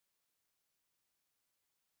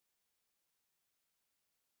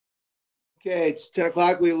Okay, it's 10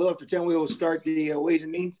 o'clock. We will, after 10, we will start the Ways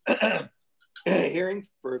and Means hearing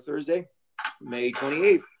for Thursday, May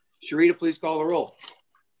 28th. Sharita, please call the roll.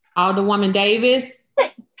 Alderwoman Davis.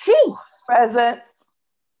 Present.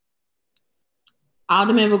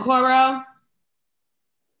 Alderman Vaccaro.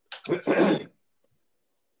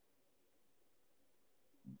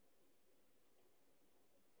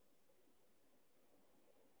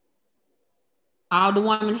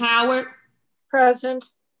 Alderwoman Howard. Present.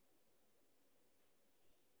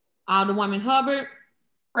 Alderwoman Hubbard.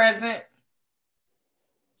 Present.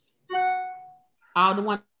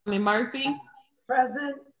 Alderwoman Murphy.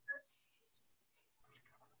 Present.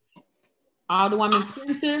 Alderwoman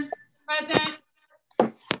Spencer. Present.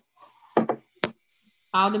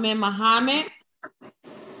 Alderman Muhammad.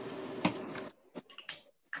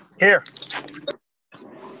 Here.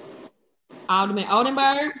 Alderman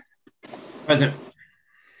Oldenburg. Present.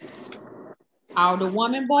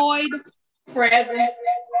 Alderwoman Boyd. Present.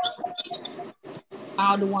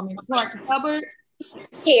 Alderwoman Clark Hubbard.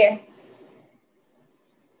 Here.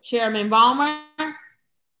 Chairman Vollmer.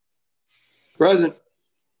 Present.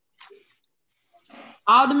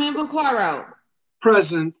 Alderman Vaccaro.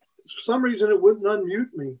 Present. For some reason, it wouldn't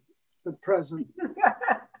unmute me, but present.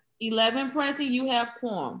 11 present, you have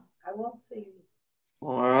quorum. I won't see you.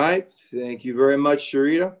 All right. Thank you very much,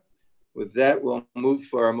 Sharita. With that, we'll move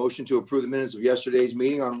for our motion to approve the minutes of yesterday's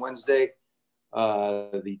meeting on Wednesday,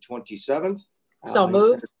 the 27th. So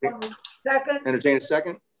moved. Second. Entertain a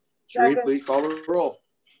second. Second. Sharita, please call the roll.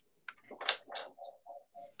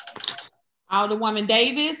 Alderwoman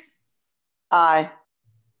Davis. Aye.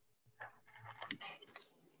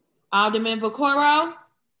 Alderman Vaccaro.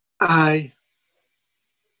 Aye.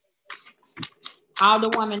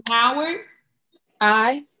 Alderwoman Howard.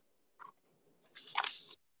 Aye.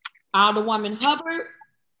 Alderwoman Hubbard.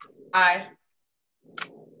 Aye.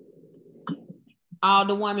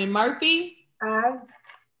 Alderwoman Murphy. Aye.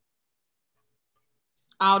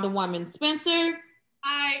 Alderwoman Spencer.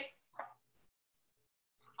 Aye.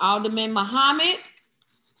 Alderman Muhammad.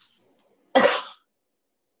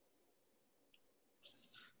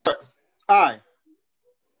 Aye.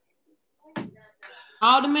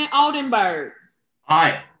 Alderman Oldenburg.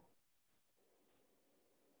 Aye.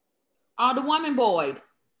 Alderwoman Boyd.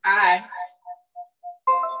 Aye.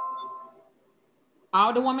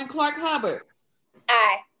 Alderwoman Clark Hubbard.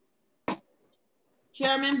 Aye.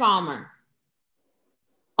 Chairman Vollmer.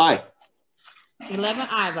 Aye. 11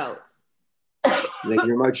 aye votes. Thank you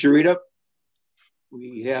very much, Sharita.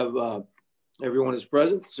 We have everyone is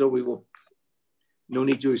present, so we will no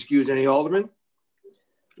need to excuse any aldermen.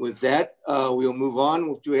 With that, we'll move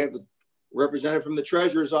on. Do we have the representative from the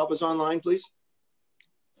Treasurer's Office online, please?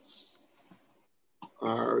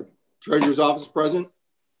 Our Treasurer's Office present?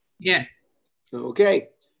 Yes. Okay.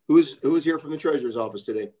 Who's here from the Treasurer's Office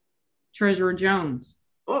today? Treasurer Jones.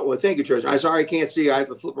 Oh, well, thank you, Treasurer. I'm sorry I can't see. I have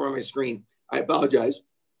to flip around my screen. I apologize.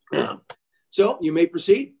 So you may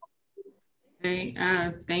proceed. Okay,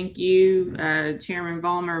 thank you, Chairman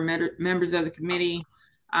Vollmer, members of the committee.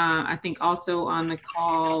 I think also on the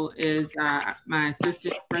call is my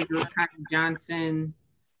assistant treasurer, Connie Johnson,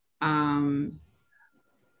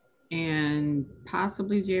 and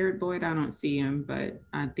possibly Jared Boyd. I don't see him, but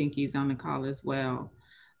I think he's on the call as well.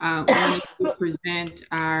 We wanted to present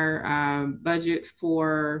our budget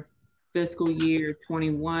for fiscal year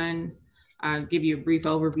 21. Give you a brief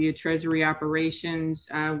overview of Treasury operations.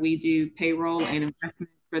 We do payroll and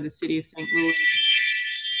investments for the city of St. Louis.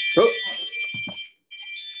 Oh.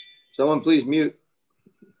 Someone please mute.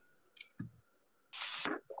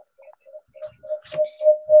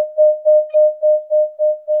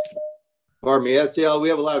 Pardon me, STL, we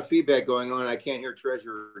have a lot of feedback going on. I can't hear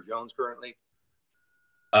Treasurer Jones currently.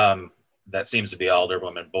 That seems to be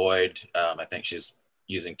Alderwoman Boyd. I think she's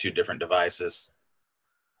using two different devices.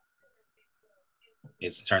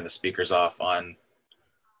 Needs to turn the speakers off on.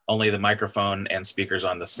 Only the microphone and speakers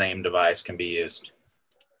on the same device can be used.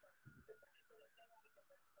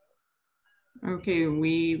 Okay, are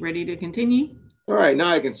we ready to continue? All right, now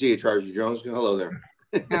I can see you, Treasurer Jones. Hello there.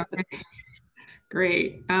 Okay.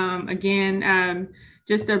 Great. Again,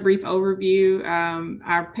 just a brief overview.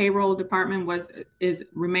 Our payroll department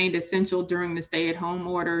remained essential during the stay-at-home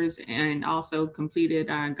orders and also completed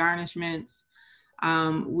garnishments.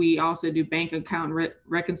 We also do bank account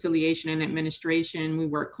reconciliation and administration. We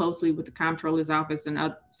work closely with the Comptroller's Office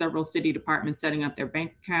and several city departments setting up their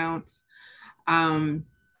bank accounts.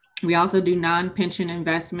 We also do non-pension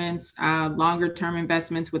investments, longer-term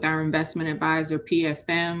investments with our investment advisor,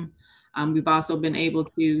 PFM. We've also been able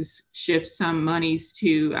to shift some monies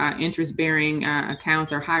to interest-bearing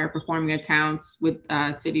accounts or higher performing accounts with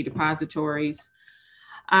city depositories.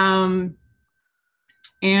 And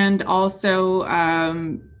also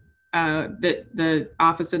the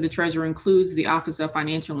Office of the Treasurer includes the Office of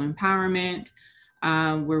Financial Empowerment,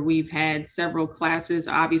 where we've had several classes.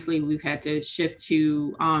 Obviously, we've had to shift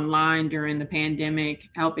to online during the pandemic,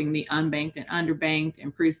 helping the unbanked and underbanked,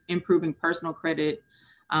 improving personal credit,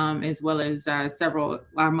 as well as several of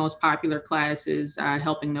our most popular classes,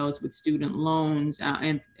 helping those with student loans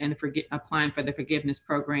and applying for the forgiveness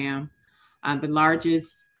program. The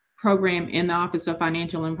largest program in the Office of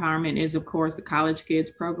Financial Empowerment is, of course, the College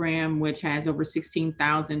Kids program, which has over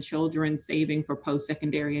 16,000 children saving for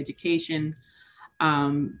post-secondary education,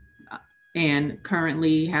 and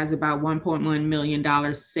currently has about $1.1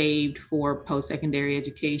 million saved for post-secondary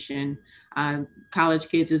education. College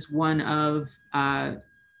Kids is one of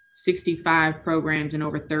 65 programs in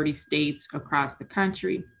over 30 states across the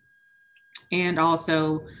country. And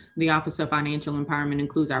also the Office of Financial Empowerment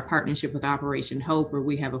includes our partnership with Operation Hope, where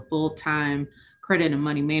we have a full-time credit and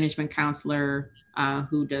money management counselor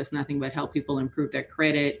who does nothing but help people improve their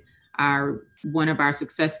credit. One of our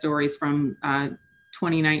success stories from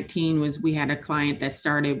 2019 was we had a client that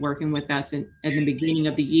started working with us at the beginning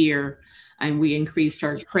of the year, and we increased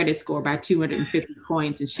her credit score by 250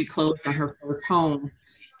 points, and she closed on her first home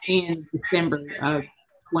in December of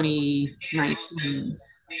 2019.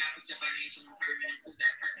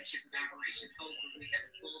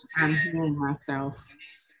 I'm hearing myself.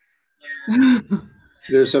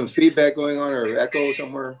 There's some feedback going on or echo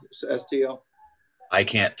somewhere, STL? I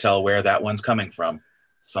can't tell where that one's coming from.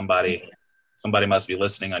 Somebody must be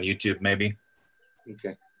listening on YouTube, maybe.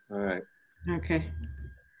 Okay, all right. Okay.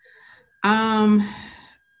 Onto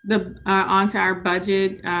our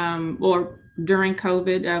budget, or during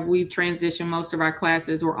COVID, we've transitioned most of our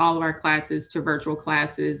classes or all of our classes to virtual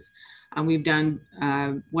classes. We've done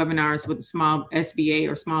webinars with the Small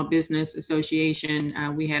SBA or Small Business Association.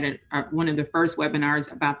 We had one of the first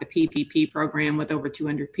webinars about the PPP program with over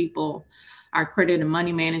 200 people. Our credit and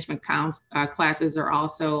money management classes are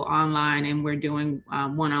also online, and we're doing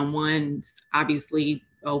one-on-ones, obviously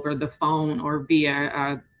over the phone or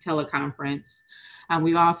via teleconference.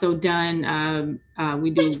 We've also done, we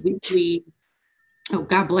do weekly, oh,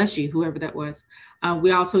 God bless you, whoever that was.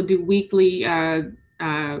 We also do weekly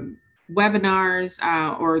webinars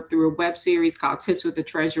or through a web series called Tips with the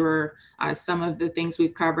Treasurer. Some of the things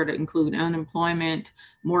we've covered include unemployment,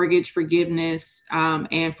 mortgage forgiveness,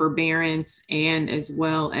 and forbearance, and as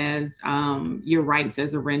well as your rights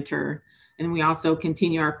as a renter. And we also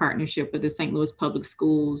continue our partnership with the St. Louis Public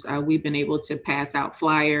Schools. We've been able to pass out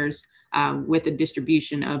flyers with the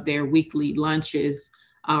distribution of their weekly lunches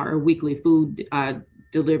or weekly food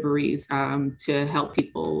deliveries to help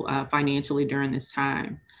people financially during this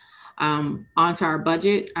time. Onto our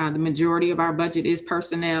budget, the majority of our budget is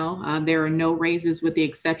personnel. There are no raises with the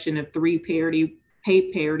exception of 3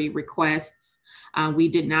 pay parity requests. We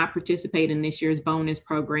did not participate in this year's bonus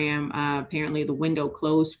program. Apparently the window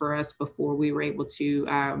closed for us before we were able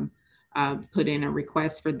to put in a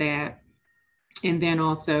request for that. And then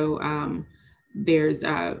also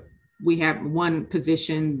we have one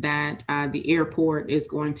position that the airport is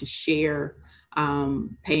going to share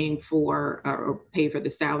paying for or pay for the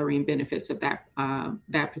salary and benefits of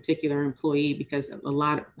that particular employee, because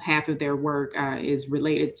half of their work is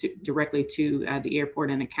related directly to the airport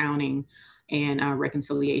and accounting and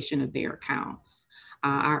reconciliation of their accounts.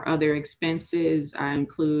 Our other expenses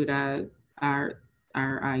include our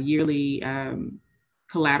yearly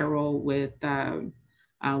collateral with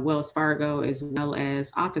Wells Fargo, as well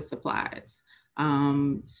as office supplies.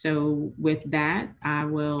 So with that, I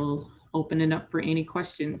will open it up for any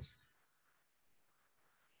questions.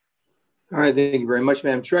 All right, thank you very much,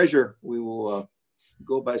 Madam Treasurer. We will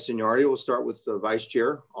go by seniority. We'll start with the Vice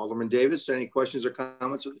Chair, Alderman Davis. Any questions or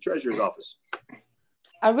comments of the Treasurer's Office?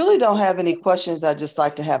 I really don't have any questions. I'd just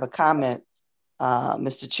like to have a comment,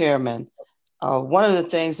 Mr. Chairman. One of the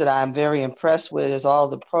things that I'm very impressed with is all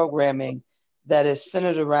the programming that is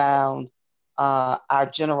centered around our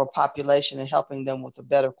general population and helping them with a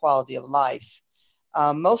better quality of life.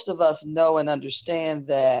 Most of us know and understand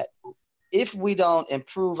that if we don't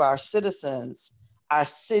improve our citizens, our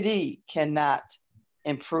city cannot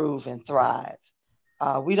improve and thrive.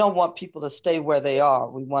 We don't want people to stay where they are.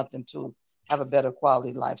 We want them to have a better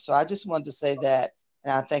quality of life. So I just wanted to say that,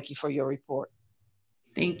 and I thank you for your report.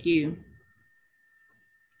 Thank you.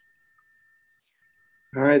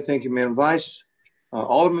 All right, thank you, Madam Vice.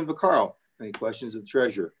 Alderman Vaccaro, any questions of the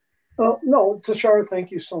Treasurer? No, Tashara, thank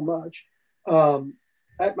you so much.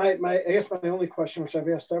 I guess my only question, which I've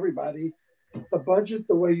asked everybody, the budget,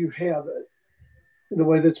 the way you have it, the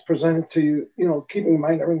way that's presented to you, you know, keeping in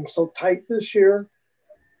mind everything's so tight this year,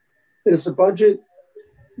 is the budget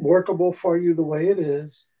workable for you the way it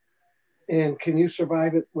is? And can you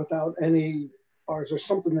survive it without any, or is there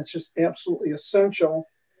something that's just absolutely essential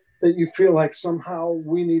that you feel like somehow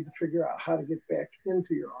we need to figure out how to get back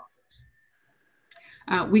into your office?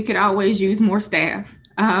 We could always use more staff,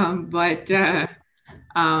 and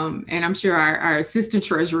I'm sure our assistant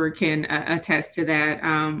treasurer can attest to that.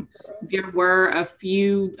 There were a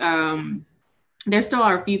few, there still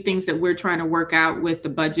are a few things that we're trying to work out with the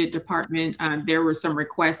budget department. There were some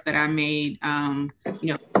requests that I made.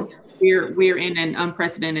 You know, we're in an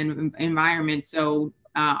unprecedented environment, so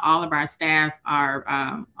all of our staff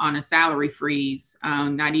are on a salary freeze,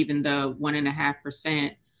 not even the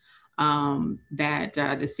 1.5%. That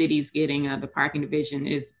the city's getting. The parking division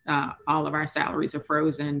is, all of our salaries are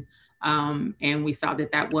frozen. And we saw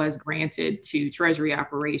that was granted to Treasury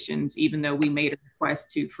operations, even though we made a request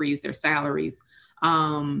to freeze their salaries.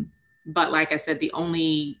 But like I said, the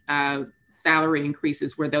only salary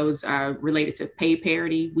increases were those related to pay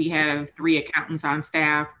parity. We have 3 accountants on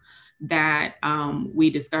staff that we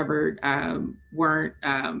discovered weren't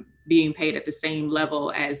being paid at the same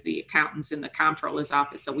level as the accountants in the comptroller's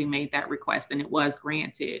office. So we made that request and it was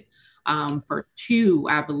granted. For 2,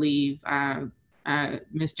 I believe,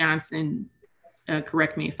 Ms. Johnson,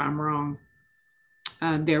 correct me if I'm wrong,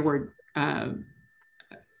 there were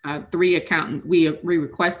 3 accountants. We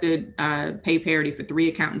requested pay parity for 3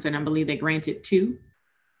 accountants, and I believe they granted 2.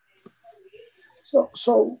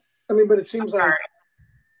 So I mean, but it seems like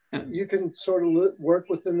you can sort of work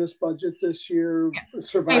within this budget this year,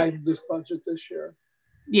 survive this budget this year.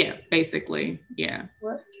 Yeah, basically, yeah.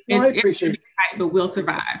 Well, I appreciate it. But we'll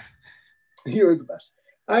survive. You're the best.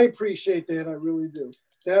 I appreciate that. I really do.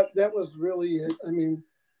 That was really it. I mean,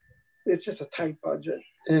 it's just a tight budget,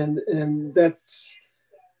 and that's,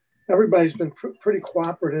 everybody's been pretty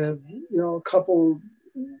cooperative. You know, a couple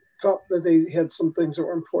felt that they had some things that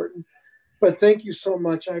were important. But thank you so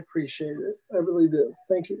much. I appreciate it. I really do.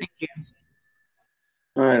 Thank you. Thank you.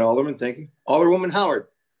 All right, Alderman, thank you. Alderwoman Howard.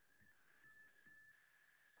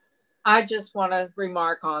 I just want to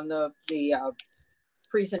remark on the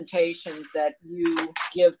presentation that you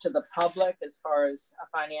give to the public as far as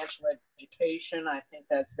financial education. I think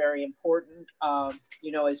that's very important.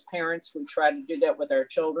 You know, as parents, we try to do that with our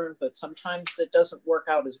children, but sometimes that doesn't work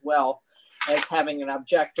out as well as having an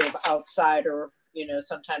objective outsider. You know,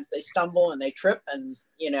 sometimes they stumble and they trip, and,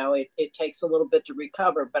 you know, it takes a little bit to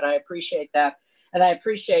recover, but I appreciate that. And I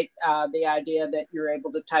appreciate the idea that you're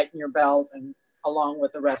able to tighten your belt, and along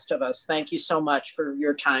with the rest of us. Thank you so much for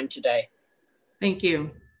your time today. Thank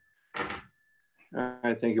you. All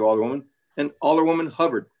right, thank you, Alderwoman. And Alderwoman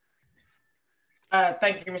Hubbard.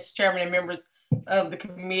 Thank you, Mr. Chairman and members of the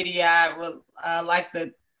committee. I would like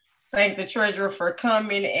to thank the treasurer for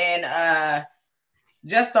coming, and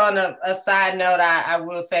just on a side note, I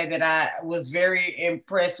will say that I was very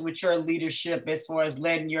impressed with your leadership as far as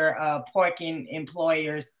letting your parking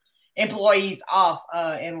employees off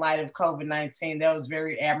in light of COVID-19. That was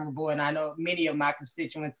very admirable, and I know many of my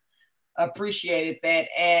constituents appreciated that.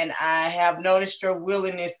 And I have noticed your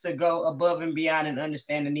willingness to go above and beyond and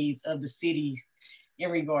understand the needs of the city in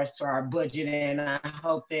regards to our budget. And I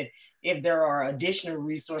hope that if there are additional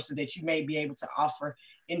resources that you may be able to offer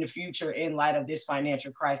in the future in light of this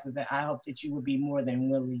financial crisis, that I hope that you will be more than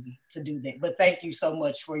willing to do that. But thank you so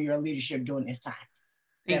much for your leadership during this time.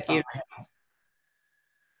 Thank you.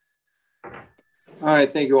 All right,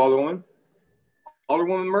 thank you, Alderwoman.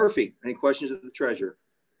 Alderwoman Murphy, any questions of the treasurer?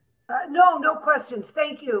 No questions.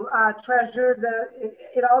 Thank you, treasurer.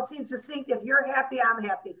 It all seems to sync. If you're happy, I'm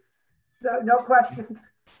happy. So no questions.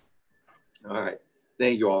 All right,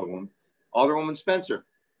 thank you, Alderwoman. Alderwoman Spencer.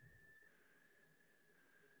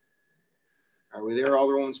 Are we there,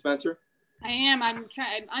 Alderwoman Spencer? I am. I'm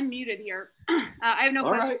unmuted here. I have no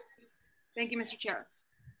questions. Right. Thank you, Mr. Chair.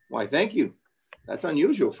 Why, thank you. That's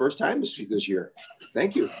unusual. First time this year.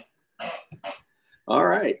 Thank you. All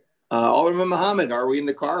right. Alderman Muhammad, are we in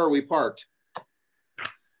the car or are we parked?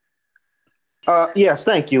 Yes,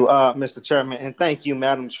 thank you, Mr. Chairman. And thank you,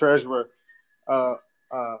 Madam Treasurer,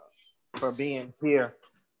 for being here.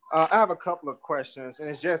 I have a couple of questions, and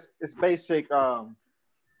it's basic.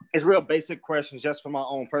 It's real basic questions just for my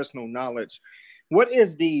own personal knowledge. What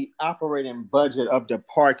is the operating budget of the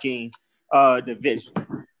parking division?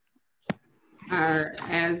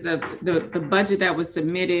 As of the budget that was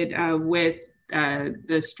submitted with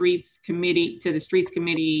the streets committee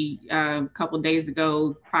a couple of days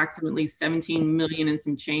ago, approximately 17 million and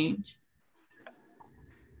some change.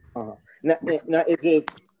 Now,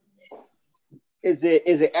 is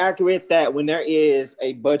it accurate that when there is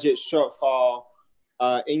a budget shortfall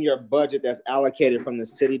in your budget that's allocated from the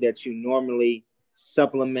city, that you normally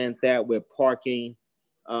supplement that with parking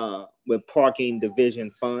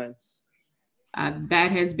division funds?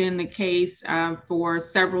 That has been the case for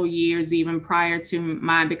several years, even prior to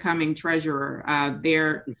my becoming treasurer.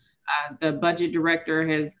 The budget director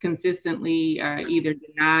has consistently either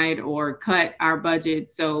denied or cut our budget.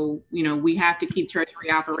 So, we have to keep treasury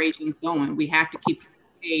operations going. We have to keep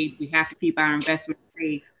paid. We have to keep our investment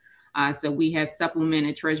safe. So we have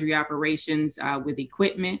supplemented treasury operations with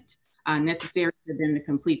equipment necessary for them to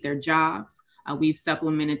complete their jobs. We've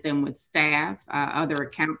supplemented them with staff, other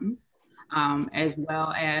accountants, as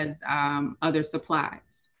well as other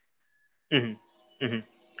supplies. Mm-hmm. Mm-hmm.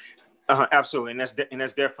 Absolutely, and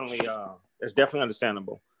that's definitely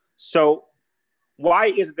understandable. So, why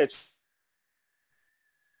is it that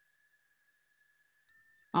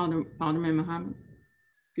Alderman Muhammad,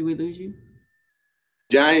 did we lose you?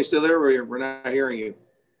 Johnny, you still there? We're not hearing you.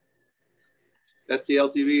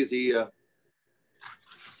 STLTV, is he?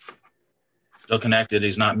 Still connected.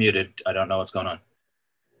 He's not muted. I don't know what's going on.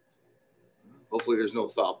 Hopefully, there's no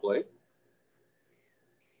foul play.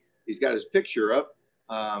 He's got his picture up.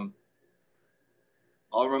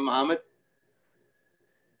 Alderman Muhammad.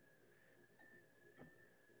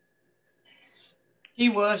 He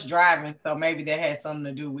was driving, so maybe that has something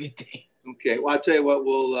to do with it. Okay. Well, I'll tell you what.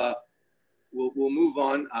 We'll move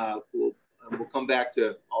on. We'll come back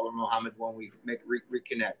to Alderman Muhammad when we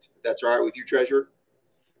reconnect. If that's all right with you, Treasurer?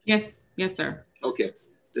 Yes. Yes, sir. Okay.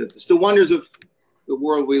 It's the wonders of the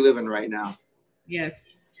world we live in right now. Yes.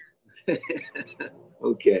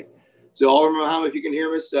 Okay. So Alderman Muhammad, if you can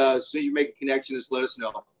hear us, as soon as you make a connection, just let us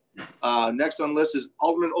know. Next on the list is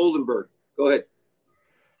Alderman Oldenburg. Go ahead.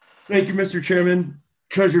 Thank you, Mr. Chairman.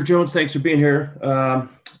 Treasurer Jones, thanks for being here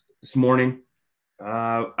this morning.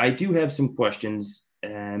 I do have some questions,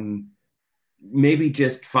 and maybe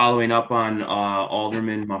just following up on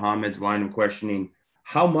Alderman Muhammad's line of questioning.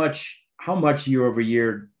 How much year over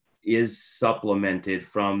year is supplemented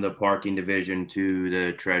from the parking division to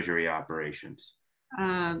the treasury operations?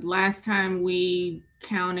 Last time we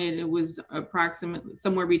counted, it was approximately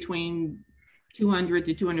somewhere between $200,000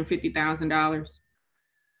 to $250,000.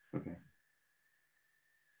 Okay.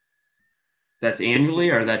 That's annually,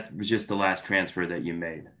 or that was just the last transfer that you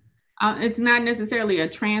made? It's not necessarily a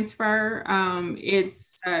transfer.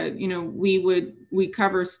 It's we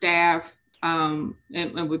cover staff and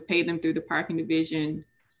would pay them through the parking division.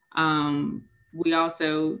 We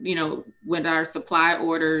also, with our supply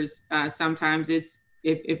orders, sometimes it's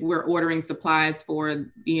if we're ordering supplies for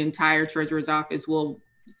the entire treasurer's office, we'll,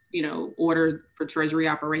 order for treasury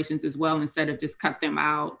operations as well instead of just cut them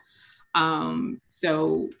out.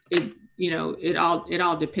 So it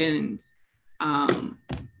all depends.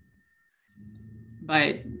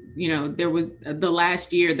 But there was the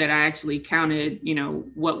last year that I actually counted,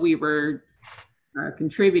 what we were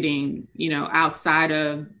contributing, outside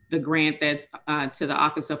of the grant that's to the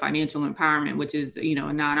Office of Financial Empowerment, which is, a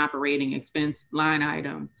non-operating expense line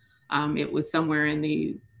item. It was somewhere in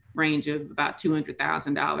the range of about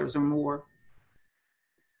 $200,000 or more.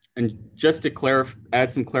 And just to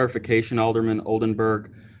add some clarification, Alderman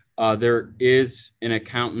Oldenburg, there is an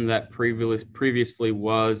accountant that previously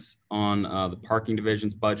was on the parking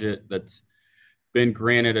division's budget that's been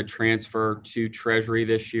granted a transfer to Treasury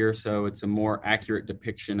this year. So it's a more accurate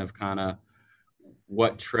depiction of kind of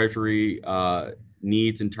what Treasury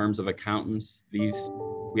needs in terms of accountants. We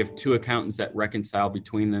have two accountants that reconcile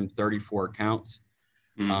between them 34 accounts.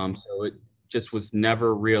 So it just was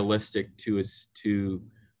never realistic to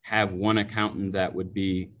have one accountant that would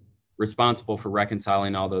be responsible for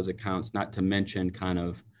reconciling all those accounts, not to mention kind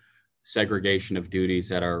of segregation of duties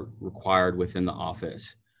that are required within the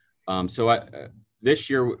office. This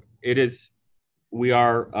year we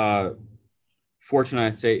are fortunate,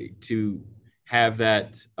 I'd say, to have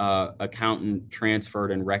that accountant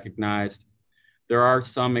transferred and recognized. There are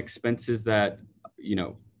some expenses that,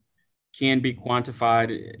 can be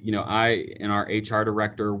quantified. I and our HR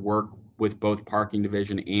director work with both parking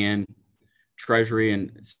division and Treasury,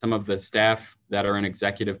 and some of the staff that are in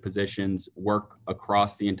executive positions work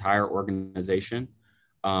across the entire organization.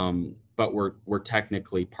 But we're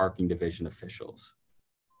technically parking division officials.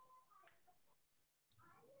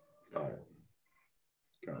 Got it.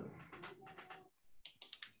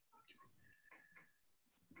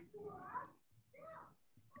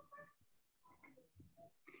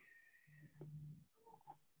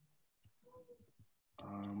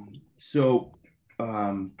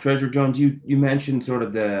 Treasurer Jones, you mentioned sort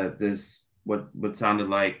of this what sounded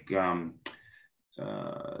like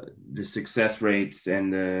the success rates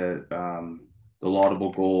and the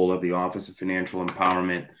laudable goal of the Office of Financial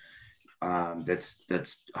Empowerment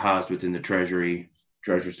that's housed within the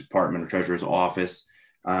Treasurer's Department or Treasurer's Office.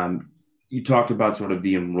 You talked about sort of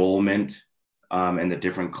the enrollment and the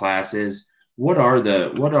different classes. What are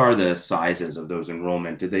the sizes of those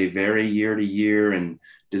enrollment? Do they vary year to year, and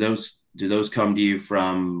do those come to you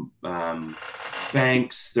from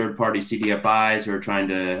banks, third-party CDFIs who are trying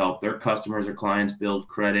to help their customers or clients build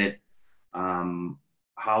credit?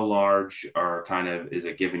 How large is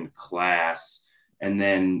a given class? And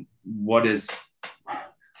then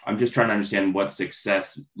I'm just trying to understand what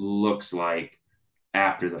success looks like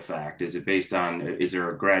after the fact. Is it based on, is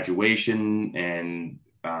there a graduation and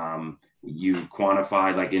you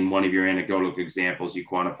quantified, like in one of your anecdotal examples, you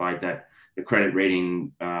quantified that the credit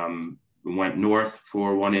rating went north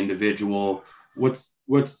for one individual.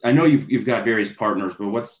 I know you've got various partners, but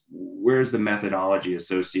where's the methodology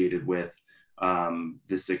associated with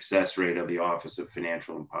the success rate of the Office of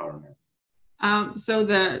Financial Empowerment? So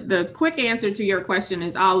the quick answer to your question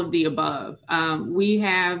is all of the above. We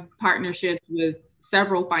have partnerships with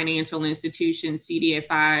several financial institutions,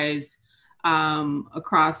 CDFIs,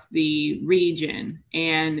 across the region,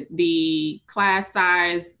 and the class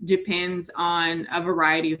size depends on a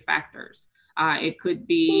variety of factors. It could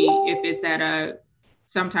be if it's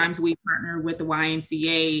sometimes we partner with the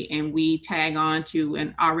YMCA and we tag on to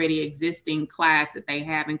an already existing class that they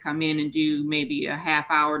have and come in and do maybe a half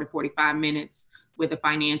hour to 45 minutes with a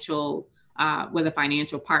financial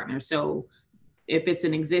partner. So if it's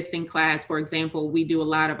an existing class, for example, we do a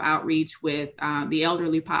lot of outreach with the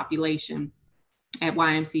elderly population at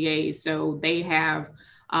YMCA. So they have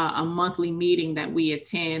a monthly meeting that we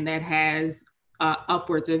attend that has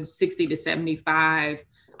upwards of 60 to 75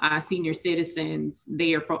 senior citizens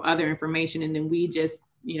there for other information. And then we just,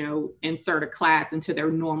 insert a class into their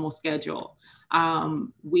normal schedule.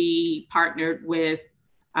 We partnered with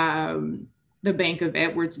the Bank of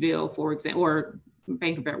Edwardsville, for example, or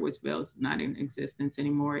Bank of Edwardsville is not in existence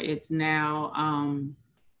anymore. It's now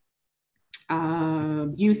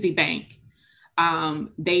UC Bank.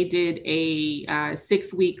 They did a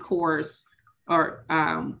 6-week course,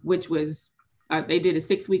 they did a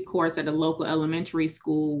 6-week course at a local elementary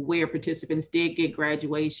school where participants did get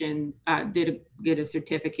graduation, did get a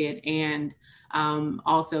certificate, and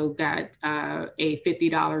also got a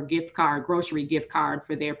 $50 grocery gift card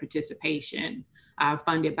for their participation,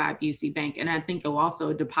 funded by UC Bank. And I think they'll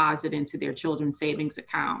also deposit into their children's savings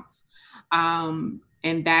accounts. And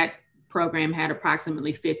that program had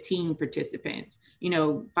approximately 15 participants.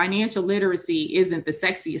 Financial literacy isn't the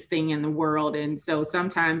sexiest thing in the world. And so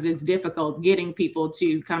sometimes it's difficult getting people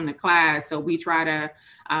to come to class. So we try to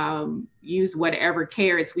use whatever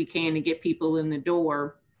carrots we can to get people in the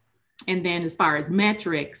door. And then as far as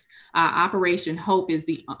metrics, Operation Hope is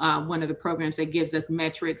one of the programs that gives us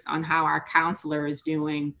metrics on how our counselor is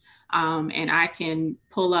doing. And I can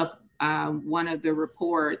pull up one of the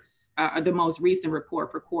reports, the most recent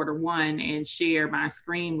report for Q1, and share my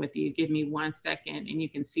screen with you. Give me 1 second and you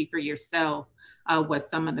can see for yourself what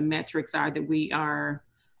some of the metrics are that we are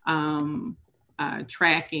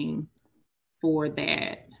tracking for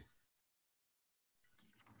that.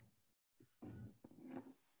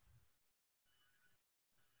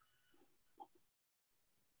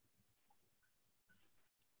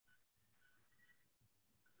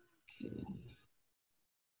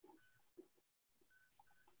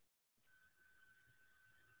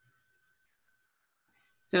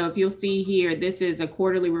 So if you'll see here, this is a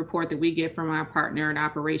quarterly report that we get from our partner at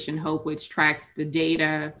Operation Hope, which tracks the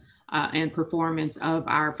data and performance of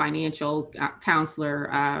our financial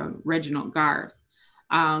counselor, Reginald Garth.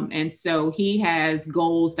 And so he has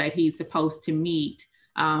goals that he's supposed to meet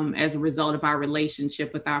as a result of our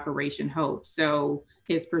relationship with Operation Hope. So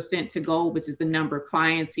his percent to goal, which is the number of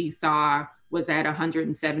clients he saw, was at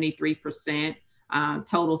 173%.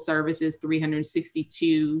 Total services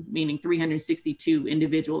 362, meaning 362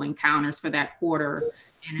 individual encounters for that quarter,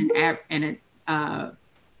 and an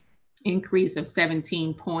increase of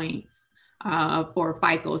 17 points for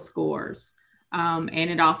FICO scores. And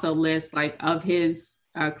it also lists, like, of his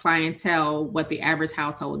clientele, what the average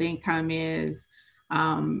household income is,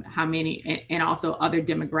 how many, and also other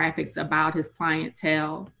demographics about his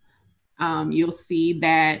clientele. You'll see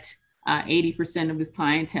that 80% of his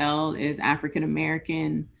clientele is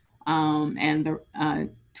African-American, and the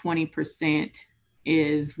 20%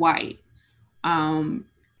 is white.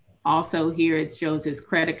 Also here it shows his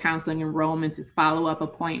credit counseling enrollments, his follow-up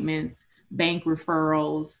appointments, bank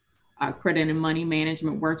referrals, credit and money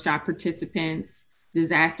management workshop participants,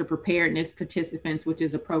 disaster preparedness participants, which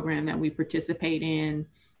is a program that we participate in,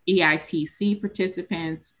 EITC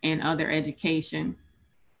participants, and other education.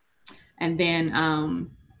 And then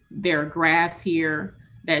there are graphs here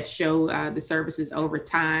that show the services over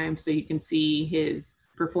time. So you can see his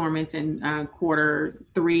performance in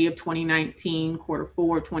Q3 of 2019,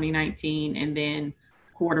 Q4 of 2019, and then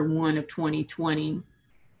Q1 of 2020.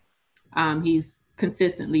 He's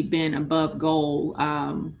consistently been above goal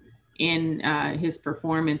in his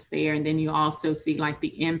performance there. And then you also see like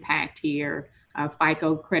the impact here,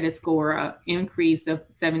 FICO credit score increase of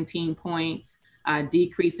 17 points,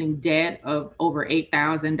 decreasing debt of over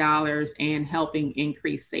 $8,000, and helping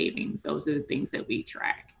increase savings. Those are the things that we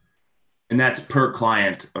track. And that's per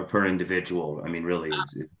client or per individual? I mean, really,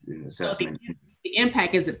 it's an assessment. So the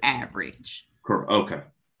impact is an average. Okay,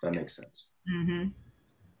 that makes sense. Mm-hmm.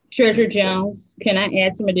 Treasurer Jones, can I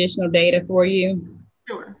add some additional data for you?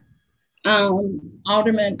 Sure.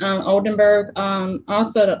 Alderman Oldenburg,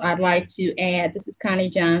 also I'd like to add, this is Connie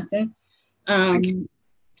Johnson.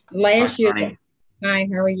 Last year, hi,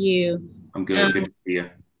 how are you? I'm good, good to see you.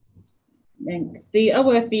 Thanks. The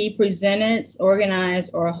OFE presented, organized,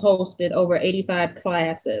 or hosted over 85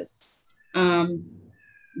 classes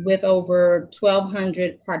with over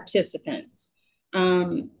 1,200 participants.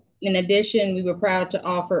 In addition, we were proud to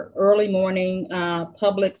offer early morning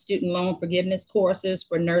public student loan forgiveness courses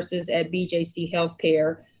for nurses at BJC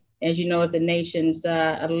Healthcare, as you know, is the nation's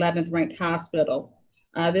 11th ranked hospital.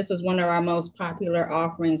 This was one of our most popular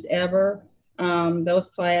offerings ever.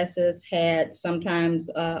 Those classes had sometimes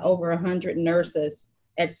over 100 nurses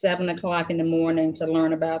at 7 o'clock in the morning to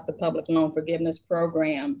learn about the public loan forgiveness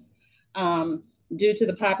program. Due to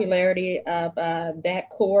the popularity of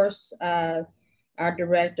that course, our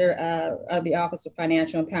director of the Office of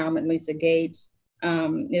Financial Empowerment, Lisa Gates,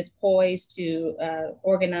 is poised to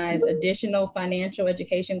organize additional financial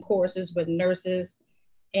education courses with nurses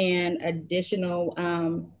and additional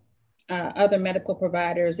other medical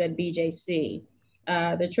providers at BJC.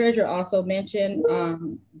 The treasurer also mentioned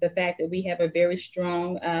the fact that we have a very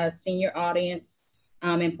strong senior audience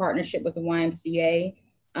in partnership with the YMCA.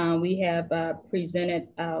 We have presented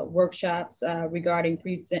workshops regarding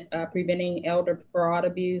preventing elder fraud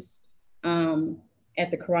abuse at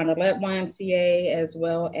the Carondelet YMCA, as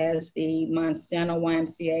well as the Monsanto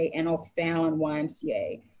YMCA and O'Fallon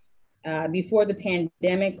YMCA. Before the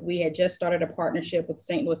pandemic, we had just started a partnership with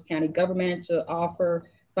St. Louis County government to offer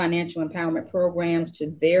financial empowerment programs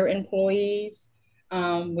to their employees,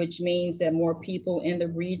 which means that more people in the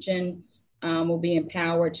region will be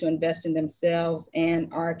empowered to invest in themselves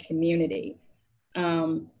and our community.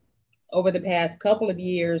 Over the past couple of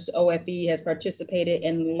years, OFE has participated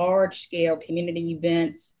in large-scale community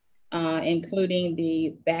events, including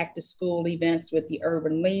the back-to-school events with the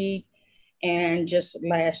Urban League, and just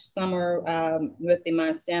last summer with the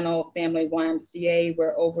Monsanto Family YMCA,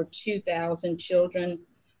 where over 2,000 children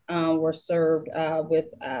were served with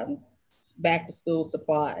back-to-school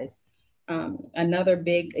supplies. Another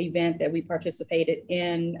big event that we participated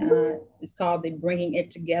in is called the Bringing It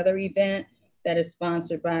Together event that is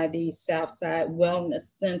sponsored by the Southside Wellness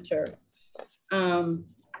Center. The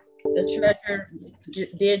treasurer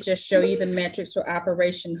did just show you the metrics for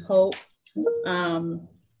Operation Hope.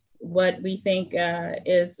 What we think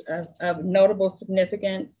is of notable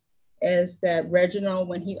significance is that Reginald,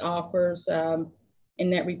 when he offers in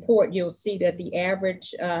that report, you'll see that the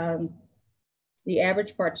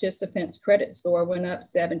average participant's credit score went up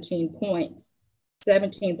 17 points.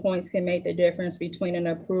 17 points can make the difference between an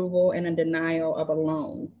approval and a denial of a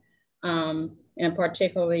loan, and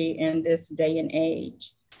particularly in this day and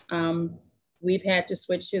age. We've had to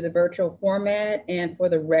switch to the virtual format, and for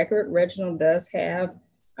the record, Reginald does have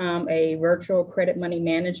a virtual credit money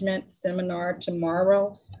management seminar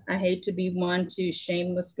tomorrow. I hate to be one to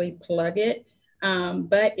shamelessly plug it,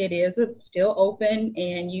 but it is still open,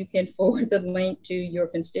 and you can forward the link to your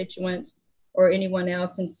constituents or anyone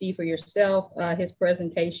else and see for yourself his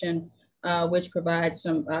presentation, which provides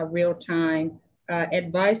some real-time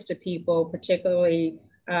advice to people, particularly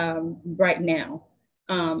right now.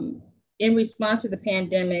 In response to the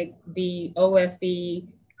pandemic, the OFE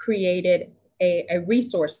created a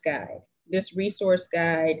resource guide. This resource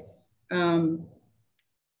guide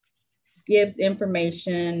gives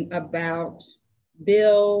information about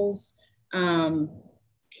bills,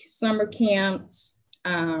 summer camps,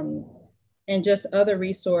 and just other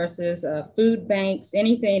resources, food banks,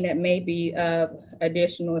 anything that may be of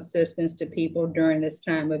additional assistance to people during this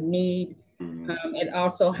time of need. It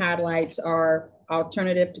also highlights our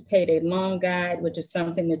alternative to payday loan guide, which is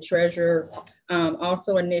something the treasurer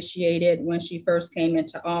also initiated when she first came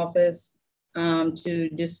into office. to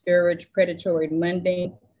discourage predatory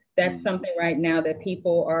lending. That's something right now that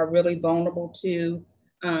people are really vulnerable to.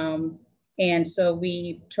 And so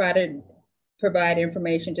we try to provide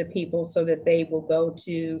information to people so that they will go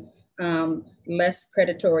to less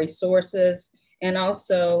predatory sources. And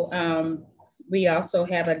also, we also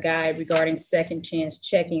have a guide regarding second chance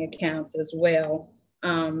checking accounts as well,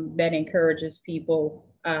 that encourages people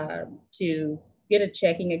to get a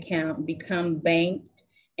checking account, become banked,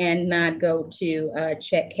 and not go to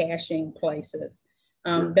check cashing places.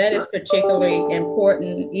 That is particularly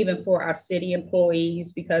important even for our city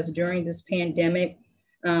employees, because during this pandemic,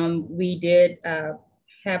 we did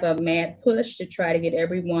have a mad push to try to get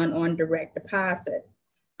everyone on direct deposit.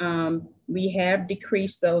 We have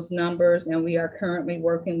decreased those numbers, and we are currently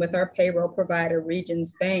working with our payroll provider,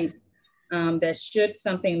 Regions Bank, that should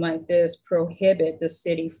something like this prohibit the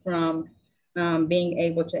city from being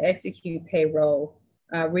able to execute payroll,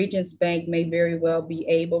 Regions Bank may very well be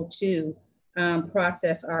able to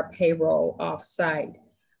process our payroll off-site.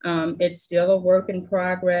 It's still a work in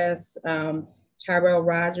progress. Tyrell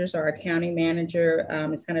Rogers, our accounting manager,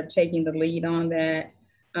 is kind of taking the lead on that,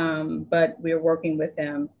 but we're working with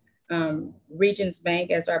them. Regions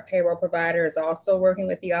Bank, as our payroll provider, is also working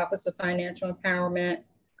with the Office of Financial Empowerment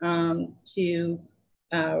to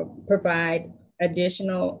provide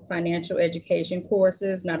additional financial education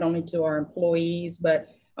courses, not only to our employees, but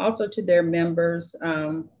also to their members.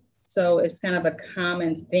 So it's kind of a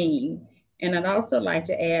common theme. And I'd also like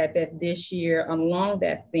to add that this year, along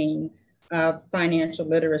that theme of financial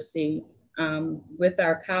literacy, with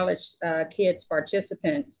our college kids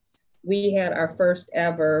participants, we had our first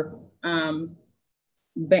ever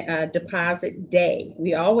deposit day.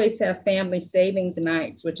 We always have family savings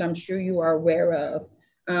nights, which I'm sure you are aware of,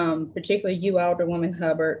 particularly you, Alderwoman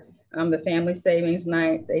Hubbard. The family savings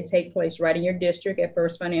night, they take place right in your district at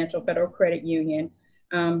First Financial Federal Credit Union.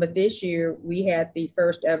 But this year we had the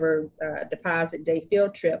first ever deposit day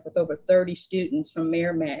field trip with over 30 students from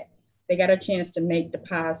Merrimack. They got a chance to make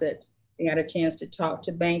deposits. They got a chance to talk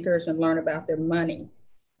to bankers and learn about their money.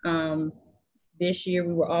 This year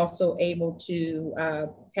we were also able to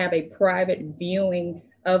have a private viewing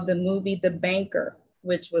of the movie The Banker,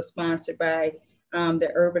 which was sponsored by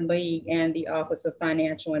the Urban League and the Office of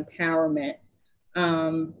Financial Empowerment.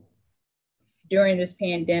 During this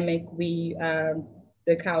pandemic,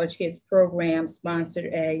 the College Kids program sponsored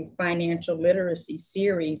a financial literacy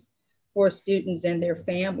series for students and their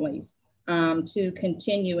families to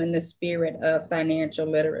continue in the spirit of financial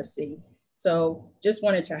literacy. So just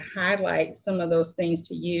wanted to highlight some of those things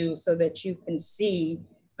to you so that you can see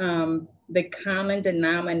the common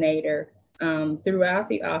denominator throughout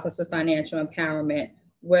the Office of Financial Empowerment,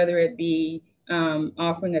 whether it be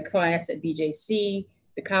offering a class at BJC,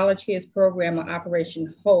 the College Kids program, or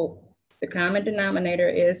Operation Hope. The common denominator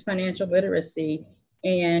is financial literacy,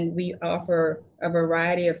 and we offer a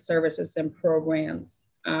variety of services and programs,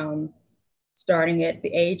 starting at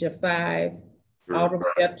the age of 5, all the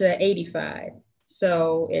way up to 85.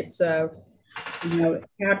 So it's, you know,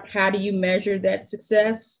 how do you measure that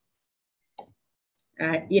success?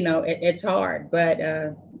 You know, it's hard, but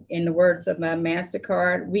in the words of my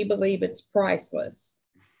MasterCard, we believe it's priceless.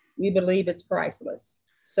 We believe it's priceless.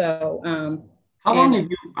 So, how long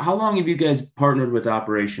have you guys partnered with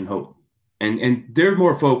Operation Hope? And they're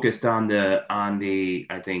more focused on the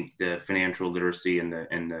I think the financial literacy and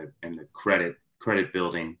the credit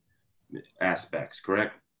building aspects,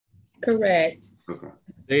 correct? Correct. Okay.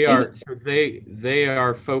 They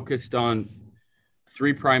are focused on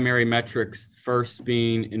 3 primary metrics. First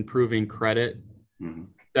being improving credit,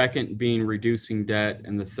 second being reducing debt,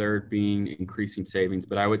 and the third being increasing savings.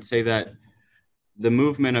 But I would say that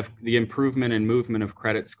the improvement and movement of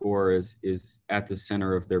credit score is at the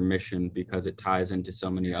center of their mission, because it ties into so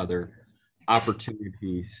many other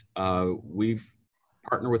opportunities. We've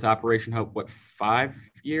partnered with Operation Hope, 5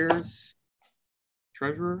 years?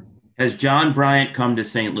 Treasurer? Has John Bryant come to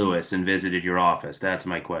St. Louis and visited your office? That's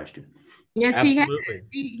my question. Yes, absolutely.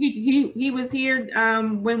 He was here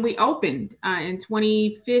when we opened in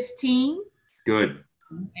 2015. Good.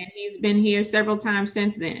 And he's been here several times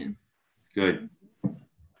since then. Good.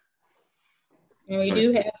 And we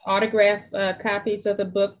do have autographed copies of the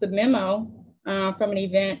book, The Memo, from an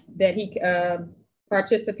event that he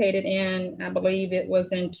participated in. I believe it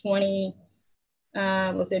was in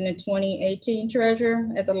 2018, Treasurer,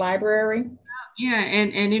 at the library. Yeah,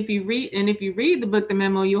 and if you read the book, The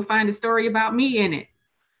Memo, you'll find a story about me in it.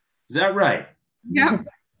 Is that right? Yep.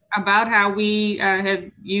 About how we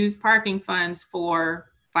have used parking funds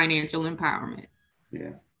for financial empowerment.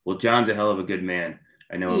 Yeah. Well, John's a hell of a good man.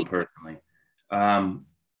 I know him personally.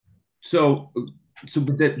 So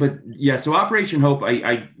Operation Hope,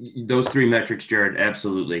 I those three metrics, Jared,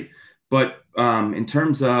 absolutely. But in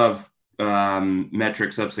terms of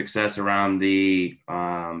metrics of success around the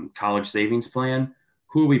college savings plan,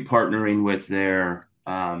 who are we partnering with there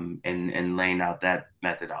and laying out that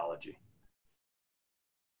methodology?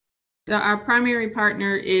 So our primary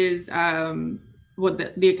partner is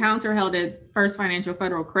the accounts are held at First Financial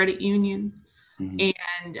Federal Credit Union. Mm-hmm.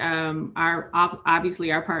 And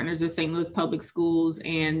obviously our partners are St. Louis Public Schools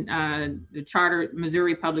and the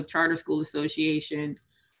Missouri Public Charter School Association.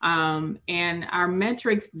 And our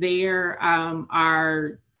metrics there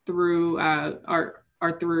are through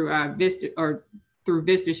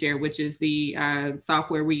VistaShare, which is the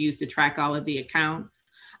software we use to track all of the accounts.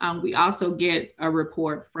 We also get a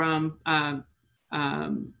report from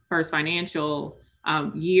First Financial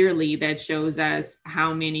yearly that shows us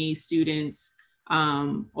how many students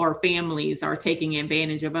or families are taking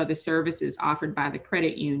advantage of other services offered by the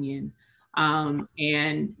credit union.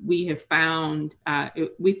 And we have found,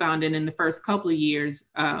 we found it in the first couple of years,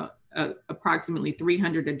 approximately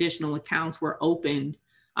 300 additional accounts were opened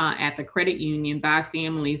at the credit union by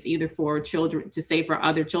families, either for children to save for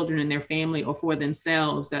other children in their family or for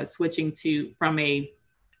themselves, switching from a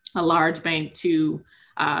large bank to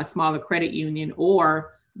a smaller credit union,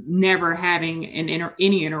 or never having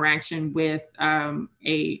any interaction with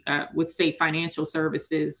Safe Financial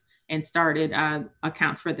Services and started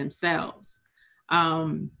accounts for themselves.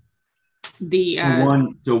 So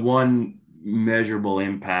one measurable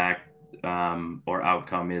impact or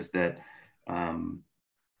outcome is that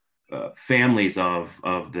families of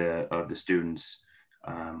the students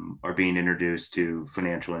are being introduced to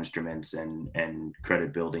financial instruments and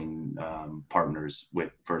credit building partners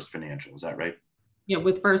with First Financial. Is that right? Yeah,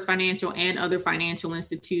 with First Financial and other financial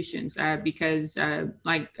institutions, because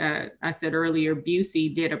like I said earlier,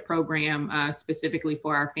 Busey did a program specifically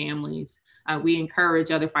for our families. We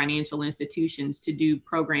encourage other financial institutions to do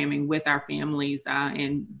programming with our families,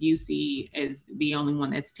 and Busey is the only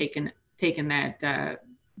one that's taken that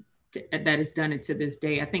that has done it to this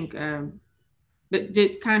day. I think. But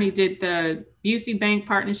did the Busey Bank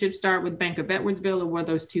partnership start with Bank of Edwardsville, or were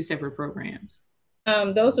those two separate programs?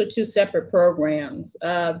 Those are two separate programs.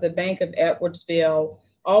 The Bank of Edwardsville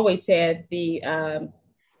always had the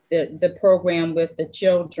program with the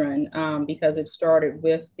children because it started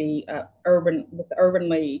with the Urban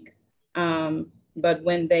League. But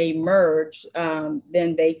when they merged,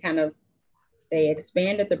 then they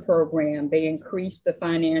expanded the program. They increased the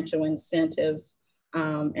financial incentives.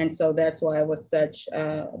 And so that's why it was such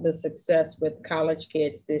the success with college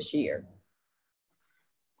kids this year.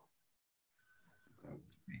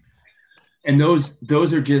 And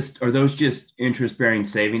those are just interest-bearing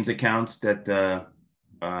savings accounts that the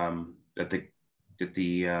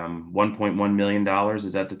 $1.1 million,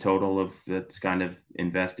 is that the total of that's kind of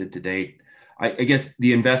invested to date? I guess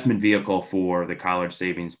the investment vehicle for the college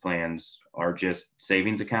savings plans are just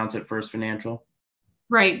savings accounts at First Financial?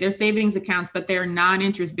 Right, they're savings accounts, but they're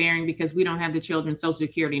non-interest bearing because we don't have the children's Social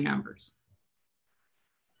Security numbers.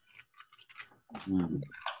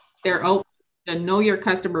 They're open. The know your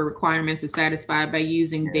customer requirements is satisfied by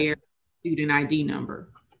using their student ID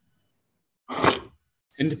number.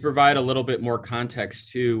 And to provide a little bit more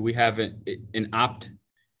context too, we have an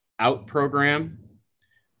opt-out program,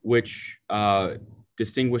 which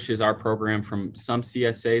distinguishes our program from some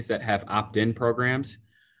CSAs that have opt-in programs.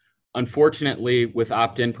 Unfortunately, with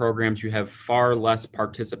opt-in programs, you have far less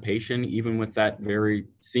participation, even with that very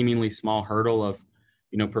seemingly small hurdle of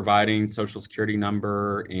providing Social Security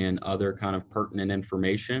number and other kind of pertinent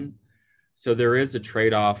information. So there is a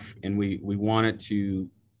trade-off, and we wanted to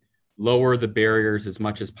lower the barriers as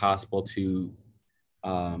much as possible to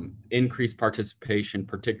increase participation,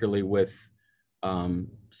 particularly with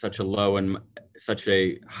such a low and such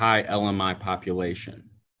a high LMI population.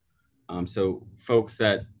 So folks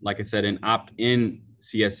that, like I said, in opt-in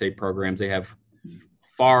CSA programs, they have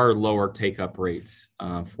far lower take-up rates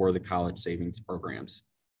for the college savings programs.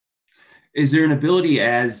 Is there an ability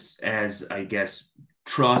as I guess,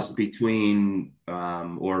 trust between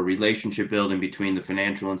or relationship building between the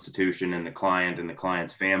financial institution and the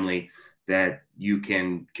client's family that you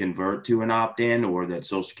can convert to an opt-in, or that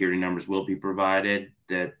Social Security numbers will be provided,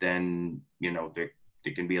 that then, there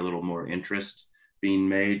can be a little more interest being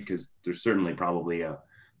made? Because there's certainly probably a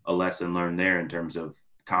lesson learned there in terms of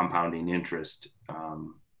compounding interest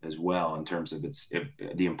as well, in terms of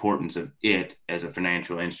the importance of it as a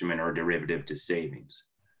financial instrument or derivative to savings.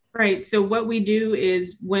 Right. So what we do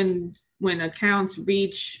is when accounts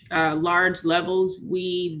reach large levels,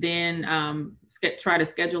 we then try to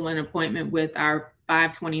schedule an appointment with our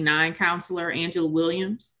 529 counselor, Angela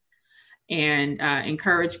Williams, and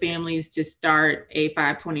encourage families to start a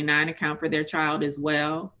 529 account for their child as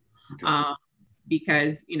well. Okay.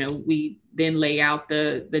 Because, you know, we then lay out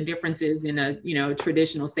the differences in a, you know,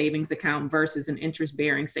 traditional savings account versus an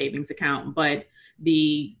interest-bearing savings account. But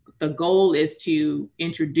the goal is to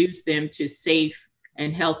introduce them to safe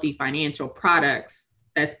and healthy financial products.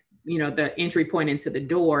 That's, you know, the entry point into the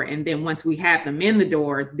door. And then once we have them in the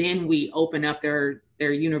door, then we open up their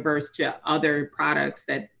universe to other products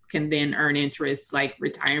that can then earn interest, like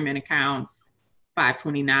retirement accounts,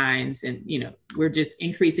 529s, and, you know, we're just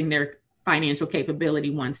increasing their financial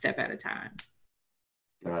capability one step at a time.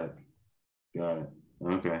 Got it.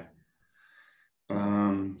 Okay.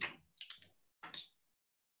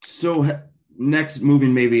 So next,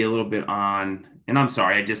 moving maybe a little bit on, and I'm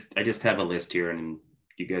sorry, I just have a list here, and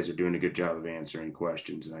you guys are doing a good job of answering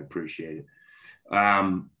questions, and I appreciate it.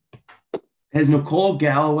 Has Nicole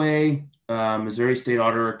Galloway, Missouri State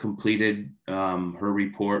Auditor, completed her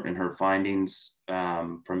report and her findings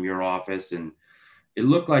from your office? And it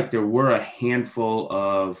looked like there were a handful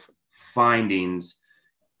of findings,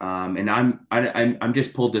 and I'm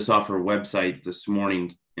just pulled this off her website this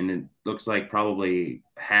morning, and it looks like probably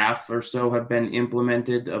half or so have been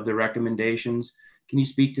implemented of the recommendations. Can you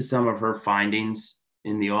speak to some of her findings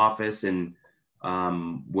in the office and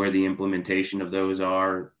where the implementation of those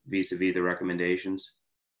are vis-a-vis the recommendations?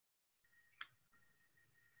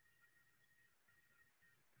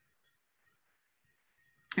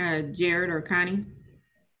 Jared or Connie?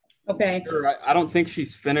 Okay. Sure. I don't think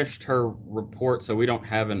she's finished her report, so we don't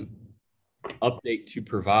have an update to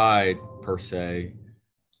provide per se.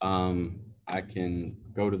 I can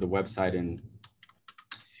go to the website and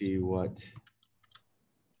see what.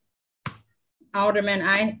 Alderman,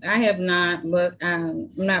 I have not looked, I'm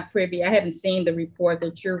not privy. I haven't seen the report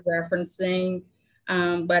that you're referencing,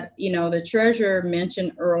 but you know, the treasurer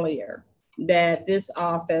mentioned earlier that this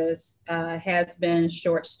office has been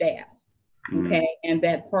short-staffed, okay, and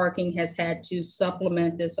that parking has had to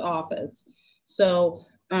supplement this office. So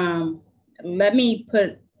let me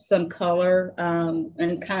put some color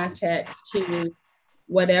and context to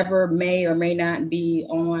whatever may or may not be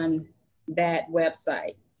on that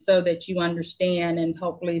website, so that you understand, and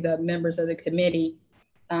hopefully the members of the committee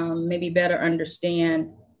maybe better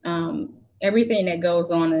understand everything that goes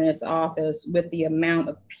on in this office with the amount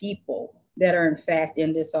of people that are in fact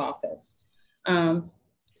in this office.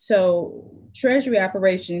 So Treasury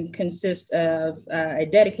operation consists of a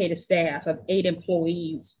dedicated staff of 8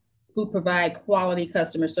 employees who provide quality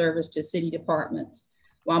customer service to city departments.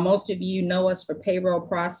 While most of you know us for payroll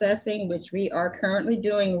processing, which we are currently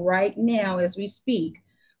doing right now as we speak,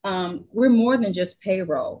 we're more than just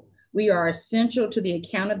payroll. We are essential to the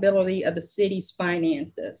accountability of the city's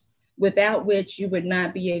finances, without which you would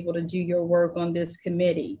not be able to do your work on this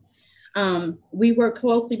committee. We work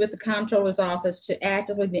closely with the Comptroller's Office to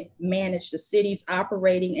actively manage the city's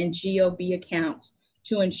operating and GOB accounts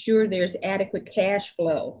to ensure there's adequate cash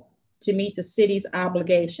flow to meet the city's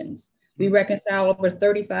obligations. We reconcile over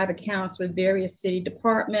 35 accounts with various city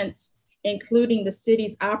departments, including the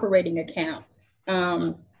city's operating account,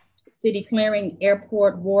 city clearing,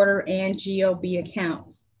 airport, water, and GOB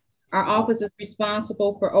accounts. Our office is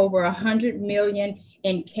responsible for over 100 million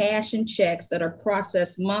in cash and checks that are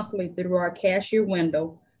processed monthly through our cashier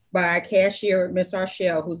window by our cashier, Ms.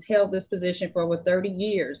 Arshell, who's held this position for over 30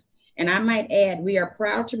 years. And I might add, we are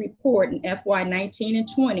proud to report in FY19 and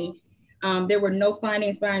 20, there were no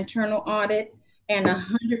findings by internal audit and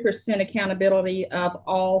 100% accountability of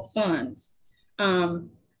all funds.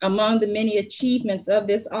 Among the many achievements of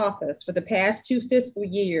this office for the past 2 fiscal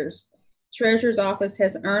years, Treasurer's Office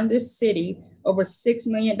has earned this city over $6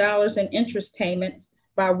 million in interest payments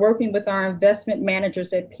by working with our investment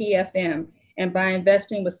managers at PFM and by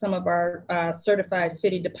investing with some of our certified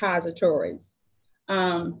city depositories.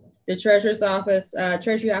 The Treasurer's Office,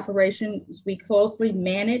 Treasury operations, we closely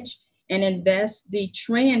manage and invest the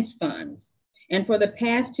trans funds. And for the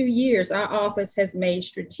past 2 years, our office has made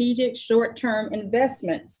strategic short-term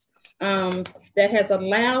investments that has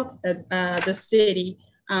allowed the city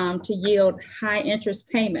to yield high interest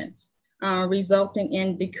payments, resulting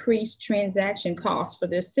in decreased transaction costs for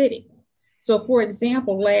this city. So for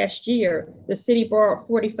example, last year, the city borrowed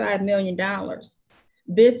 $45 million.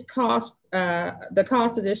 This cost, the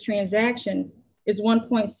cost of this transaction is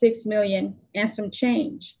 1.6 million and some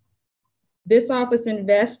change. This office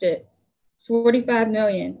invested 45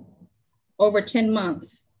 million over 10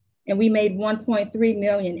 months, and we made 1.3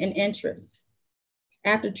 million in interest.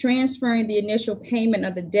 After transferring the initial payment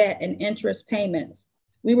of the debt and interest payments,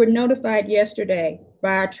 we were notified yesterday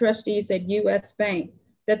by our trustees at US Bank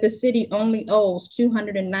that the city only owes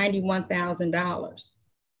 $291,000.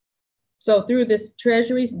 So through this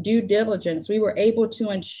Treasury's due diligence, we were able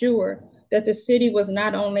to ensure that the city was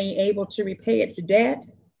not only able to repay its debt,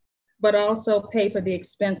 but also pay for the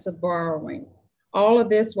expense of borrowing. All of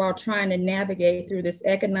this while trying to navigate through this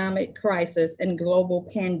economic crisis and global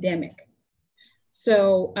pandemic.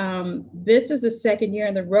 So this is the second year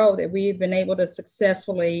in a row that we've been able to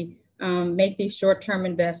successfully make these short-term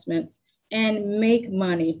investments and make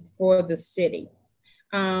money for the city.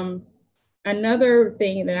 Another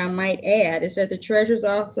thing that I might add is that the Treasurer's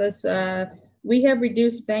Office, we have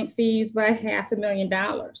reduced bank fees by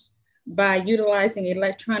 $500,000 by utilizing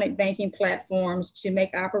electronic banking platforms to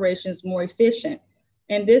make operations more efficient.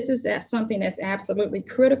 And this is something that's absolutely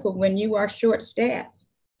critical when you are short-staffed.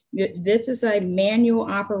 This is a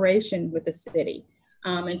manual operation with the city.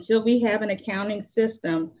 Until we have an accounting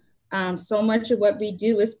system, so much of what we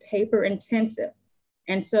do is paper intensive.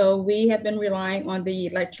 And so we have been relying on the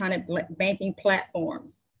electronic banking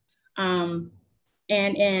platforms. And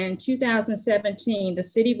in 2017, the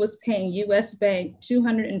city was paying US Bank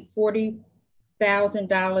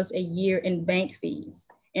 $240,000 a year in bank fees.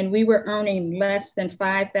 And we were earning less than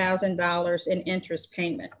 $5,000 in interest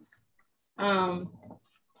payments.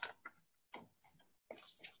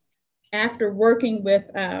 After working with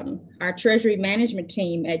our treasury management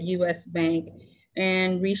team at US Bank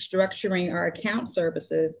and restructuring our account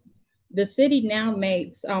services, the city now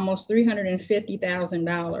makes almost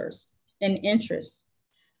 $350,000 in interest,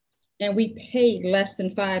 and we paid less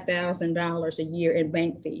than $5,000 a year in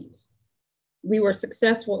bank fees. We were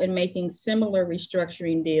successful in making similar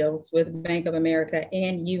restructuring deals with Bank of America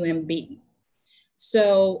and UMB.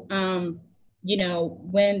 So, you know,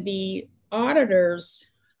 when the auditors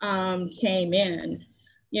came in,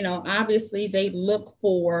 you know, obviously they look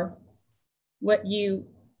for what you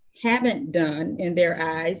haven't done in their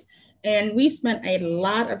eyes. And we spent a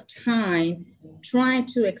lot of time trying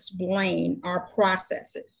to explain our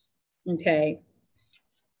processes, okay?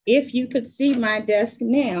 If you could see my desk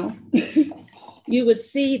now, you would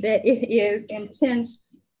see that it is intense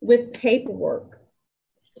with paperwork.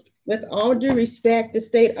 With all due respect, the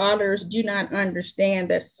state auditors do not understand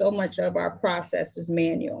that so much of our process is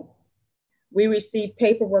manual. We receive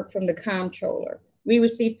paperwork from the comptroller. We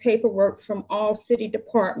receive paperwork from all city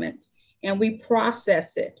departments, and we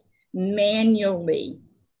process it manually,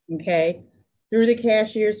 okay, through the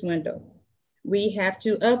cashier's window. We have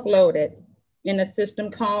to upload it in a system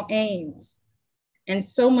called AIMS. And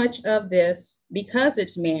so much of this, because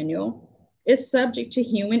it's manual, is subject to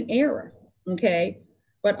human error, okay?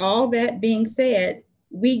 But all that being said,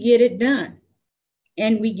 we get it done,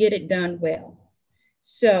 and we get it done well.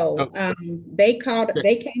 So they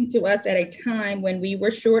came to us at a time when we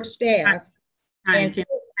were short-staffed. Can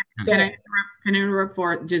I interrupt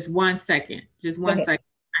for just 1 second? Just one second.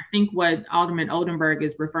 I think what Alderman Oldenburg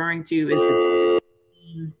is referring to is the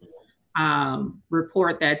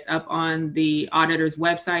report that's up on the auditor's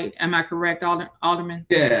website. Am I correct, Alderman?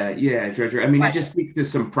 Yeah, Treasurer. I mean, it just speaks to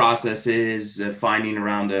some processes, finding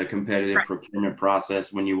around a competitive procurement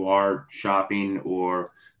process when you are shopping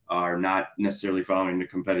or are not necessarily following the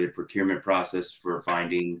competitive procurement process for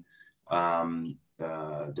finding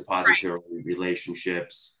depository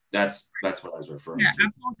relationships. That's what I was referring to. I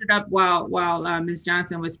pulled it up while Ms.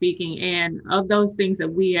 Johnson was speaking, and of those things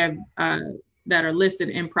that we have that are listed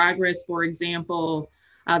in progress, for example,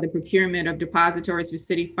 the procurement of depositories for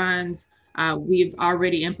city funds, we've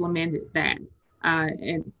already implemented that,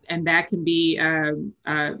 and that can be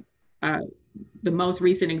the most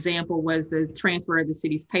recent example was the transfer of the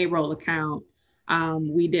city's payroll account.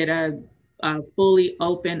 We did a fully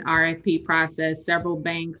open RFP process. Several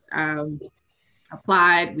banks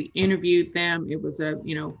applied. We interviewed them. It was a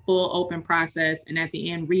full open process, and at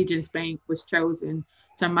the end, Regions Bank was chosen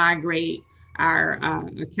to migrate our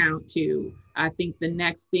account to. I think the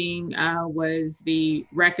next thing was the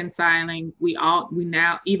reconciling. We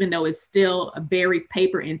now, even though it's still a very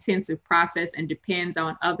paper intensive process and depends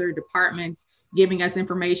on other departments giving us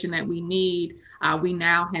information that we need, we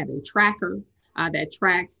now have a tracker that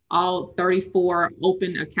tracks all 34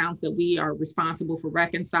 open accounts that we are responsible for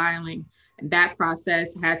reconciling. And that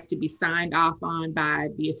process has to be signed off on by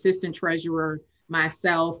the assistant treasurer,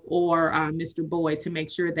 myself, or Mr. Boyd to make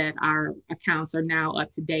sure that our accounts are now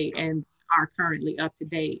up to date and are currently up to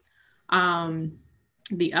date.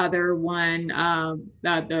 The other one,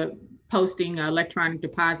 the posting electronic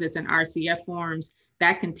deposits and RCF forms,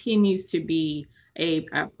 that continues to be a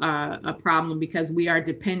problem because we are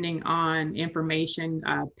depending on information,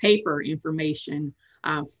 paper information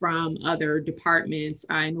from other departments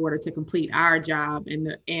in order to complete our job.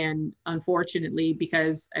 And unfortunately,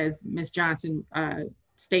 because as Ms. Johnson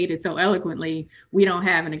stated so eloquently, we don't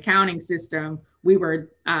have an accounting system. We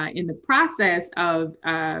were in the process of,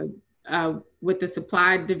 with the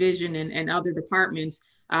supply division and other departments,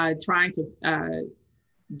 trying to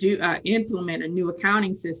implement a new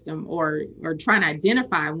accounting system or trying to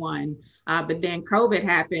identify one, but then COVID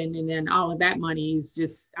happened, and then all of that money is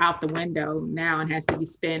just out the window now and has to be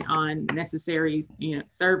spent on necessary,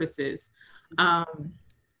 services.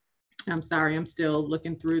 I'm sorry, I'm still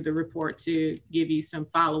looking through the report to give you some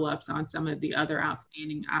follow-ups on some of the other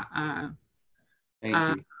outstanding. Thank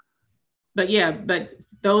you. But yeah, but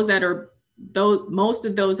most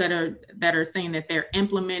of those that are saying that they're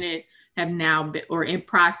implemented have now been, or in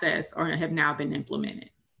process, or have now been implemented.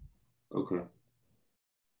 Okay.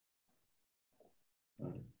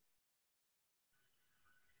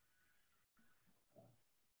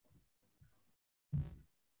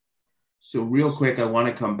 So real quick, I want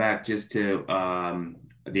to come back just to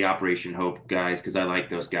the Operation Hope guys, because I like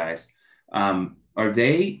those guys.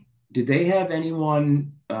 Did they have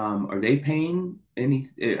anyone, are they paying any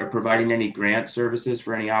or providing any grant services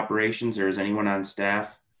for any operations, or is anyone on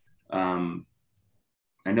staff?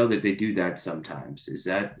 I know that they do that sometimes. Is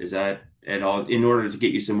that at all in order to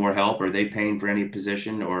get you some more help? Are they paying for any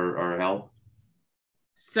position or help?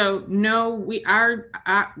 So no, our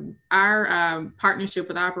partnership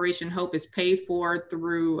with Operation Hope is paid for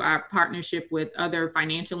through our partnership with other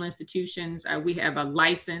financial institutions. We have a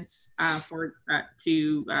license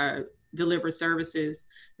to deliver services.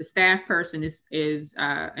 The staff person is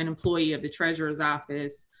an employee of the Treasurer's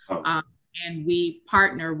Office. Oh. And we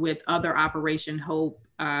partner with other Operation Hope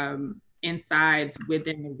insides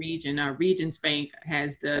within the region. Regions Bank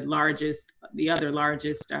has the other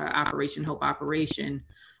largest Operation Hope operation.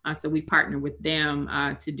 So we partner with them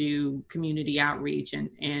to do community outreach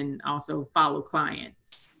and also follow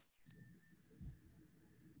clients.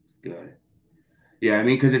 Good. Yeah, I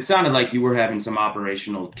mean, because it sounded like you were having some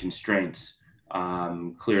operational constraints,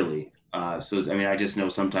 clearly. So, I mean, I just know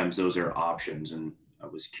sometimes those are options, and I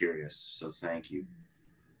was curious, so thank you.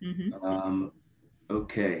 Mm-hmm.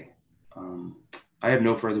 Okay. I have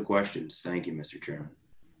no further questions. Thank you, Mr. Chairman.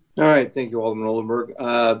 All right. Thank you, Alderman Oldenburg.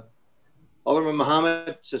 Alderman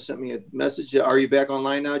Muhammad just sent me a message. Are you back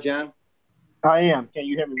online now, John? I am. Can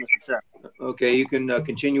you hear me, Mr. Chairman? Okay. You can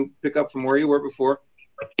continue, pick up from where you were before.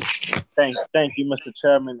 Thank you, Mr.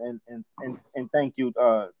 Chairman, and thank you,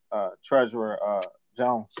 Treasurer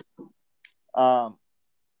Jones.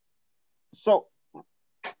 So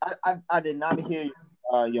I did not hear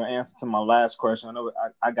your answer to my last question. I know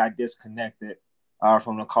I got disconnected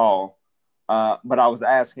from the call, but I was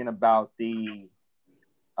asking about the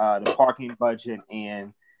parking budget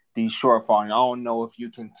and the shortfall. And I don't know if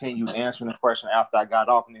you continued answering the question after I got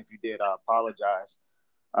off, and if you did, I apologize.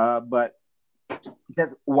 But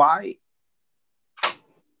because why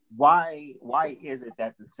is it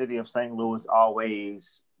that the city of St. Louis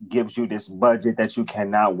always gives you this budget that you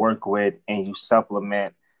cannot work with, and you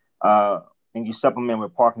supplement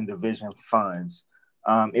with parking division funds?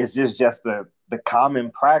 Is this just the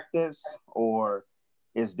common practice, or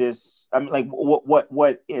is this? I mean, like,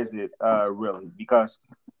 what is it really? Because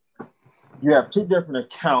you have two different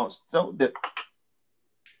accounts. So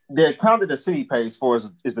the account that the city pays for is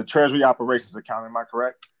the Treasury Operations account. Am I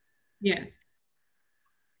correct? Yes.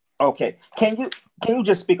 Okay. Can you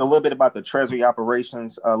just speak a little bit about the Treasury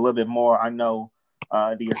Operations a little bit more? I know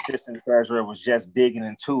the assistant treasurer was just digging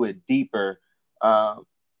into it deeper, but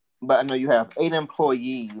I know you have 8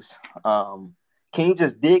 employees. Can you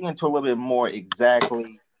just dig into a little bit more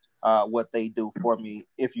exactly what they do for me,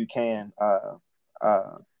 if you can,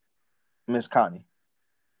 Ms. Connie?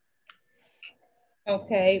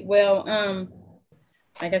 Okay, well,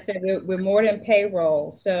 like I said, we're more than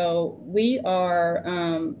payroll. So we work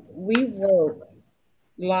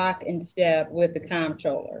lock and step with the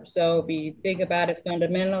comptroller. So if you think about it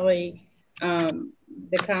fundamentally,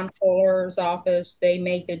 the comptroller's office, they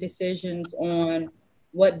make the decisions on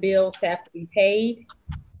what bills have to be paid.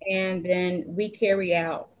 And then we carry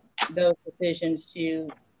out those decisions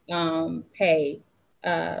to pay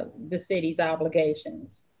the city's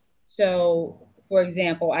obligations. So, for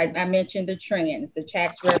example, I mentioned the trans, the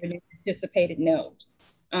tax revenue anticipated note.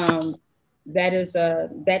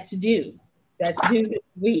 That's due. That's due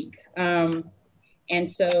this week.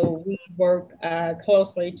 And so we work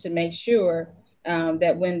closely to make sure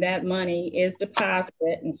that when that money is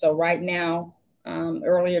deposited, and so right now,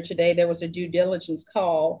 earlier today, there was a due diligence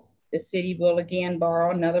call The city will again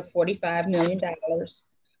borrow another $45 million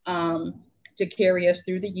to carry us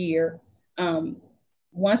through the year.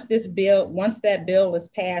 Once that bill is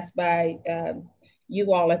passed by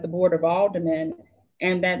you all at the Board of Aldermen,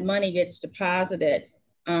 and that money gets deposited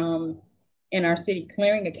in our city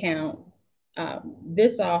clearing account,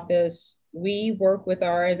 this office, we work with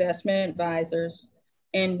our investment advisors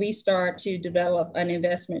and we start to develop an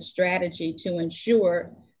investment strategy to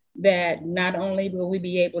ensure that not only will we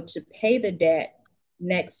be able to pay the debt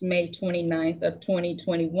next May 29th of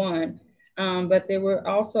 2021, but they were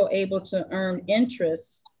also able to earn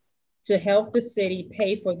interest to help the city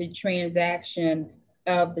pay for the transaction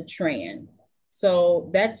of the TRAN. So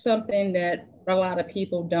that's something that a lot of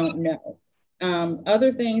people don't know.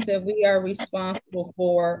 Other things that we are responsible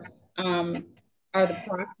for are the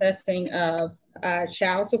processing of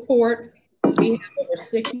child support. We have over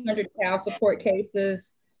 600 child support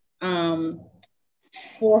cases,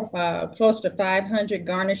 close to 500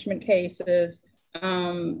 garnishment cases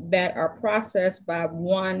that are processed by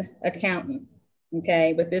one accountant.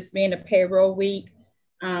 Okay, with this being a payroll week,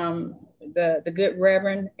 the good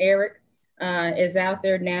Reverend Eric is out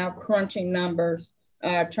there now crunching numbers,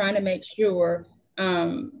 trying to make sure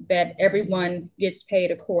that everyone gets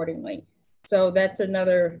paid accordingly. So that's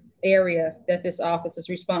another area that this office is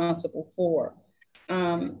responsible for.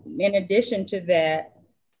 In addition to that,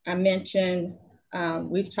 I mentioned,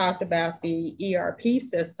 we've talked about the ERP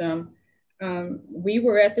system. We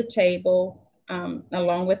were at the table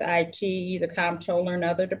along with IT, the comptroller and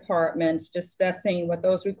other departments discussing what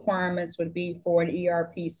those requirements would be for an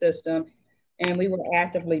ERP system. And we were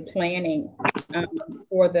actively planning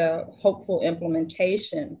for the hopeful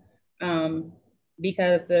implementation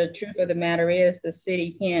because the truth of the matter is the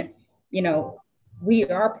city can't, we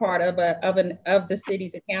are part of the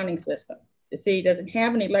city's accounting system. The city doesn't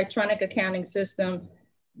have an electronic accounting system,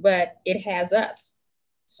 but it has us.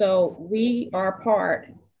 So we are part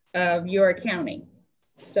of your accounting.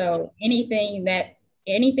 So anything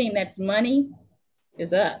that's money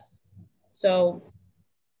is us. So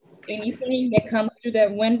anything that comes through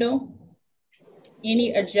that window,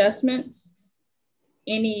 any adjustments,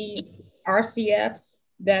 any RCFs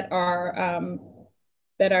that are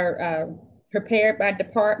prepared by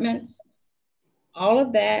departments, all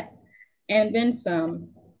of that, and then some,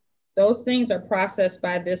 those things are processed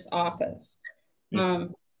by this office.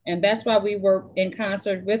 And that's why we work in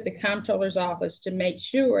concert with the comptroller's office to make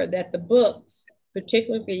sure that the books,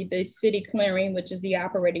 particularly the city clearing, which is the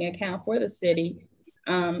operating account for the city,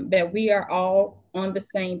 that we are all on the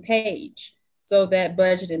same page so that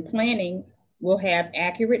budget and planning will have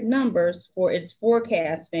accurate numbers for its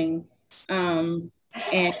forecasting and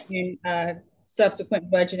subsequent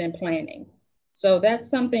budget and planning. So that's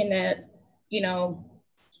something that,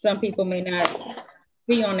 some people may not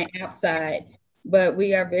see on the outside, but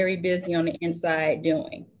we are very busy on the inside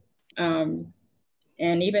doing. And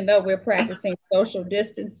even though we're practicing social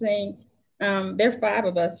distancing, there are 5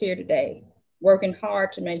 of us here today working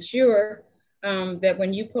hard to make sure that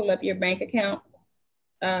when you pull up your bank account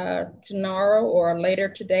tomorrow or later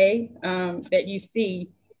today, that you see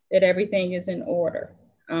that everything is in order.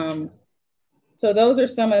 So those are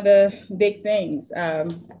some of the big things.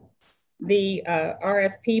 The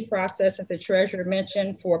RFP process that the treasurer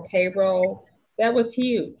mentioned for payroll, that was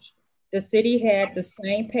huge. The city had the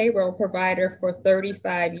same payroll provider for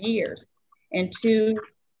 35 years. And to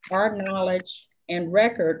our knowledge and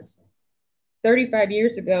records, 35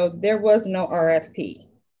 years ago, there was no RFP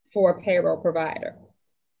for a payroll provider.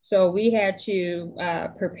 So we had to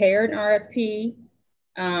prepare an RFP,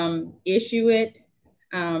 issue it,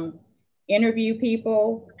 interview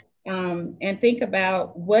people, and think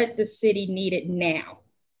about what the city needed now.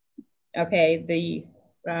 Okay, the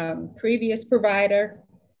previous provider,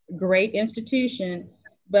 great institution,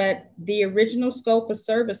 but the original scope of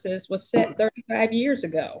services was set 35 years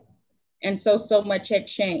ago. And so much had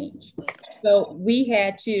changed. So we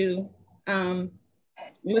had to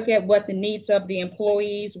look at what the needs of the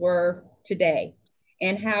employees were today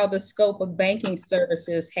and how the scope of banking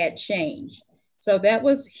services had changed. So that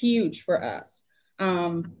was huge for us.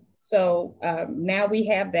 Now we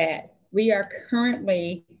have that. We are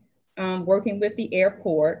currently working with the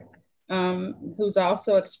airport, who's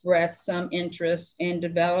also expressed some interest in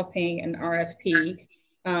developing an RFP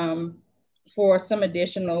for some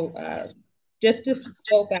additional, just to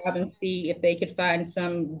scope out and see if they could find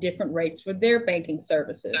some different rates for their banking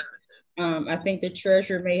services. I think the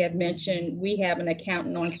treasurer may have mentioned we have an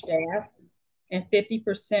accountant on staff and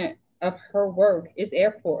 50% of her work is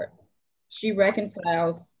airport. She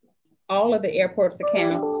reconciles all of the airport's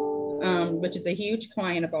accounts, which is a huge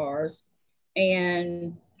client of ours.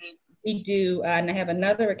 And we do, and I have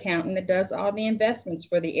another accountant that does all the investments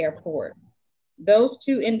for the airport. Those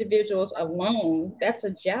two individuals alone, that's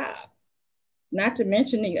a job, not to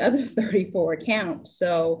mention the other 34 accounts.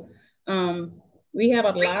 So we have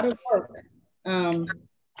a lot of work,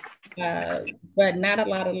 but not a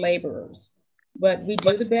lot of laborers. But we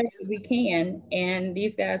do the best that we can, and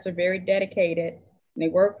these guys are very dedicated. They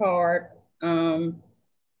work hard, and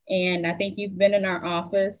I think you've been in our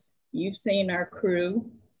office. You've seen our crew.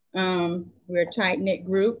 We're a tight-knit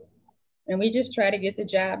group, and we just try to get the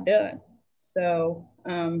job done. So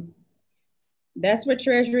that's what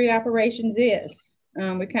Treasury Operations is.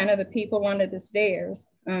 We're kind of the people under the stairs,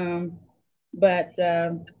 but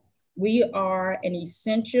we are an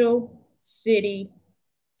essential city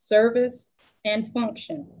service and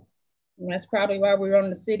function. And that's probably why we're on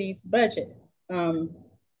the city's budget.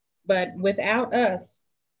 But without us,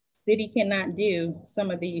 city cannot do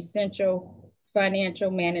some of the essential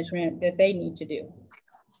financial management that they need to do.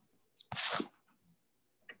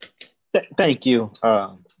 Thank you.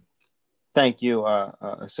 Thank you,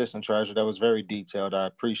 Assistant Treasurer. That was very detailed. I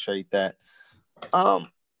appreciate that.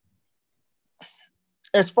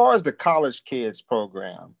 As far as the College Kids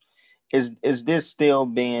program, is this still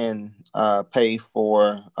being paid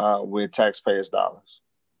for with taxpayers' dollars?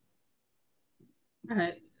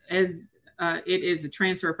 As it is a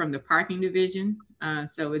transfer from the parking division,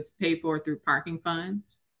 so it's paid for through parking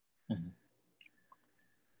funds.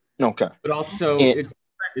 Okay. But also, it's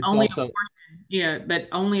only also, a portion, yeah, but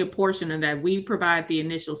only a portion of that. We provide the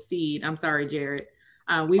initial seed. I'm sorry, Jared.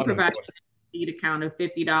 We provide a seed account of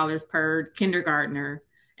 $50 per kindergartner,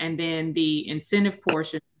 and then the incentive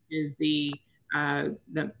portion is the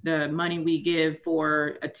money we give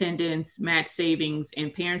for attendance, match savings,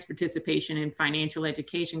 and parents' participation in financial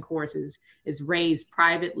education courses is raised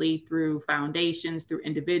privately through foundations, through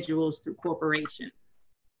individuals, through corporations.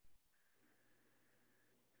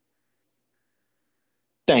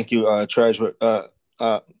 Thank you, Treasurer.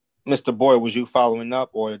 Mr. Boyd, was you following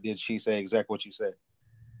up, or did she say exactly what you said?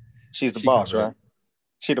 She's the boss, right?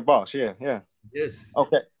 She the boss, yeah. Yes.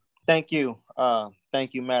 Okay, thank you.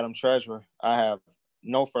 Thank you, Madam Treasurer. I have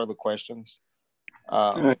no further questions.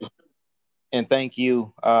 And thank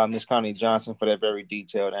you, Ms. Connie Johnson, for that very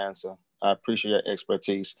detailed answer. I appreciate your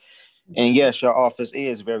expertise. And yes, your office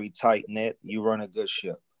is very tight-knit. You run a good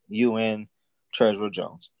ship, you and Treasurer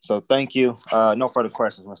Jones. So thank you. No further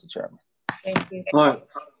questions, Mr. Chairman. Thank you. All right.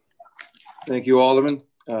 Thank you, Alderman.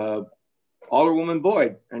 Alderwoman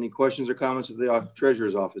Boyd, any questions or comments of the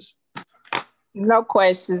Treasurer's office? No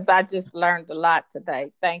questions. I just learned a lot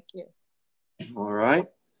today. Thank you. All right.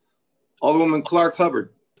 Alderwoman Clark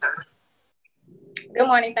Hubbard. Good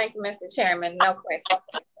morning. Thank you, Mr. Chairman. No questions.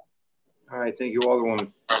 All right. Thank you,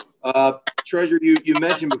 Alderwoman. Treasurer, you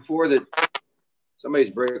mentioned before that somebody's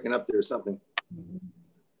breaking up there or something.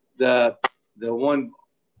 The one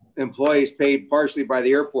employee is paid partially by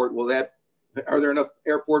the airport. Are there enough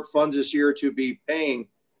airport funds this year to be paying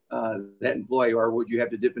that employee, or would you have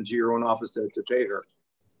to dip into your own office to pay her?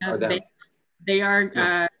 Or them? They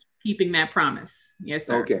are keeping that promise. Yes,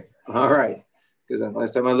 sir. Okay. All right. Because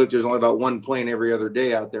last time I looked, there's only about one plane every other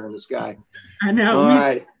day out there in the sky. I know. All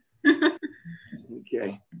right.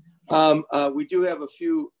 Okay. We do have a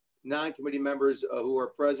few non-committee members who are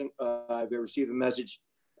present. I've received a message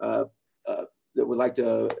that would like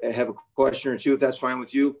to have a question or two, if that's fine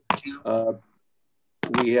with you.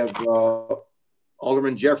 We have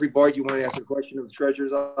Alderman Jeffrey Boyd. You want to ask a question of the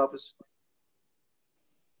Treasurer's office?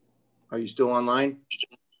 Are you still online?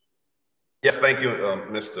 Yes, thank you,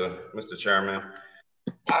 Mr. Chairman.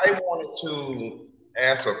 I wanted to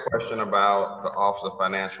ask a question about the Office of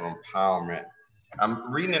Financial Empowerment.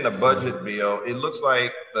 I'm reading in the budget bill. It looks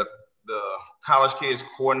like the College Kids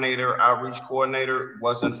Coordinator, Outreach Coordinator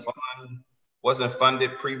wasn't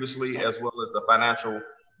funded previously, as well as the Financial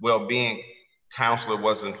Wellbeing Counselor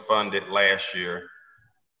wasn't funded last year.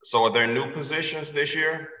 So are there new positions this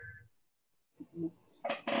year?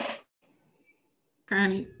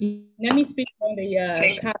 Connie, let me speak on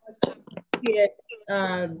the college kid.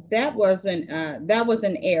 That was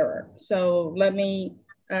an error. So let me.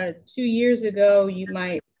 2 years ago, a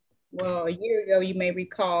year ago, you may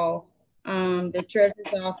recall, the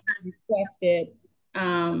Treasurer's office requested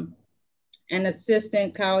an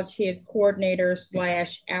assistant college kids coordinator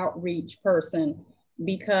 / outreach person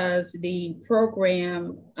because the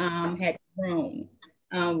program had grown.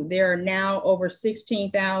 There are now over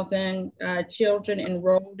 16,000 children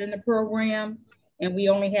enrolled in the program, and we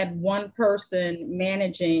only had one person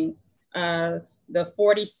managing the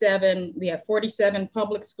 47, we have 47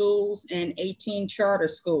 public schools and 18 charter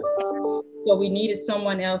schools. So we needed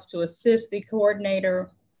someone else to assist the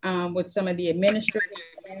coordinator with some of the administrative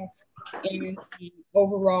tasks and the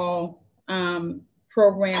overall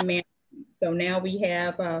program management. So now we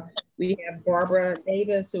have Barbara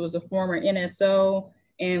Davis, who is a former NSO,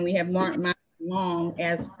 and we have Mark Long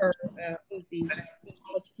as her who's the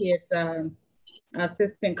college kids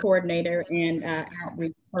assistant coordinator and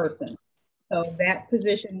outreach person. So that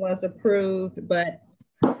position was approved, but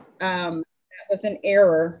that was an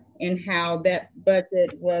error in how that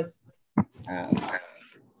budget was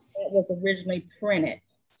originally printed.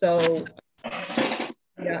 So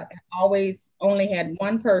always only had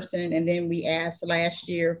one person, and then we asked last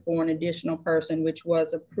year for an additional person, which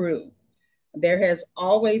was approved. There has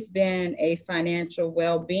always been a financial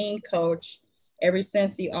well-being coach ever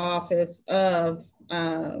since the Office of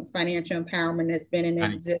Financial Empowerment has been in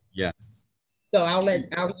existence. Yes. So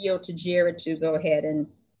I'll yield to Jared to go ahead and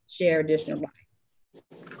share additional light.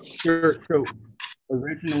 Sure. So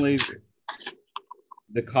originally,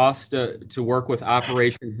 the cost to work with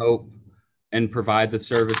Operation Hope and provide the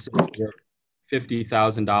services were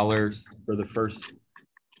 $50,000 for the first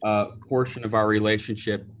portion of our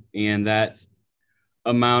relationship, and that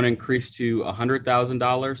amount increased to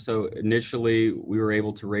 $100,000. So initially, we were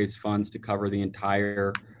able to raise funds to cover the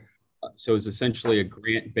entire. So it's essentially a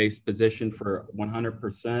grant-based position for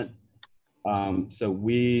 100%. So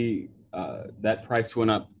that price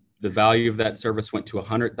went up. The value of that service went to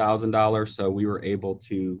 $100,000. So we were able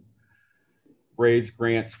to raise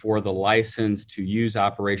grants for the license to use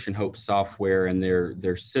Operation Hope software and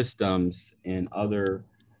their systems and other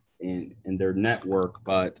in their network,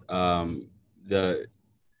 but the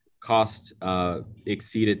cost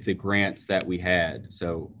exceeded the grants that we had.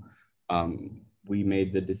 So we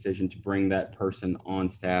made the decision to bring that person on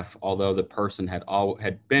staff, although the person had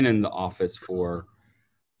been in the office for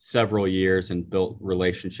several years and built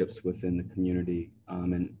relationships within the community.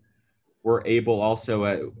 And we're able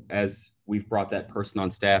also, as we've brought that person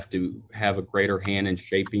on staff, to have a greater hand in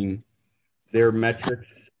shaping their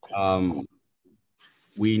metrics.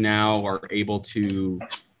 We now are able to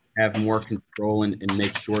have more control and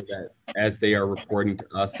make sure that as they are reporting to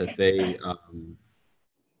us that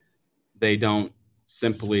they don't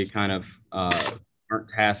simply kind of aren't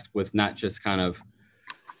tasked with not just kind of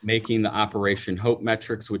making the Operation Hope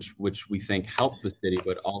metrics, which we think help the city,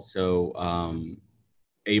 but also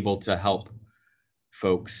able to help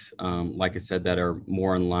folks, like I said, that are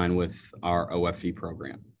more in line with our OFE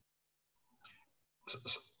program.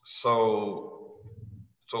 So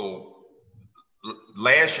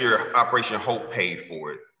last year, Operation Hope paid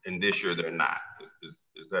for it, and this year they're not.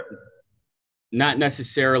 Is that? Not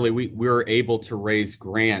necessarily. We were able to raise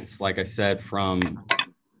grants, like I said, from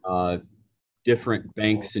different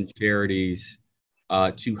banks and charities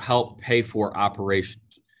to help pay for Operation.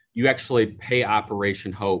 You actually pay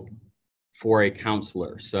Operation Hope for a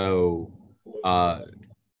counselor. So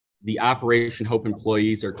the Operation Hope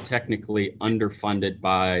employees are technically underfunded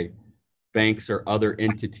by banks or other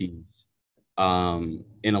entities in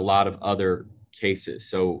a lot of other cases.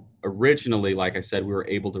 So originally, like I said, we were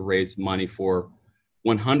able to raise money for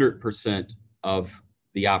 100% of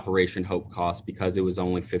the Operation Hope cost because it was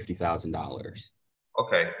only $50,000.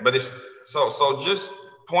 Okay, but it's so just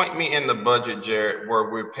point me in the budget, Jared, where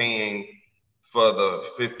we're paying for the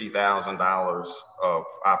 $50,000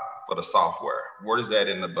 for the software. Where is that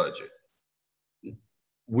in the budget?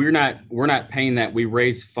 We're not paying that. We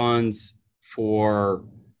raise funds for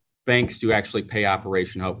banks to actually pay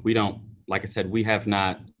Operation Hope. We don't, like I said, we have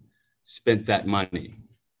not spent that money.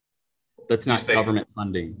 That's not government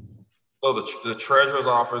funding. So the treasurer's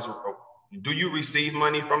office, do you receive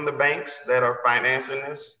money from the banks that are financing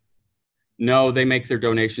this? No, they make their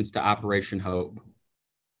donations to Operation Hope.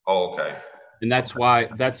 Oh, okay. And that's why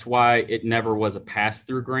it never was a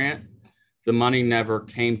pass-through grant. The money never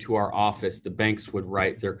came to our office. The banks would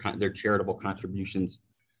write their charitable contributions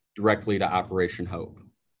directly to Operation Hope.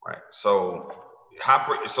 Right. So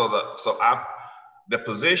the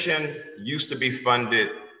position used to be funded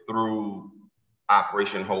through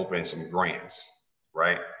Operation Hope and some grants,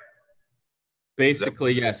 right?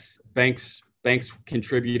 Basically, yes. Banks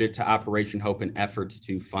contributed to Operation Hope in efforts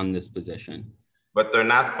to fund this position. But they're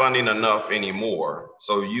not funding enough anymore.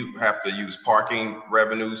 So you have to use parking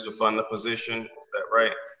revenues to fund the position. Is that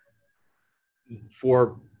right?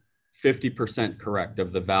 For 50% correct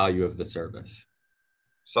of the value of the service.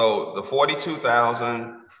 So the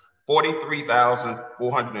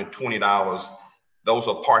 $43,420, those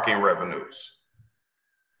are parking revenues.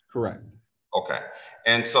 Correct. Okay.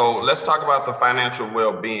 And so let's talk about the financial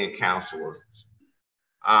well-being counselor.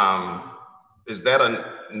 Is that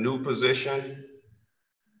a new position?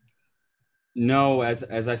 No,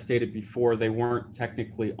 as I stated before, they weren't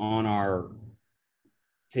technically on our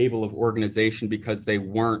table of organization because they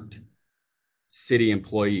weren't city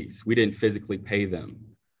employees. We didn't physically pay them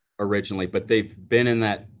originally, but they've been in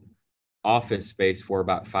that office space for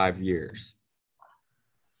about 5 years.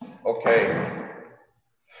 Okay.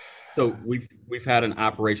 So we've had an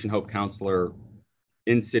Operation Hope counselor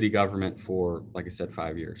in city government for, like I said,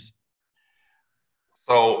 5 years.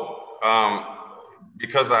 So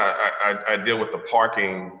because I deal with the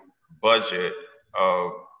parking budget,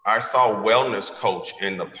 I saw wellness coach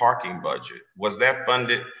in the parking budget. Was that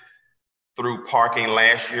funded through parking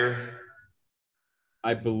last year?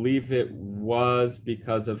 I believe it was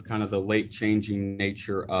because of kind of the late changing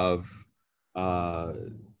nature of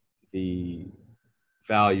the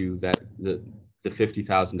value, that the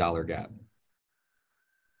 $50,000 gap.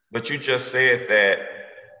 But you just said that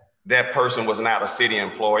that person was not a city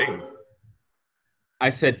employee. I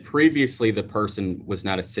said previously the person was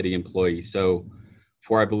not a city employee. So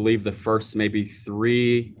for, I believe, the first maybe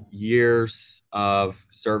 3 years of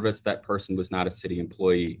service, that person was not a city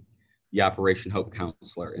employee, the Operation Hope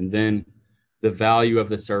counselor. And then the value of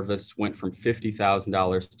the service went from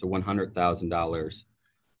 $50,000 to $100,000.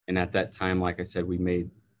 And at that time, like I said, we made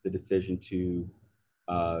the decision to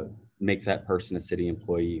make that person a city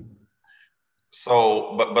employee.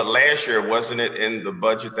 So, but last year, wasn't it in the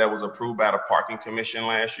budget that was approved by the parking commission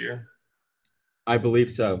last year? I believe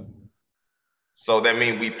so. So that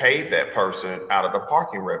means we paid that person out of the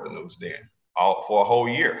parking revenues then, for a whole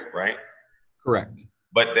year, right? Correct.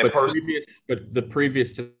 But that person, the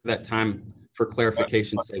previous to that time, for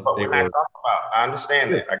clarification's sake, they were. I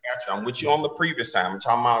understand that. I got you. I'm with you on the previous time. I'm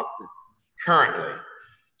talking about currently.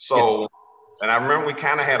 So, yes. And I remember we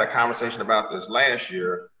kind of had a conversation about this last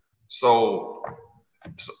year. So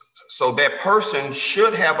that person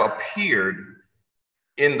should have appeared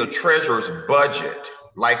in the treasurer's budget,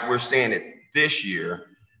 like we're saying it this year,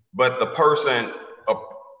 but the person,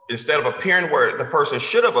 instead of appearing where the person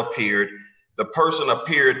should have appeared, the person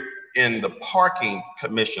appeared in the parking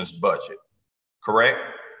commission's budget, correct?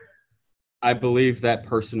 I believe that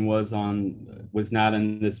person was not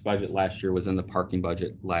in this budget last year, was in the parking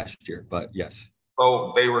budget last year, but yes.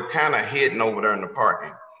 So they were kind of hidden over there in the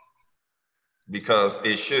parking. Because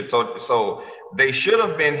it should, so they should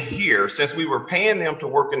have been here, since we were paying them to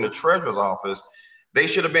work in the treasurer's office. They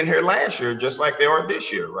should have been here last year, just like they are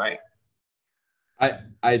this year, right?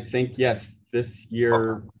 I think, yes, this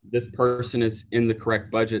year, this person is in the correct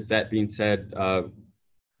budget. That being said,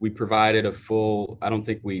 we provided a full, I don't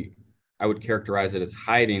think I would characterize it as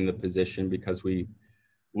hiding the position, because we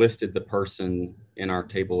listed the person in our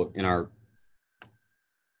table, in our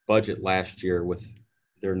budget last year with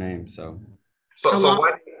their name, so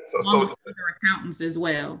accountants as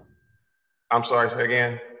well. I'm sorry, say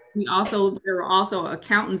again. There were also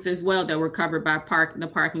accountants as well that were covered by the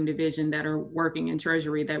parking division that are working in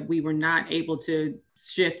Treasury that we were not able to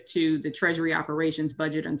shift to the Treasury operations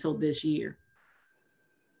budget until this year.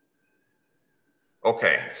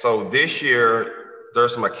 Okay, so this year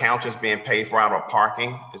there's some accountants being paid for out of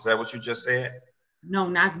parking. Is that what you just said? No,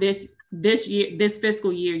 not this year. This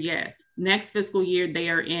fiscal year, yes. Next fiscal year, they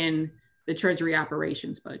are in the Treasury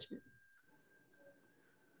operations budget.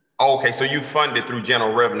 Okay, so you funded through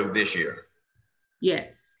general revenue this year?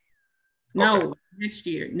 Yes. No, next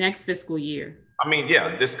year, next fiscal year. I mean,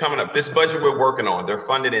 yeah, this coming up, this budget we're working on, they're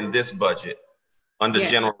funded in this budget under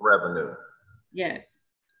general revenue. Yes.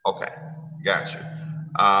 Okay, got you.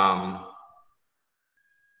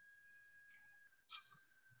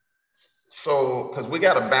 So, because we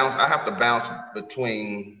got to bounce, I have to bounce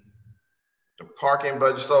between the parking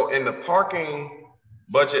budget. So in the parking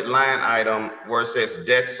budget line item where it says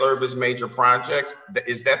debt service major projects,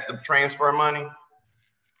 is that the transfer money?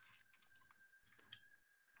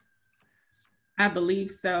 I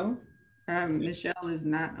believe so. Michelle is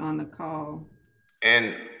not on the call.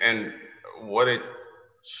 And what it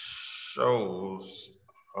shows,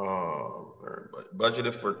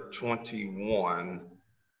 budgeted for 21,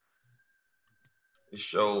 it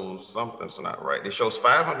shows something's not right. It shows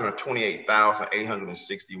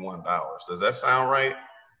 $528,861. Does that sound right?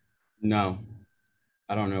 No,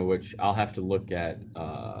 I don't know which. I'll have to look at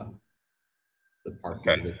the parking.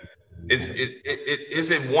 Okay. Is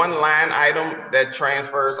it one line item that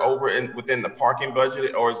transfers over within the parking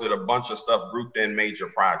budget, or is it a bunch of stuff grouped in major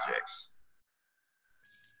projects?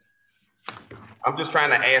 I'm just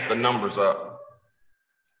trying to add the numbers up.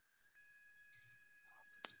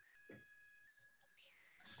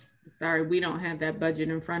 Sorry, we don't have that budget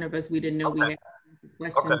in front of us. We didn't know we had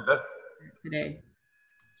questions today.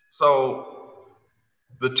 So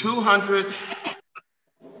the 200,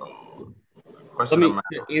 Question Let me amount.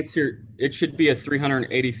 answer. It should be a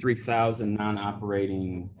 383,000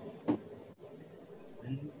 non-operating.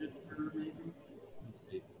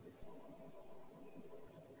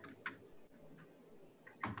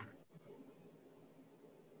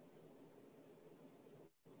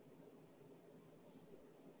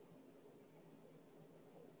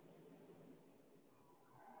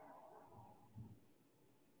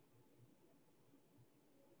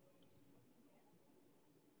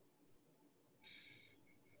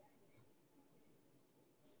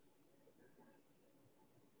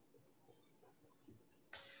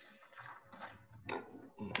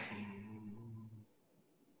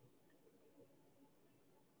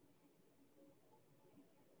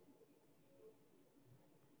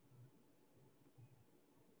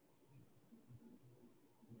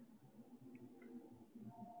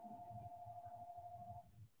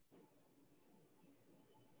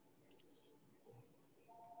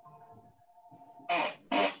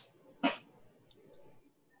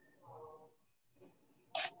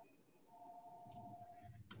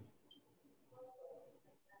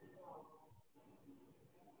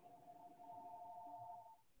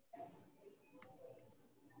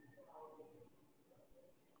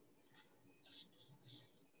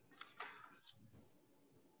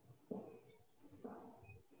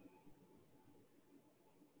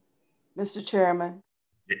 Mr. Chairman.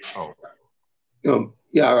 Oh.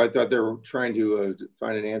 Yeah, I thought they were trying to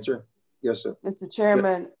find an answer. Yes, sir. Mr.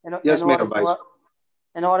 Chairman, yes,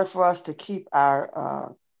 in order for us to keep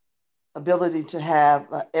our ability to have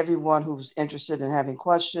everyone who's interested in having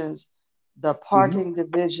questions, the parking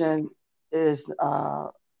division is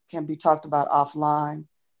can be talked about offline.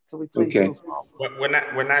 Can we please move on?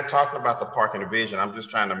 We're not talking about the parking division. I'm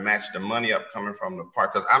just trying to match the money up coming from the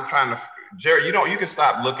park, because I'm trying to, Jared, you can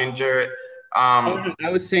stop looking, Jared. I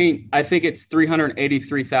was saying, I think it's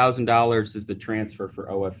 $383,000 is the transfer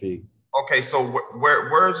for OFE. Okay, so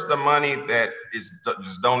where's the money that is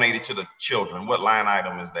just donated to the children? What line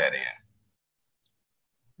item is that in?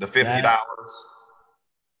 The $50?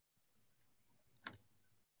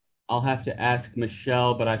 I'll have to ask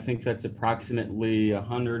Michelle, but I think that's approximately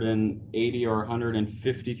 $180,000 or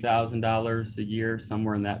 $150,000 a year,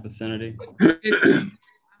 somewhere in that vicinity.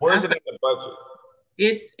 Where is it in the budget?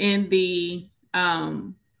 It's in the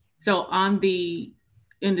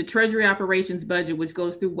in the Treasury Operations budget, which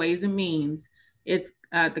goes through Ways and Means. It's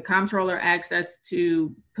the comptroller asks us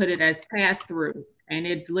to put it as pass-through, and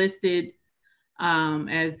it's listed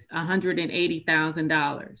as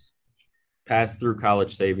 $180,000. Pass-through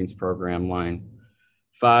college savings program line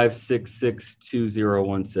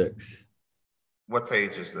 5662016. What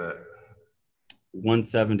page is that?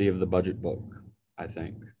 170 of the budget book, I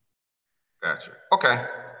think. Gotcha. Okay,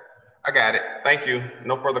 I got it. Thank you.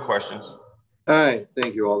 No further questions. All right,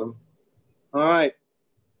 thank you, Alderman. All right.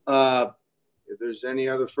 If there's any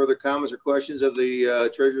other further comments or questions of the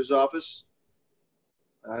Treasurer's Office,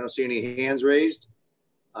 I don't see any hands raised.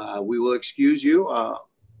 We will excuse you.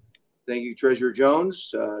 Thank you, Treasurer Jones,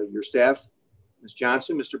 your staff, Ms.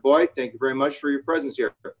 Johnson, Mr. Boyd. Thank you very much for your presence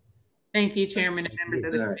here. Thank you, Chairman and members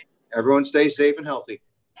of the committee. Everyone stay safe and healthy.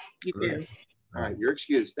 You too. All right, you're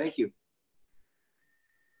excused. Thank you.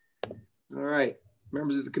 All right,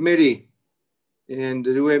 members of the committee. And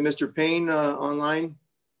do we have Mr. Payne online?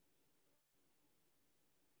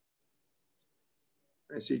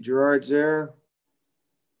 I see Gerard's there.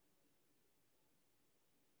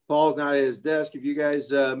 Paul's not at his desk. If you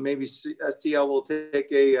guys maybe STL will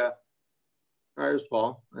take a, all right, there's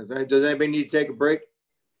Paul. Does anybody need to take a break?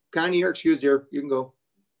 Connie, you're excused here. You can go.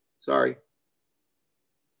 Sorry.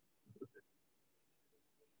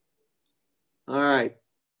 All right.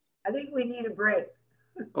 I think we need a break.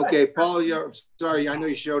 Okay, Paul, you're sorry. I know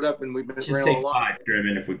you showed up and we've been just take 5,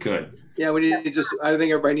 Chairman, if we could. Yeah, we need to just, I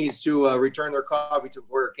think everybody needs to return their coffee to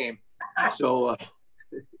where it came. So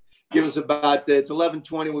give us about, it's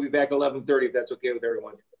 11:20. We'll be back at 11:30 if that's okay with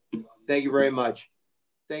everyone. Thank you very much.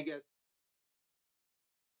 Thank you.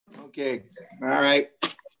 Okay, all right.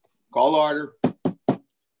 Call order.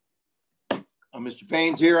 Mr.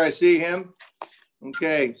 Payne's here. I see him.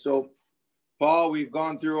 Okay, so Paul, we've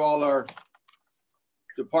gone through all our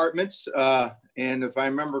departments, and if I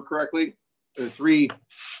remember correctly, the 3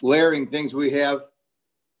 glaring things we have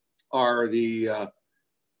are the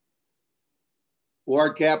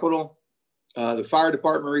ward capital, the fire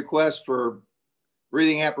department request for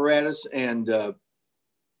breathing apparatus and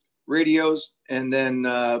radios, and then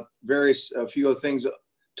a few other things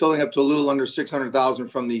totaling up to a little under 600,000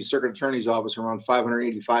 from the circuit attorney's office, around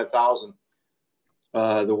 585,000.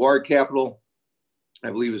 The ward capital,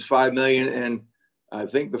 I believe, is $5 million, and I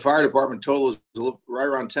think the fire department total is right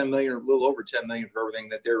around 10 million or a little over 10 million for everything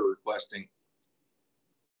that they're requesting.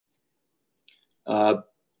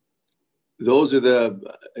 Those are the,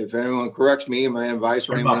 if anyone corrects me, my advice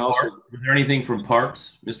or anyone else. Was there anything from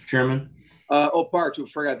Parks, Mr. Chairman? Oh, Parks, we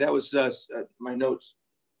forgot. That was my notes.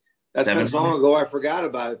 That's been so long ago, I forgot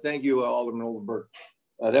about it. Thank you, Alderman Oldenburg.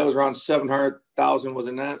 That was around 700,000, was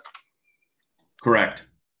it not? Correct.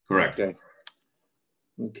 Correct. Okay.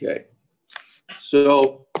 Okay.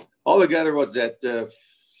 So altogether, what's that?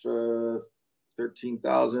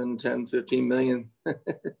 13,000, 10, 15 million.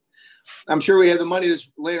 I'm sure we have the money just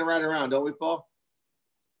laying right around, don't we, Paul?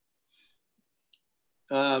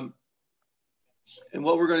 And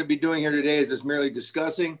what we're going to be doing here today is just merely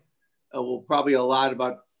discussing. We'll probably allot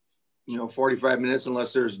about 45 minutes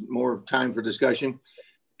unless there's more time for discussion.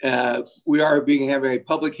 We are having a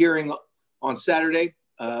public hearing on Saturday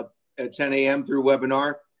at 10 a.m. through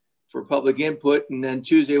webinar for public input, and then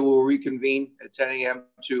Tuesday we'll reconvene at 10 a.m.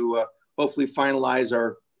 to hopefully finalize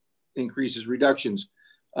our increases reductions.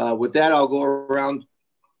 With that, I'll go around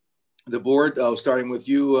the board, starting with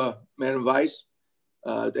you, Madam Vice.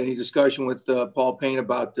 Any discussion with Paul Payne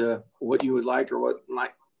about what you would like or what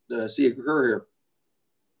like to see occur here?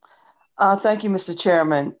 Thank you, Mr.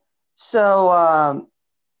 Chairman. So,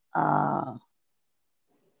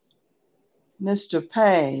 Mr.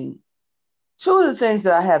 Payne, two of the things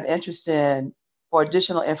that I have interest in for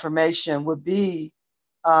additional information would be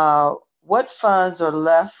what funds are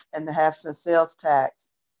left in the half-cent sales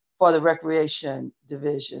tax for the Recreation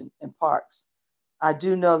Division and Parks. I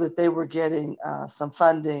do know that they were getting some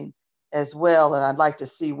funding as well, and I'd like to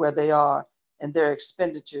see where they are in their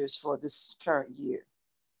expenditures for this current year.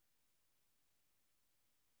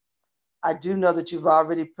 I do know that you've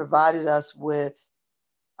already provided us with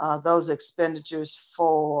those expenditures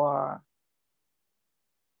for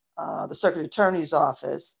the Circuit Attorney's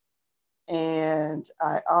Office. And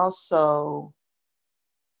I also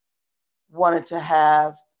wanted to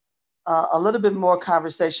have a little bit more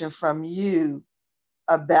conversation from you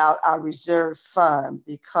about our reserve fund,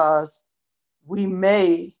 because we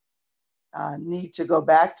may need to go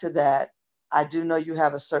back to that. I do know you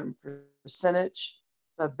have a certain percentage,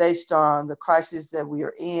 but based on the crisis that we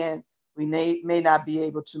are in, we may not be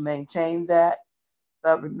able to maintain that,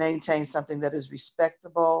 but maintain something that is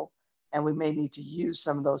respectable, and we may need to use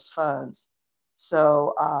some of those funds.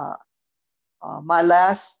 So my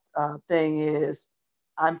last thing is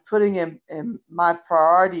I'm putting in my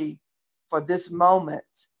priority for this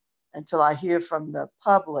moment until I hear from the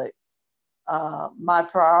public. My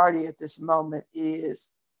priority at this moment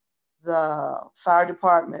is the fire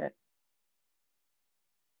department.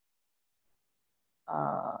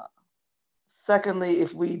 Secondly,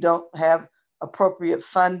 if we don't have appropriate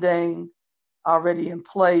funding already in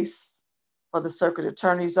place for the Circuit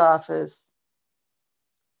Attorney's Office.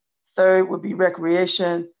 Third would be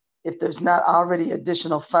recreation, if there's not already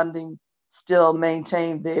additional funding still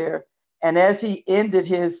maintained there. And as he ended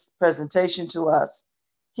his presentation to us,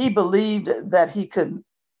 he believed that he could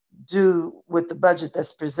do with the budget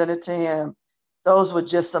that's presented to him. Those were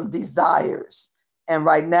just some desires. And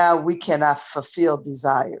right now we cannot fulfill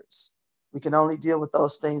desires. We can only deal with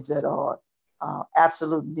those things that are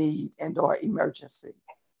absolute need and or emergency.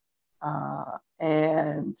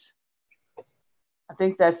 And I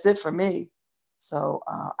think that's it for me. So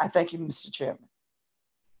I thank you, Mr. Chairman.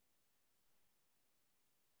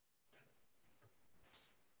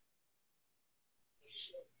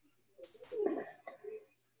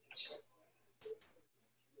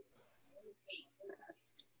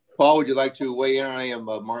 Paul, would you like to weigh in on any of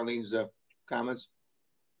Marlene's comments?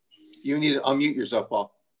 You need to unmute yourself,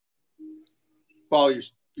 Paul. Paul,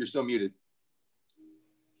 you're still muted.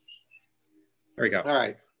 There we go. All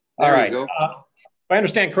right. All right. If I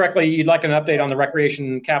understand correctly, you'd like an update on the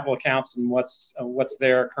recreation capital accounts and what's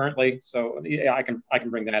there currently. So yeah, I can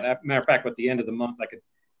bring that up. Matter of fact, with the end of the month,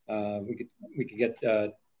 we could get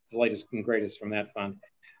the latest and greatest from that fund.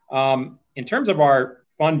 In terms of our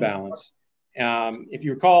fund balance, if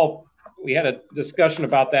you recall, we had a discussion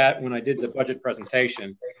about that when I did the budget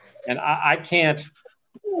presentation, and I can't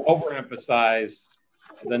overemphasize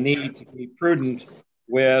the need to be prudent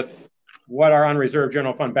with what our unreserved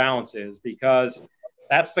general fund balance is, because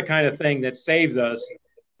that's the kind of thing that saves us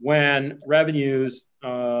when revenues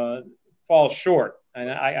fall short.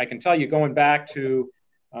 And I can tell you, going back to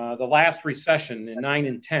the last recession in 9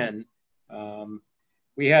 and 10,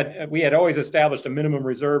 we had always established a minimum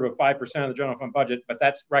reserve of 5% of the general fund budget, but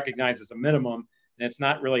that's recognized as a minimum, and it's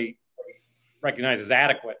not really recognized as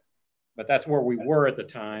adequate. But that's where we were at the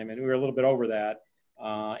time, and we were a little bit over that.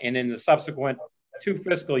 And in the subsequent 2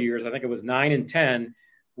 fiscal years, I think it was 9 and 10,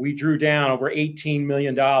 we drew down over $18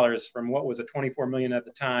 million from what was a $24 million at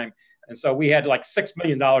the time. And so we had like $6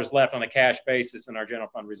 million left on a cash basis in our general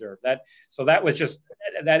fund reserve. So that was just,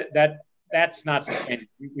 that's not sustainable.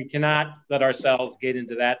 We cannot let ourselves get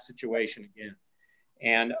into that situation again.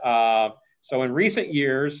 And so in recent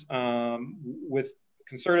years, with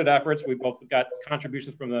concerted efforts, we both got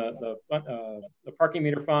contributions from the parking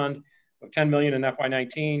meter fund of $10 million in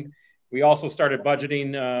FY19. We also started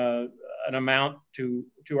budgeting an amount to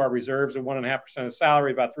our reserves of 1.5% of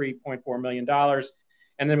salary, about $3.4 million.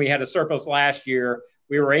 And then we had a surplus last year.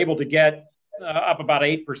 We were able to get up about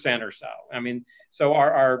 8% or so. I mean, so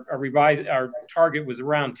our target was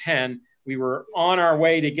around 10. We were on our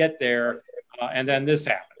way to get there, and then this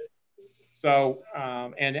happened. So,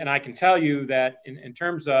 and I can tell you that in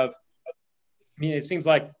terms of, I mean, it seems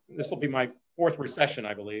like this will be my 4th recession,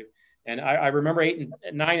 I believe. And I remember 8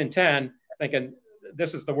 and 9 and 10 thinking,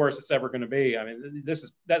 this is the worst it's ever going to be. I mean,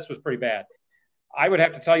 that was pretty bad. I would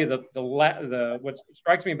have to tell you what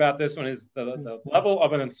strikes me about this one is the level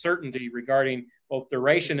of an uncertainty regarding both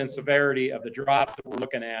duration and severity of the drop that we're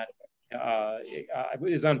looking at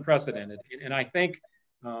is unprecedented. And I think,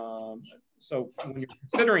 so when you're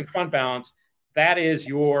considering fund balance, that is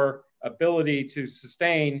your ability to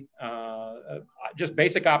sustain just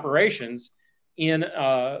basic operations in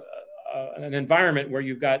an environment where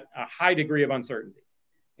you've got a high degree of uncertainty.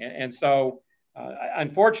 And so,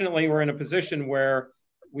 unfortunately, we're in a position where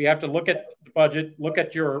we have to look at the budget, look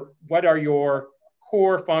at what are your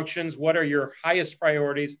core functions, what are your highest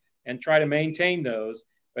priorities, and try to maintain those.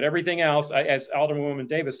 But everything else, as Alderwoman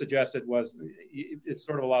Davis suggested, it's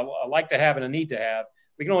sort of a like to have and a need to have.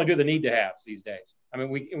 We can only do the need to haves these days. I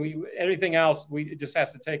mean, everything else, it just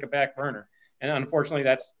has to take a back burner. And unfortunately,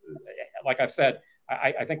 that's, like I've said,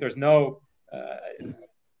 I think there's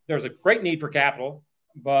a great need for capital,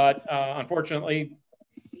 but unfortunately,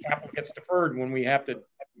 capital gets deferred when we have to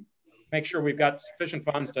make sure we've got sufficient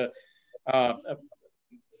funds to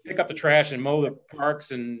pick up the trash and mow the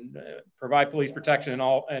parks and provide police protection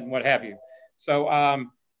and what have you. So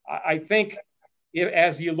I think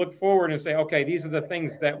as you look forward and say, okay, these are the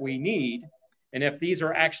things that we need, and if these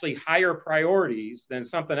are actually higher priorities than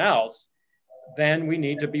something else, then we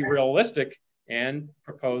need to be realistic and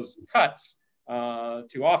propose cuts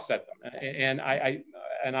to offset them. And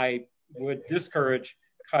I would discourage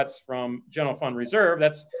cuts from general fund reserve.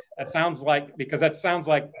 That sounds like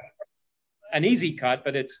an easy cut,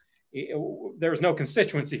 but there's no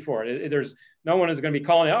constituency for it. There's no one is going to be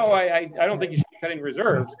calling, I don't think you should be cutting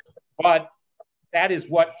reserves, but that is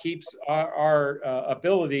what keeps our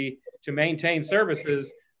ability to maintain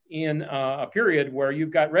services in a period where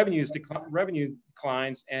you've got revenue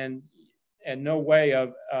declines and no way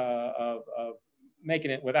of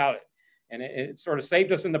making it without it. And it sort of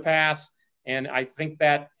saved us in the past, and I think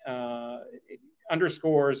that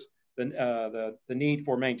underscores the need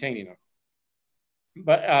for maintaining them.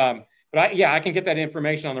 But I can get that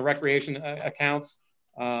information on the recreation accounts.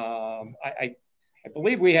 I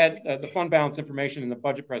believe we had the fund balance information in the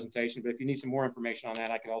budget presentation, but if you need some more information on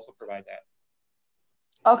that, I can also provide that.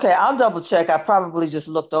 Okay, I'll double check. I probably just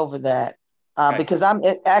looked over that because I'm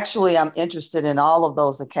interested in all of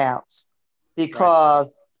those accounts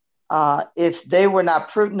because if they were not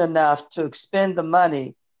prudent enough to expend the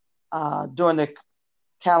money during the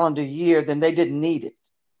calendar year, then they didn't need it.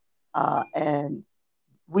 And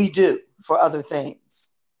we do for other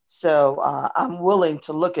things. So I'm willing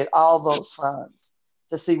to look at all those funds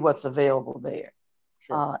to see what's available there.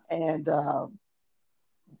 Sure.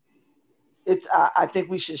 I think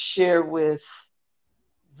we should share with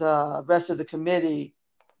the rest of the committee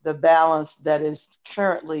the balance that is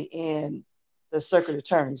currently in the circuit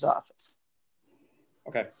attorney's office.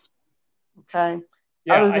 Okay. Okay.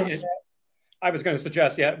 Yeah, I was going to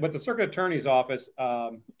suggest, with the circuit attorney's office,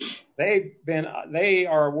 they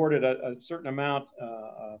are awarded a certain amount,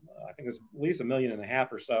 I think it was at least $1.5 million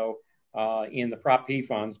or so in the Prop P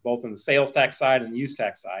funds, both in the sales tax side and the use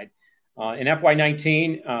tax side. In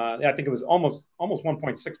FY19, I think it was almost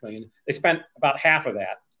 1.6 million. They spent about half of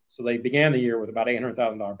that. So they began the year with about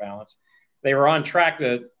 $800,000 balance. They were on track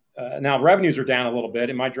to, now revenues are down a little bit.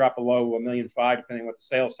 It might drop below $1.5 million, depending on what the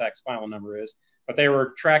sales tax final number is. But they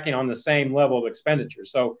were tracking on the same level of expenditure.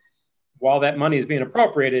 So while that money is being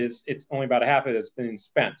appropriated, it's only about half of it that's been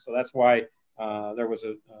spent. So that's why there was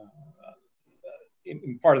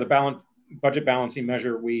in part of the budget balancing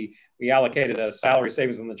measure, we allocated a salary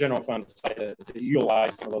savings in the general fund to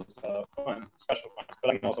utilize some of those special funds. But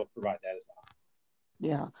I can also provide that as well.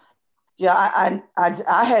 Yeah.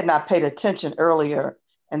 I had not paid attention earlier.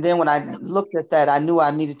 And then when I looked at that, I knew I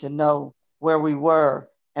needed to know where we were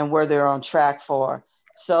and where they're on track for.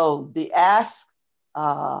 So the ask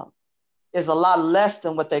is a lot less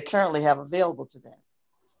than what they currently have available to them.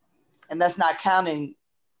 And that's not counting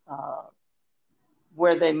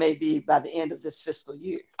where they may be by the end of this fiscal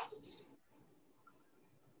year.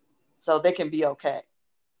 So they can be okay.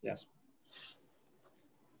 Yes.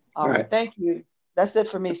 All right. Thank you. That's it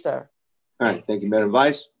for me, sir. All right. Thank you, Madam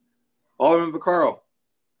Vice. Alderman Vaccaro,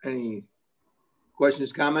 any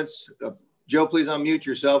questions, comments? Joe, please unmute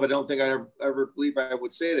yourself. I don't think I ever believe I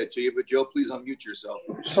would say that to you, but Joe, please unmute yourself.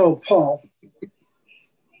 So, Paul,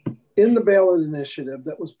 in the ballot initiative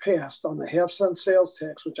that was passed on the half-cent sales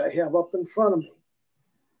tax, which I have up in front of me,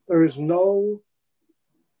 there is no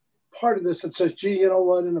part of this that says, gee, you know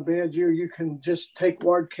what, in a bad year, you can just take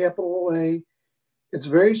ward capital away. It's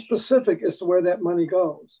very specific as to where that money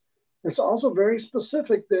goes. It's also very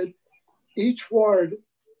specific that each ward,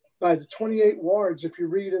 by the 28 wards, if you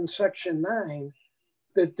read in section 9,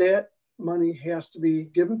 that money has to be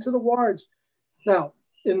given to the wards. Now,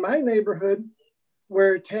 in my neighborhood,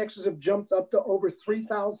 where taxes have jumped up to over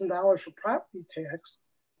 $3,000 for property tax,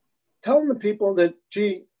 telling the people that,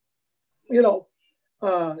 gee, you know,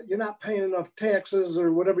 you're not paying enough taxes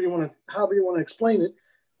or whatever you want to, however you want to explain it.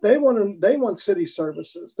 They want city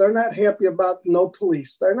services. They're not happy about no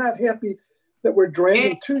police. They're not happy that we're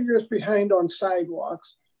dragging 2 years behind on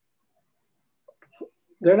sidewalks.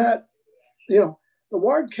 They're not, you know, the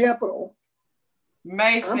ward capital.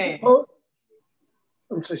 Mason.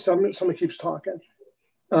 I'm sorry, somebody keeps talking.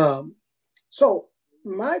 So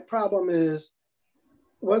my problem is,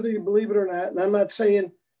 whether you believe it or not, and I'm not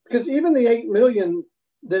saying, because even the 8 million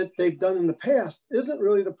that they've done in the past isn't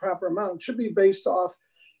really the proper amount. It should be based off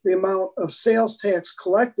the amount of sales tax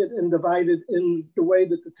collected and divided in the way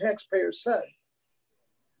that the taxpayer said.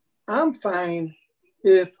 I'm fine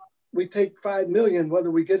if we take 5 million, whether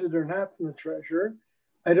we get it or not from the treasurer.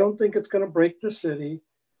 I don't think it's going to break the city,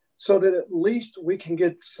 so that at least we can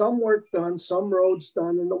get some work done, some roads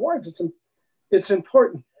done in the wards. It's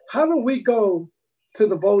important. How do we go to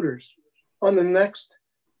the voters on the next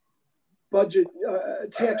budget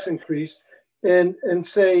tax increase and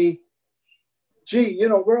say, gee, you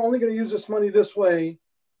know, we're only going to use this money this way,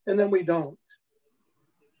 and then we don't,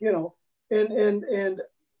 you know, and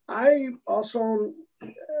I also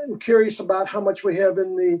am curious about how much we have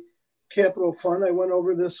in the capital fund. I went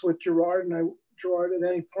over this with Gerard, and Gerard, at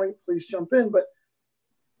any point, please jump in, but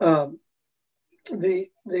the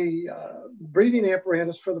breathing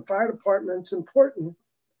apparatus for the fire department's important,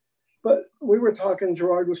 but we were talking,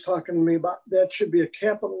 Gerard was talking to me about that should be a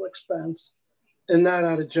capital expense and not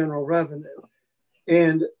out of general revenue.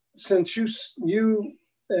 And since you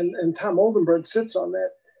and Tom Oldenburg sits on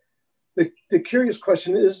that, the curious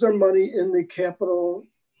question, is there money in the capital,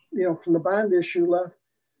 you know, from the bond issue left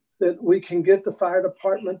that we can get the fire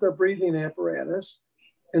department their breathing apparatus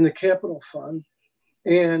in the capital fund?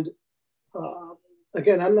 And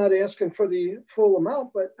again, I'm not asking for the full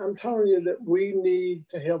amount, but I'm telling you that we need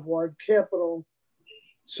to have ward capital.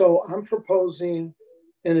 So I'm proposing,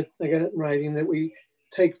 and I got it in writing, that we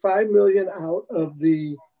take 5 million out of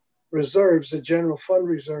the reserves, the general fund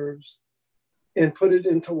reserves, and put it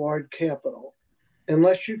into ward capital,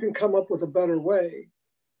 unless you can come up with a better way.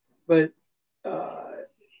 But,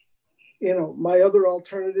 you know, my other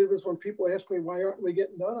alternative is when people ask me, why aren't we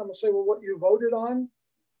getting done? I'm gonna say, well, what you voted on,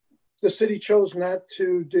 the city chose not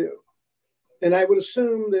to do. And I would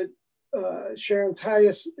assume that Sharon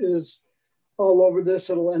Tyus is all over this.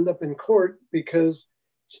 It'll end up in court because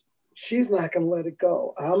she's not going to let it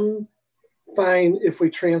go. I'm fine if we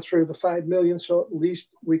transfer the 5 million, so at least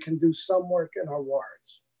we can do some work in our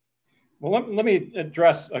wards. Well, let me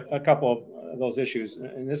address a couple of those issues.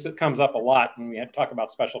 And this comes up a lot when we talk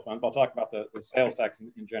about special funds. I'll talk about the sales tax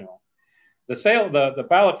in general. The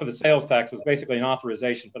ballot for the sales tax was basically an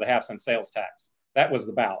authorization for the half-cent sales tax. That was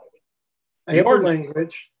the ballot. I have the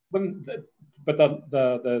language. But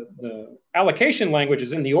the allocation language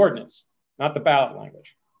is in the ordinance, not the ballot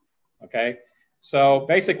language. Okay, so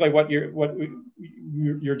basically what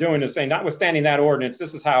you're doing is saying, notwithstanding that ordinance,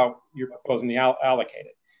 this is how you're proposing to allocate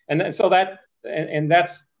it, and so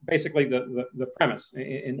that's basically the premise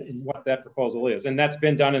in what that proposal is, and that's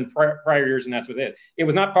been done in prior years, and that's what it is. It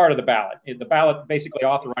was not part of the ballot. The ballot basically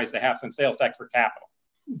authorized the half-cent sales tax for capital.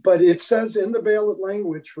 But it says in the ballot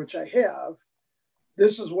language, which I have,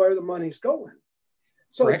 this is where the money's going.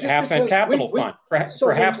 So for half-cent capital fund,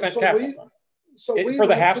 for half-cent capital fund. For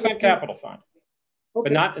the half-cent capital fund,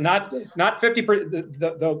 okay. But not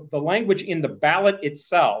 50%. The language in the ballot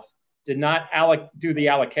itself did not do the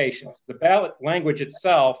allocations. The ballot language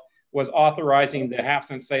itself was authorizing the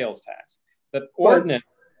half-cent sales tax. The ordinance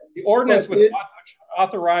The ordinance which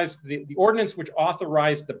authorized the ordinance which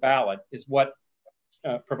authorized the ballot is what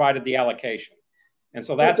provided the allocation, and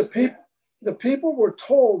so that's the people were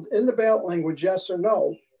told in the ballot language yes or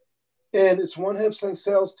no, and it's 1/2 cent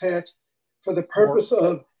sales tax for the purpose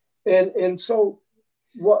of and so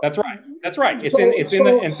what? That's right. That's right. So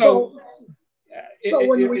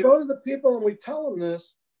when we go to the people and we tell them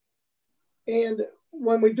this, and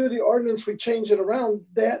when we do the ordinance, we change it around.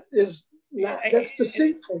 That is not. That's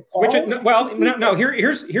deceitful.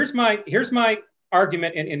 Here's my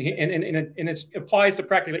argument, and it applies to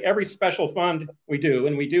practically every special fund we do,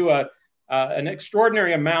 and we do an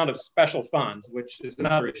extraordinary amount of special funds, which is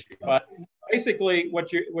another issue. But basically,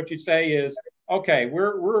 what you say is, okay,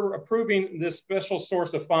 we're approving this special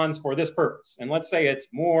source of funds for this purpose, and let's say it's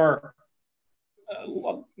more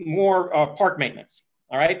park maintenance.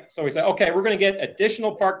 All right, so we say, okay, we're going to get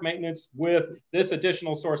additional park maintenance with this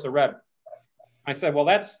additional source of revenue. I said, well,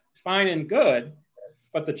 that's fine and good,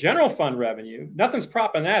 but the general fund revenue, nothing's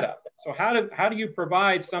propping that up. So how do you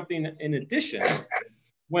provide something in addition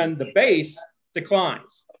when the base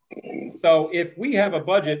declines? So if we have a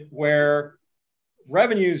budget where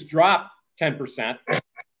revenues drop 10%, a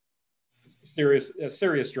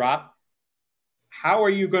serious drop, how are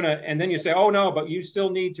you going to, and then you say, oh no, but you still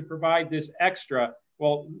need to provide this extra.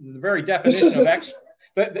 Well, the very definition of extra,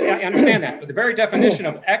 I understand that, but the very definition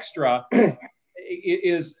of extra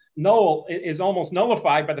is almost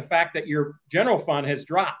nullified by the fact that your general fund has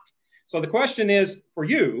dropped. So the question is for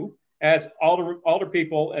you as alder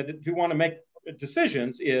people who want to make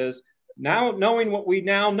decisions is, now knowing what we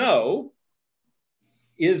now know,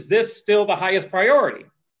 is this still the highest priority?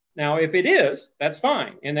 Now, if it is, that's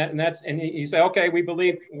fine. And you say, okay, we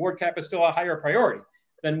believe ward cap is still a higher priority.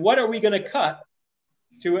 Then what are we going to cut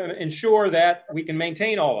to ensure that we can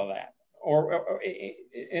maintain all of that?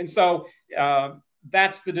 And so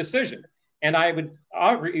that's the decision. And I would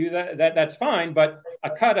argue that that's fine, but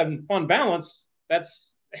a cut on fund balance,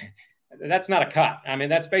 that's not a cut. I mean,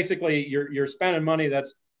 that's basically you're spending money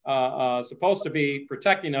that's supposed to be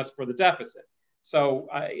protecting us for the deficit. So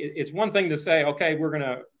it's one thing to say, okay,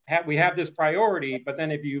 we have this priority, but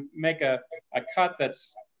then if you make a cut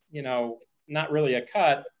that's, not really a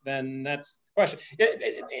cut, then that's the question.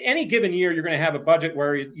 Any given year, you're going to have a budget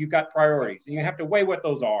where you've got priorities, and you have to weigh what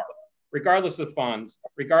those are, regardless of funds,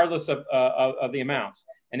 regardless of the amounts.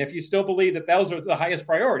 And if you still believe that those are the highest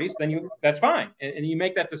priorities, then that's fine, and you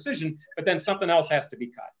make that decision. But then something else has to be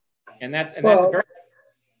cut,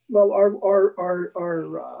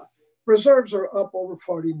 our reserves are up over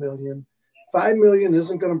 40 million. 5 million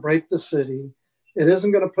isn't going to break the city. It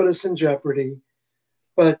isn't going to put us in jeopardy.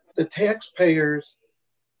 But the taxpayers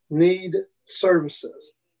need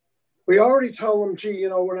services. We already tell them, gee,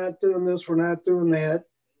 we're not doing this, we're not doing that.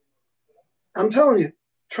 I'm telling you,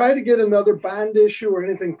 try to get another bond issue or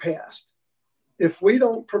anything passed. If we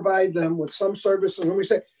don't provide them with some services, and we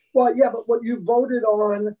say, well, yeah, but what you voted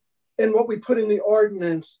on and what we put in the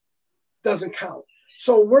ordinance doesn't count.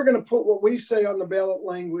 So we're going to put what we say on the ballot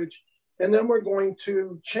language, and then we're going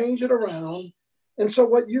to change it around. And so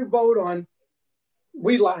what you vote on,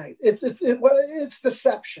 we lied. It's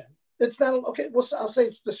deception. It's not, okay, well, I'll say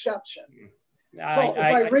it's deception. If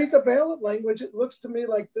I read the ballot language, it looks to me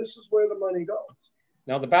like this is where the money goes.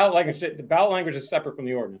 Now, the ballot language is separate from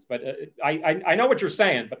the ordinance, but I know what you're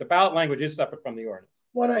saying, but the ballot language is separate from the ordinance.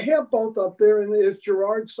 When I have both up there, and if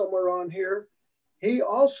Gerard somewhere on here, he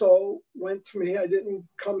also went to me. I didn't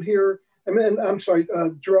come here. I mean, I'm sorry,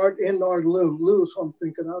 Gerard and Lou is who I'm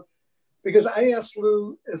thinking of, because I asked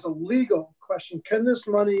Lou as a legal question, can this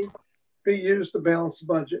money be used to balance the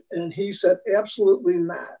budget? And he said, absolutely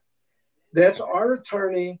not. That's our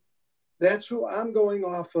attorney. That's who I'm going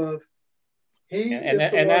off of. He is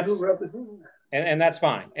the one who represents. And that's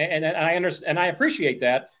fine. And I understand, and I appreciate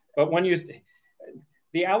that. But when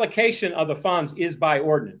the allocation of the funds is by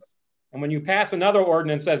ordinance. And when you pass another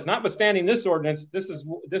ordinance that says, notwithstanding this ordinance, this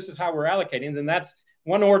is how we're allocating, then that's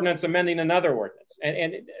one ordinance amending another ordinance.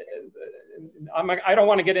 And I don't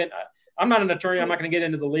want to get in. I'm not an attorney. I'm not going to get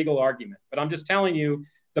into the legal argument. But I'm just telling you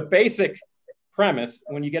the basic premise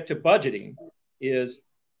when you get to budgeting is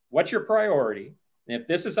what's your priority? And if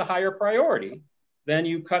this is a higher priority, then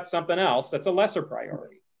you cut something else that's a lesser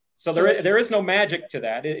priority. So there is no magic to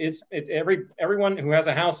that. It's everyone who has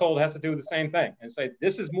a household has to do the same thing and say,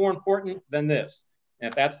 this is more important than this. And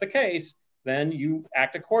if that's the case, then you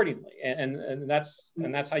act accordingly. And that's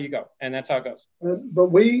how you go. And that's how it goes.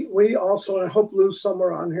 But we also, and I hope Lou's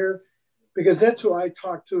somewhere on here, because that's who I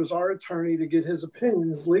talked to as our attorney to get his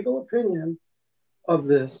opinion, his legal opinion of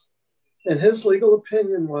this. And his legal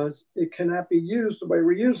opinion was it cannot be used the way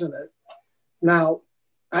we're using it. Now,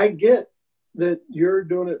 I get that you're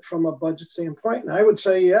doing it from a budget standpoint, and I would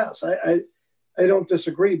say yes. I don't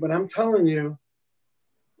disagree, but I'm telling you,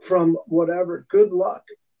 from whatever, good luck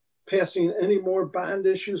passing any more bond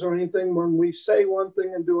issues or anything when we say one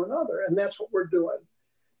thing and do another, and that's what we're doing.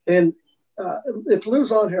 And if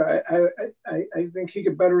Lou's on here, I think he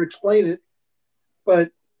could better explain it,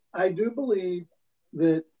 but I do believe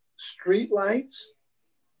that street lights,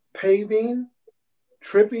 paving,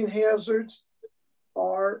 tripping hazards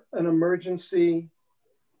are an emergency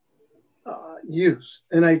use.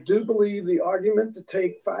 And I do believe the argument to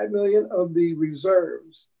take $5 million of the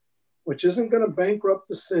reserves, which isn't going to bankrupt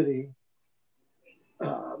the city,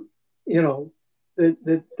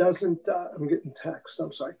 that doesn't, I'm getting text,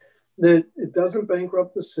 I'm sorry, that it doesn't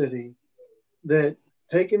bankrupt the city, that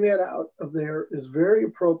taking that out of there is very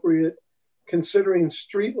appropriate, considering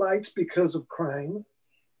street lights because of crime,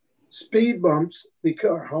 speed bumps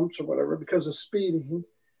or humps or whatever because of speeding,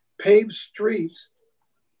 paved streets.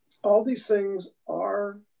 All these things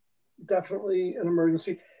are definitely an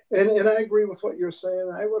emergency. And I agree with what you're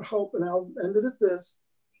saying. I would hope, and I'll end it at this,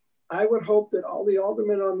 I would hope that all the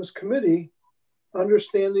aldermen on this committee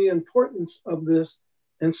understand the importance of this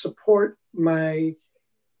and support my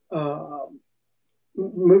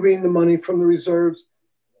moving the money from the reserves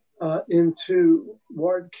into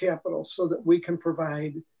ward capital so that we can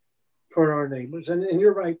provide for our neighbors. And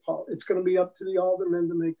you're right, Paul, it's going to be up to the aldermen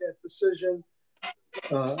to make that decision.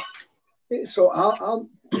 So I'll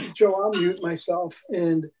Joe, I'll mute myself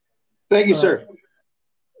and thank you, sir.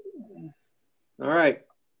 All right.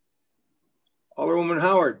 Alderwoman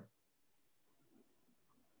Howard.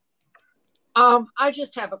 I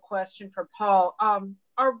just have a question for Paul.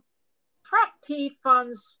 Are Prop P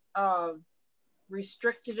funds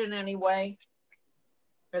restricted in any way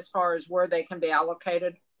as far as where they can be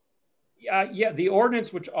allocated? Yeah, the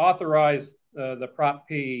ordinance which authorized the Prop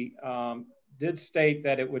P did state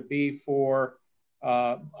that it would be for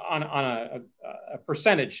on a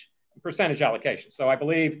percentage allocation. So I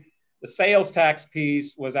believe the sales tax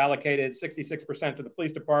piece was allocated 66% to the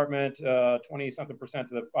police department, 20-something percent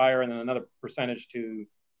to the fire, and then another percentage to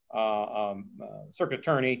circuit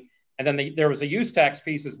attorney. And then there was a use tax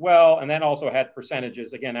piece as well, and that also had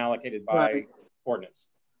percentages, again, allocated by ordinance.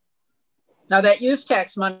 Now that use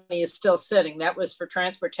tax money is still sitting. That was for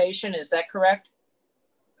transportation, is that correct?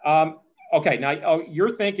 Okay, now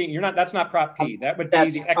you're thinking, that's not Prop P. That would be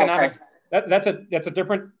the economic, that's a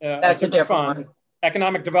different, that's a different fund. One.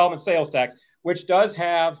 Economic development sales tax, which does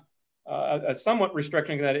have a somewhat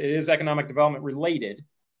restriction that it is economic development related,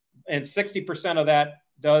 and 60% of that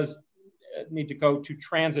does need to go to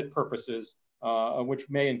transit purposes, which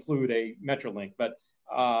may include a Metrolink, but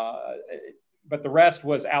the rest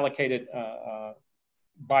was allocated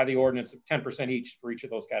by the ordinance of 10% each for each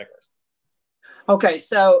of those categories. Okay,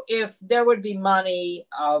 so if there would be money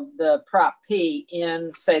of the Prop P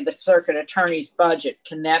in, say, the circuit attorney's budget,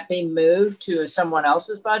 can that be moved to someone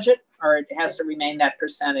else's budget, or it has to remain that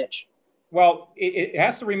percentage? Well, it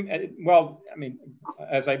has to well, I mean,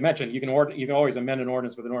 as I mentioned, you can always amend an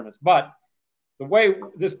ordinance with an ordinance, but the way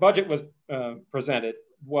this budget was presented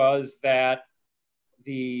was that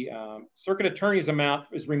the circuit attorney's amount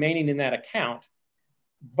is remaining in that account,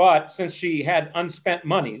 but since she had unspent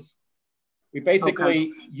monies, we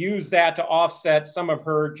basically use that to offset some of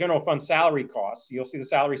her general fund salary costs. You'll see the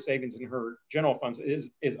salary savings in her general funds is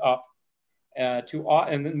up,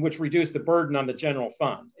 and which reduced the burden on the general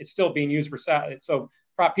fund. It's still being used for salary. So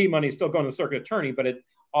Prop P money is still going to the circuit attorney, but it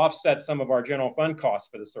offsets some of our general fund costs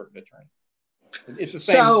for the circuit attorney. It's the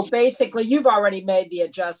same. So basically, you've already made the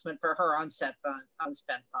adjustment for her unspent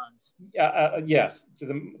funds. Yes, to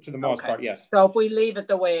the most part, yes. So if we leave it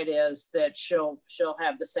the way it is, that she'll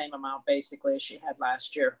have the same amount basically as she had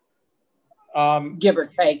last year, give or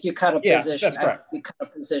take. You cut a position. That's correct. You cut a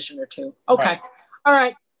position or two. Okay, right. All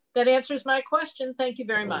right. That answers my question. Thank you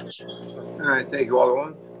very much. All right, thank you,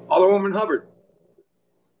 Alderwoman. Alderwoman Hubbard.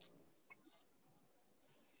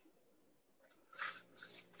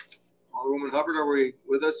 Alderwoman Hubbard, are we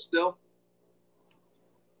with us still?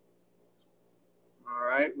 All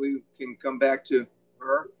right, we can come back to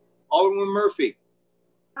her. Alderwoman Murphy.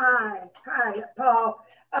 Hi, Paul.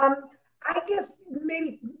 I guess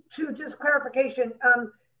maybe to just clarification,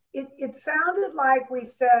 it sounded like we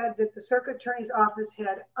said that the circuit attorney's office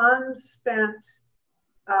had unspent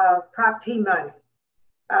Prop P money.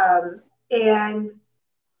 And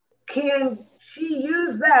can she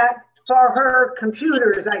use that for her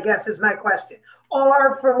computers, I guess is my question.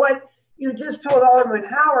 Or for what you just told Alderman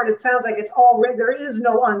Howard, it sounds like it's already, there is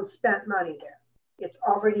no unspent money there. It's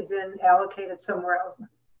already been allocated somewhere else.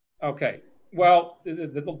 Okay. Well,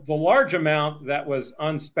 the large amount that was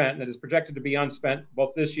unspent, that is projected to be unspent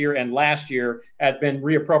both this year and last year, had been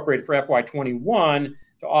reappropriated for FY21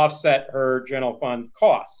 to offset her general fund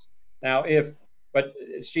costs. Now,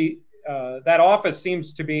 that office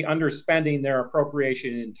seems to be underspending their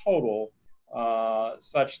appropriation in total,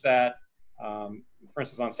 such that, for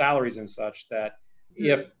instance, on salaries and such, that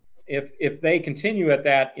if they continue at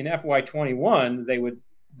that in FY21, they would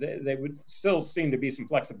still seem to be some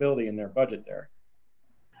flexibility in their budget there.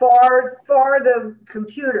 For the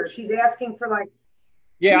computer, she's asking for like.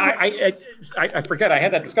 Yeah, I forget. I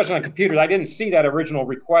had that discussion on computers. I didn't see that original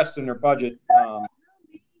request in their budget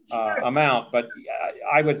amount, but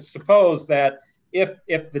I would suppose that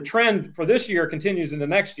if the trend for this year continues into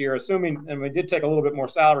next year, assuming, and we did take a little bit more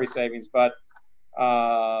salary savings, but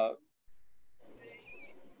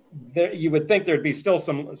you would think there'd be still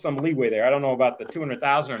some leeway there. I don't know about the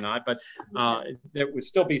 200,000 or not, but there would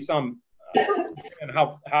still be some, and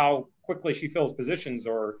how quickly she fills positions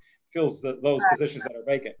or fills those positions that are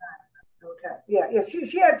vacant. Okay. Yeah.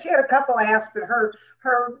 She had a couple asks, but her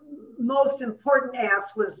most important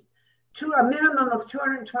ask was to a minimum of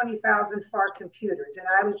 220,000 for computers, and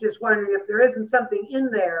I was just wondering if there isn't something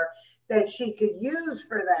in there that she could use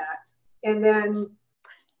for that, and then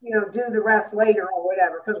do the rest later or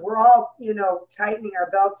whatever, because we're all tightening our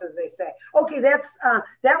belts, as they say. Okay, that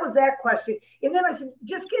was that question, and then I said,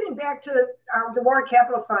 just getting back to the warrant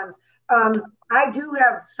capital funds. I do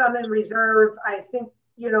have some in reserve. I think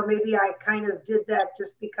maybe I kind of did that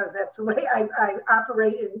just because that's the way I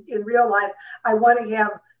operate in real life. I want to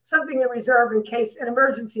have something in reserve in case an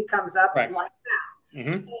emergency comes up, right, like that.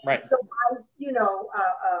 Mm-hmm. Right. So I,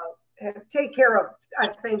 take care of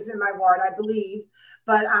things in my ward, I believe,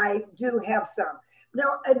 but I do have some.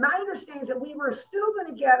 Now, my understanding is that we were still going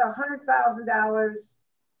to get $100,000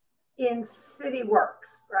 in city works,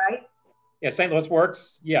 right? Yeah, St. Louis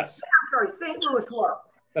Works, yes. I'm sorry, St. Louis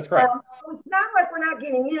Works. That's correct. So it's not like we're not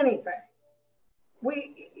getting anything.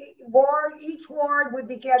 Each ward would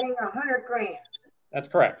be getting $100,000. That's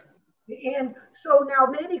correct. And so now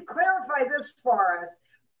maybe clarify this for us.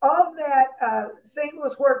 Of that St.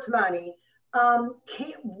 Louis Works money,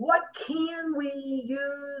 what can we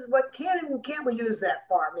use? What can and can't we use that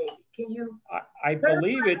for? Maybe can you? I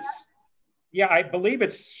believe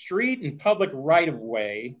it's street and public right of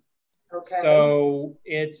way. Okay. So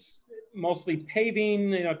it's mostly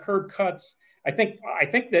paving, curb cuts. I think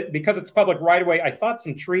that because it's public right of way, I thought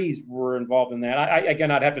some trees were involved in that. I'd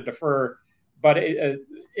have to defer, but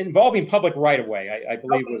involving public right of way, I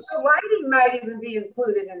believe was. So lighting might even be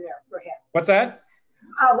included in there, perhaps. What's that?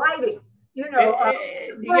 Lighting.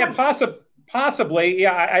 Yeah, possibly.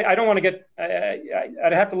 Yeah, I don't want to get.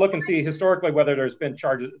 I'd have to look and see historically whether there's been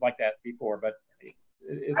charges like that before, but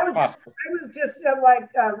it's possible. I was just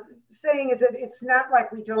saying is that it's not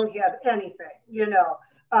like we don't have anything, and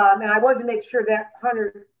I wanted to make sure that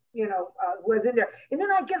 100, was in there. And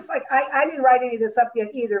then I guess I didn't write any of this up yet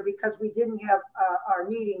either because we didn't have our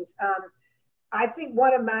meetings. I think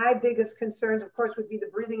one of my biggest concerns, of course, would be the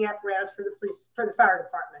breathing apparatus for the fire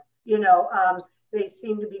department. They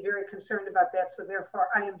seem to be very concerned about that, so therefore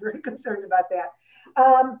I am very concerned about that.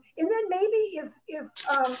 And then maybe if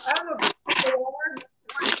I don't know if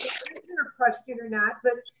it's a question or not,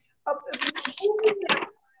 but moving that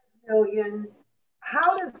 $5 million,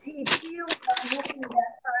 how does he feel about moving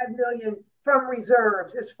that $5 million from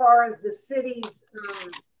reserves as far as the city's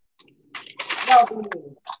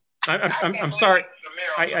well-being? I'm sorry.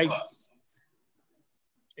 I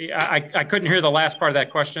couldn't hear the last part of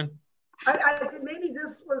that question. I said maybe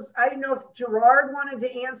this was, I didn't know if Gerard wanted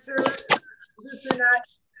to answer this or not.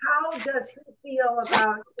 How does he feel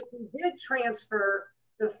about if we did transfer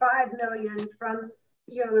the $5 million from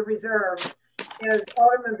the reserve? As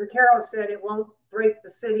Alderman Vaquero said, it won't break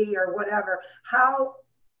the city or whatever. How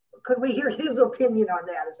could we hear his opinion on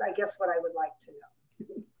that? Is I guess what I would like to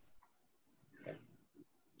know.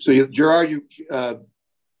 So Gerard,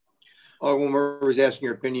 Alderman was asking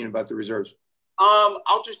your opinion about the reserves.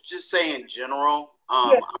 I'll just say in general,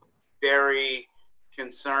 I'm very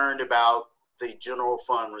concerned about the general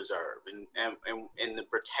fund reserve and the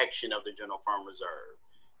protection of the general fund reserve.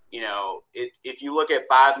 If you look at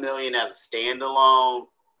 $5 million as a standalone,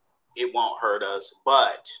 it won't hurt us,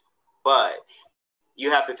 but you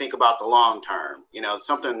have to think about the long term.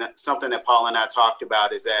 Something that Paul and I talked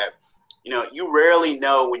about is that, you rarely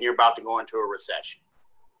know when you're about to go into a recession.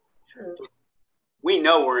 True. We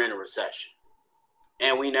know we're in a recession.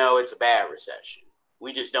 And we know it's a bad recession.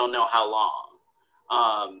 We just don't know how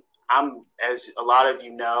long. I'm, as a lot of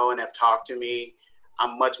you know and have talked to me,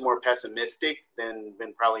 I'm much more pessimistic than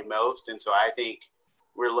probably most. And so I think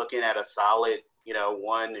we're looking at a solid,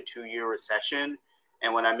 1 to 2 year recession.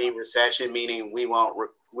 And when I mean recession, meaning we won't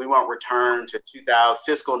return to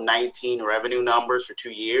fiscal 19 revenue numbers for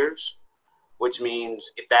 2 years, which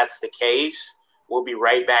means if that's the case, we'll be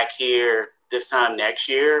right back here this time next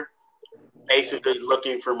year, basically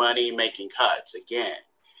looking for money, making cuts again.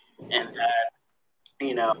 And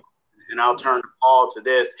and I'll turn Paul to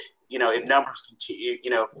this, if numbers continue,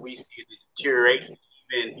 if we see the deterioration,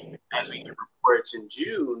 even as we get reports in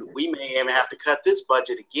June, we may even have to cut this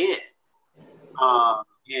budget again.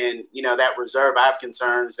 And that reserve, I have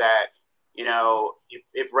concerns that,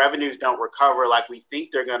 if revenues don't recover like we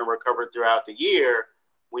think they're going to recover throughout the year,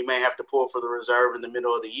 we may have to pull for the reserve in the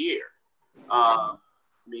middle of the year.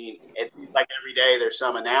 It seems like every day there's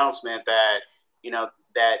some announcement that,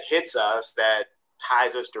 that hits us that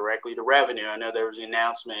ties us directly to revenue. I know there was an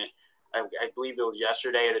announcement, I believe it was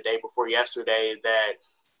yesterday or the day before yesterday, that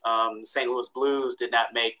St. Louis Blues did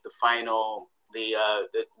not make the final.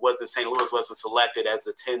 St. Louis wasn't selected as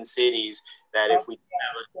the 10 cities that if we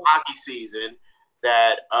have a hockey season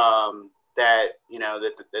that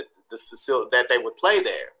the facility that they would play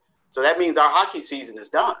there. So that means our hockey season is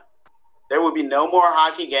done. There will be no more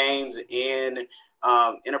hockey games in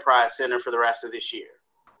Enterprise Center for the rest of this year.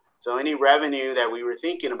 So any revenue that we were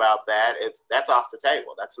thinking about that's off the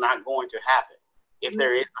table. That's not going to happen if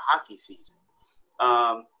there is a hockey season.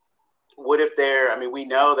 What if we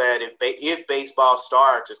know that if baseball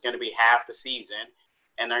starts, it's going to be half the season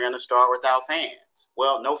and they're going to start without fans.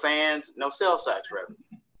 Well, no fans, no sales tax revenue,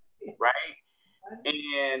 right?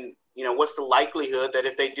 And, what's the likelihood that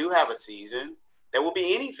if they do have a season, there will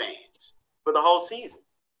be any fans for the whole season,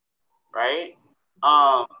 right?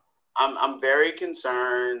 I'm very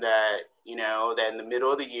concerned that, that in the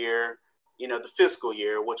middle of the year, the fiscal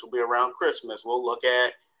year, which will be around Christmas, we'll look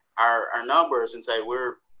at our numbers and say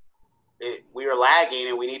we are lagging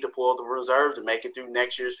and we need to pull the reserve to make it through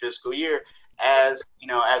next year's fiscal year, as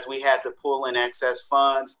we had to pull in excess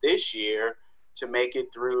funds this year to make it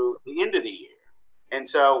through the end of the year. And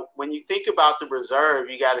so when you think about the reserve,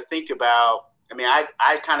 you got to think about,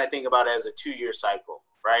 I kind of think about it as a 2-year cycle,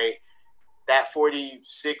 right? That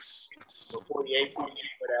 46 or 48, 42,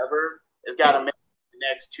 whatever, has got to make the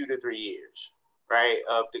next 2 to 3 years, right,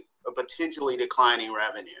 of potentially declining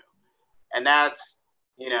revenue. And that's,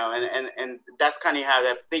 and that's kind of how I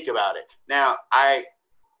have to think about it. Now, I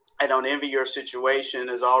don't envy your situation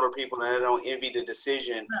as older people, and I don't envy the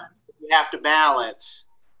decision. You have to balance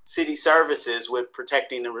city services with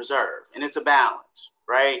protecting the reserve, and it's a balance,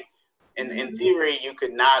 right? And in theory, you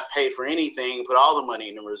could not pay for anything, put all the money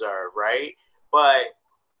in the reserve, right? But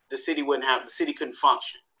the city couldn't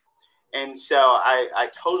function. And so I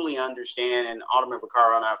totally understand, and Alderman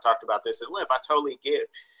Vaccaro and I have talked about this at length. I totally get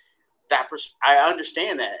that. I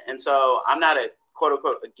understand that. And so I'm not quote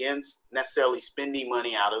unquote against necessarily spending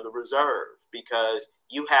money out of the reserve, because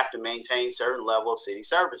you have to maintain certain level of city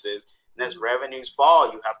services. And as revenues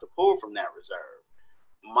fall, you have to pull from that reserve.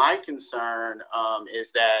 My concern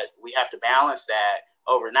is that we have to balance that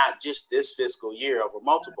over not just this fiscal year, over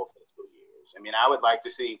multiple fiscal years. I would like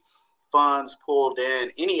to see funds pulled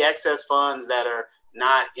in, any excess funds that are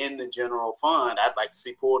not in the general fund, I'd like to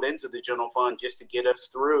see pulled into the general fund just to get us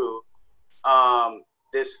through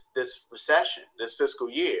this recession, this fiscal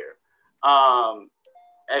year.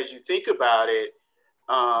 As you think about it,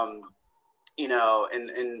 and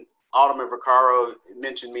Alderman Vaccaro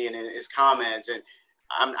mentioned me in his comments, and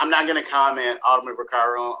I'm not going to comment, Alderman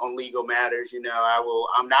Vaccaro, on legal matters.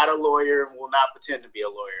 I'm not a lawyer and will not pretend to be a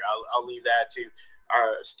lawyer. I'll leave that to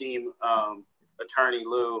our esteemed attorney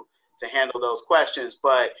Lou to handle those questions.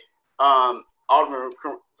 But Alderman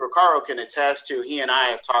Vaccaro can attest to, he and I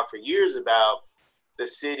have talked for years about the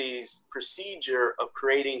city's procedure of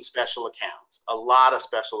creating special accounts, a lot of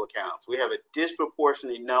special accounts. We have a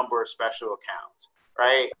disproportionate number of special accounts,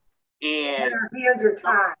 right? And our hands are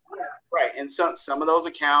tied. Yeah. Right, and some of those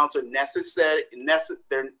accounts are necessary.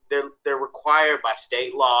 They're required by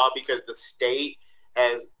state law, because the state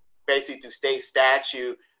has basically through state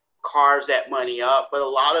statute carves that money up. But a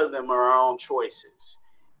lot of them are our own choices,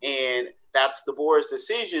 and that's the board's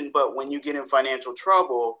decision. But when you get in financial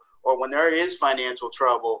trouble, or when there is financial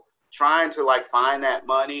trouble, trying to find that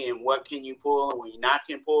money and what can you pull and what you not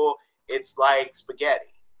can pull, it's like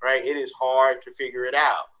spaghetti, right? It is hard to figure it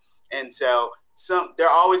out. And so there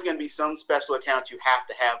are always going to be some special accounts you have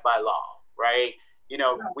to have by law, right?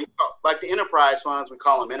 We like the enterprise funds, we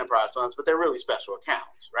call them enterprise funds, but they're really special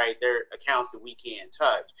accounts, right? They're accounts that we can't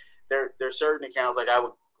touch. There are certain accounts, like I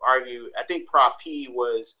would argue, I think Prop P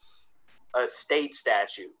was a state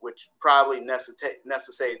statute, which probably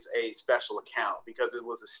necessitates a special account because it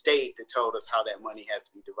was a state that told us how that money had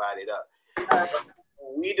to be divided up.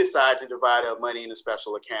 When we decide to divide up money into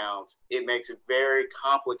special accounts, it makes it very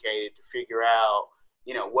complicated to figure out,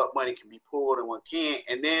 you know, what money can be pulled and what can't.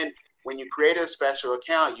 And then when you create a special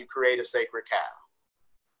account, you create a sacred cow.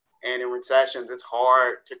 And in recessions, it's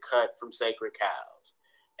hard to cut from sacred cows.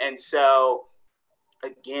 And so,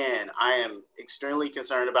 again, I am extremely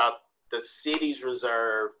concerned about the city's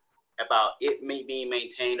reserve, about it being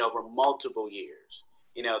maintained over multiple years.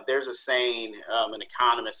 You know, there's a saying, an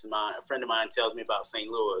economist of mine, a friend of mine tells me about St.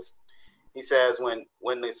 Louis. He says when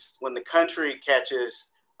the country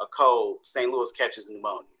catches a cold, St. Louis catches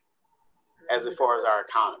pneumonia, as far as our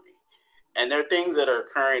economy. And there are things that are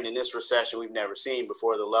occurring in this recession we've never seen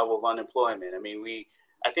before. The level of unemployment. I mean,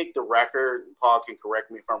 I think the record, Paul can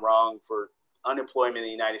correct me if I'm wrong, for unemployment in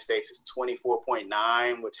the United States is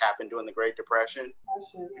 24.9, which happened during the Great Depression.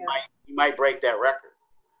 You might break that record.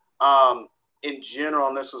 In general,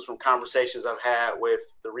 and this was from conversations I've had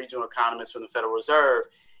with the regional economists from the Federal Reserve,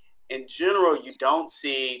 in general, you don't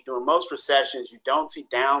see, during most recessions, you don't see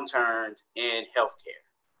downturns in healthcare.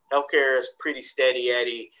 Healthcare is pretty steady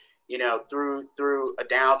eddy, you know, through a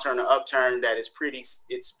downturn, an upturn that is pretty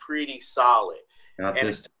solid. And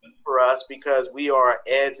it's for us because we are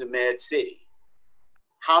eds and med city.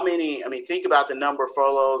 How many, I mean, think about the number of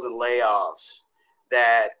furloughs and layoffs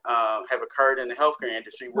that have occurred in the healthcare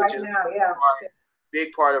industry, which is a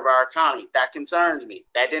big part of our economy. That concerns me.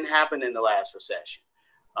 That didn't happen in the last recession.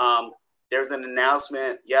 There's an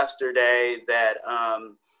announcement yesterday that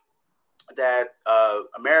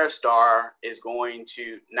Ameristar is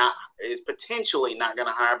potentially not going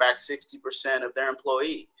to hire back 60% of their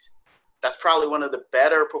employees. That's probably one of the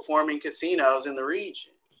better performing casinos in the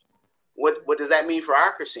region. What does that mean for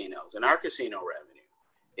our casinos and our casino revenue?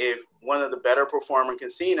 If one of the better performing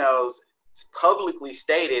casinos publicly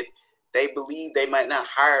stated they believe they might not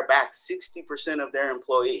hire back 60% of their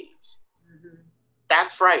employees,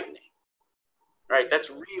 that's frightening, right? That's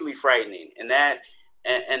really frightening. And that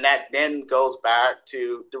then goes back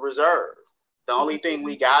to the reserve. The only thing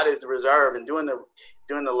we got is the reserve. And during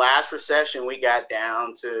the last recession, we got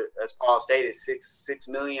down to, as Paul stated, $6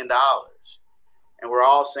 million. And we're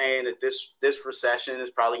all saying that this recession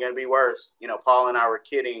is probably going to be worse. You know, Paul and I were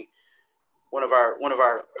kidding one of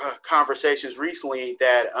our conversations recently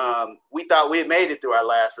that we thought we had made it through our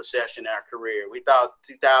last recession in our career. We thought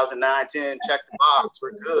 2009, 10, check the box,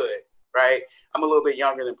 we're good, right? I'm a little bit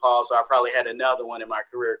younger than Paul, so I probably had another one in my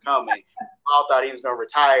career coming. Paul thought he was going to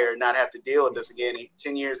retire and not have to deal with this again.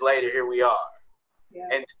 10 years later, here we are. Yeah.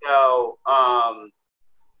 And so,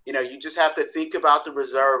 you know, you just have to think about the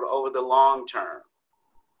reserve over the long term.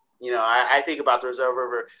 You know, I think about the reserve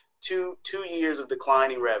over two years of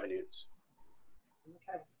declining revenues.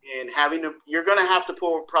 Okay. And you're going to have to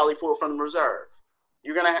probably pull from the reserve.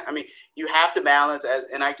 You're going to, you have to balance,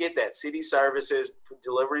 and I get that, city services,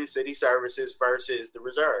 delivering city services versus the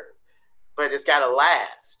reserve. But it's got to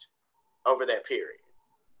last over that period.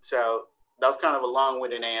 So that was kind of a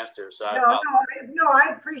long-winded answer. So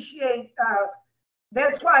I appreciate,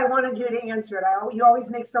 that's why I wanted you to answer it. You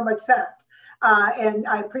always make so much sense. And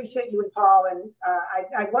I appreciate you and Paul, and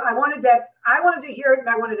I wanted to hear it, and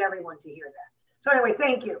I wanted everyone to hear that. So anyway,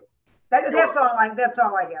 thank you. That's all I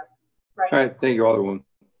have. Right. All right, thank you, Alderwoman.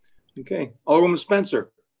 Okay, Alderwoman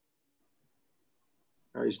Spencer.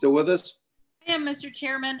 Are you still with us? I am, Mr.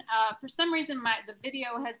 Chairman. For some reason, the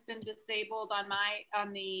video has been disabled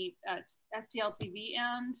on the STL TV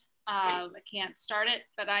end. I can't start it,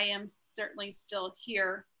 but I am certainly still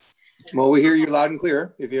here. Well, we hear you loud and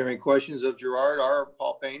clear. If you have any questions of Gerard or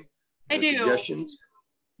Paul Payne, I do. Suggestions,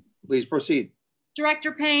 please proceed.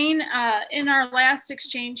 Director Payne, in our last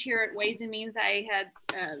exchange here at Ways and Means, I had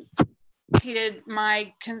stated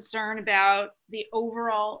my concern about the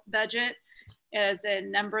overall budget as a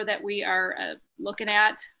number that we are looking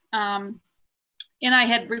at. And I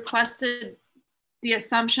had requested the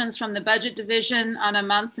assumptions from the budget division on a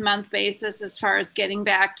month-to-month basis as far as getting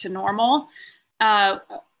back to normal. I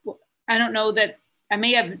don't know that I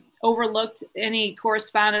may have overlooked any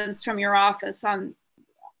correspondence from your office on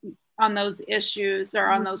those issues or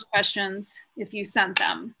on those questions if you sent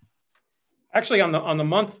them. Actually, on the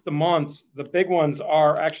month-to-months, the big ones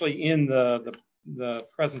are actually in the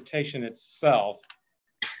presentation itself.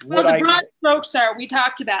 Well, the broad strokes are, we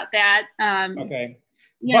talked about that. Okay.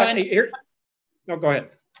 But no, go ahead.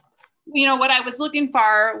 You know, what I was looking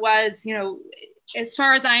for was, you know, as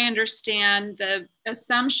far as I understand, the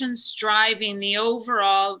assumptions driving the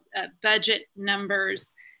overall budget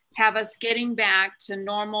numbers have us getting back to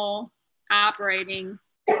normal operating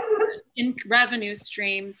in revenue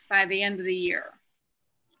streams by the end of the year?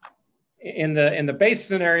 In the base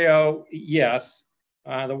scenario, yes.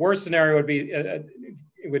 The worst scenario would be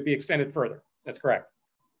it would be extended further. That's correct.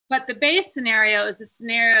 But the base scenario is a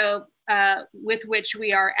scenario with which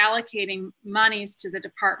we are allocating monies to the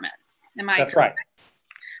departments. Am I That's correct? right.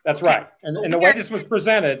 That's right. And the way this was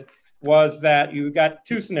presented was that you got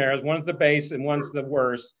two scenarios. One's the base and one's the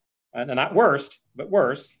worst. Not worst, but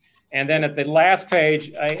worse. And then at the last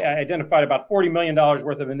page, I identified about $40 million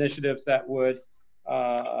worth of initiatives that would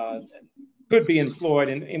could be employed,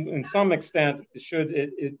 and in some extent,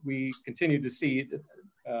 should we continue to see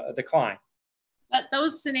a decline. But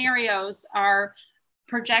those scenarios are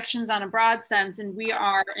projections on a broad sense, and we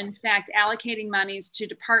are in fact allocating monies to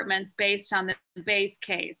departments based on the base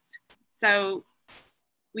case. So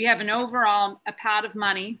we have an overall a pot of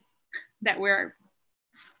money that we're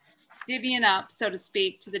divvying up, so to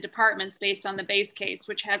speak, to the departments based on the base case,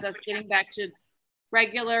 which has us getting back to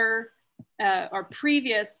regular or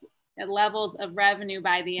previous levels of revenue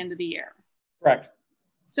by the end of the year. Correct.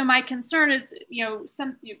 So my concern is,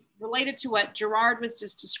 related to what Gerard was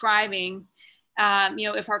just describing,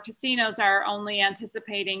 if our casinos are only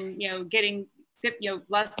anticipating, getting,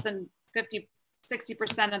 less than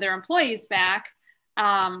 50-60% of their employees back,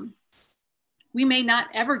 we may not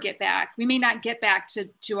ever get back. We may not get back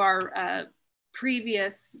to our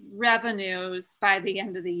previous revenues by the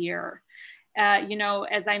end of the year.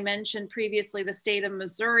 As I mentioned previously, the state of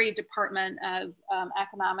Missouri Department of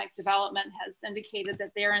Economic Development has indicated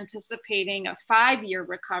that they're anticipating a 5-year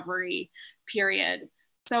recovery period.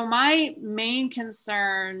 So my main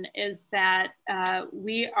concern is that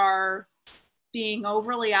we are being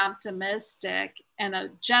overly optimistic in a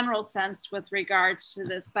general sense with regards to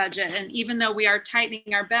this budget. And even though we are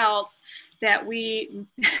tightening our belts, that we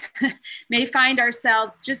may find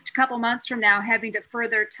ourselves just a couple months from now having to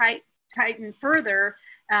further tighten further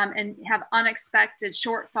and have unexpected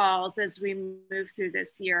shortfalls as we move through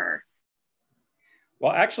this year.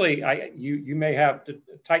 Well, actually, you may have to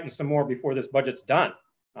tighten some more before this budget's done.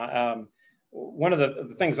 One of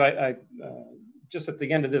the things I just at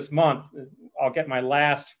the end of this month, I'll get my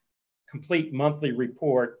last complete monthly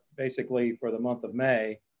report, basically for the month of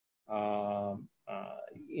May,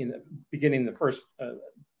 beginning the first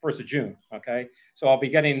of June. Okay, so I'll be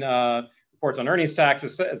getting reports on earnings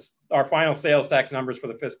taxes, our final sales tax numbers for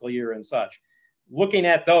the fiscal year and such. Looking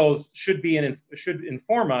at those should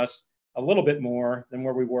inform us a little bit more than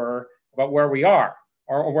where we were about where we are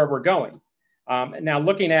or where we're going. Now,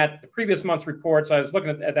 looking at the previous month's reports, I was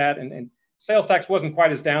looking at that, and sales tax wasn't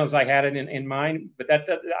quite as down as I had it in mind, but that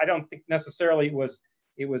I don't think necessarily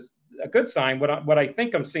it was a good sign. What I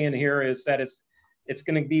think I'm seeing here is that it's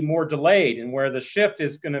going to be more delayed, and where the shift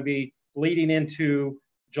is going to be bleeding into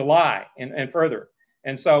July and further.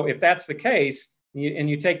 And so if that's the case, and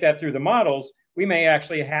you take that through the models, we may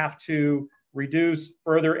actually have to reduce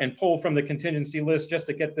further and pull from the contingency list just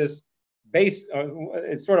to get this base.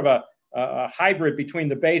 It's sort of a hybrid between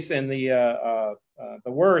the base and the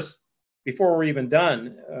worst before we're even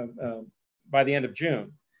done by the end of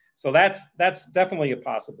June. So that's definitely a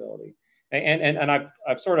possibility. And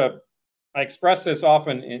I've sort of, I express this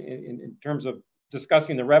often in terms of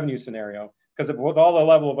discussing the revenue scenario, because with all the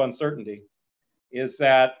level of uncertainty, is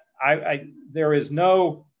that I've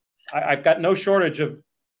got no shortage of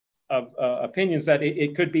opinions that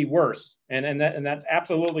it could be worse, and that's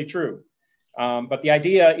absolutely true. But the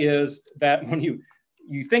idea is that when you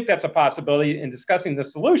think that's a possibility, in discussing the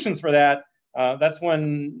solutions for that, that's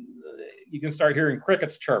when you can start hearing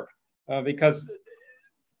crickets chirp, because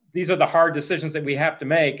these are the hard decisions that we have to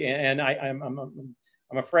make, and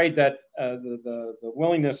I'm afraid that the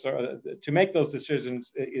willingness to make those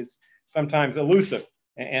decisions is sometimes elusive.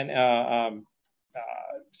 And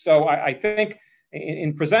so I think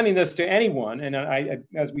in presenting this to anyone, and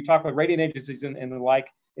as we talk about rating agencies and the like,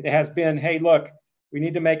 it has been, hey, look, we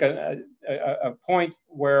need to make a point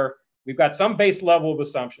where we've got some base level of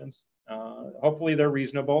assumptions. Hopefully they're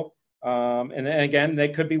reasonable. And then again, they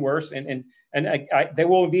could be worse. And they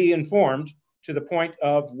will be informed to the point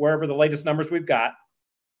of wherever the latest numbers we've got.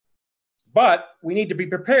 But we need to be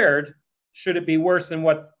prepared should it be worse than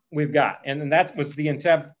what we've got. And that was the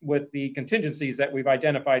intent with the contingencies that we've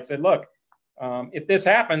identified. Said, look, if this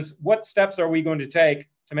happens, what steps are we going to take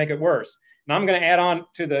to make it worse? And I'm going to add on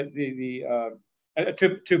to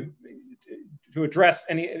to address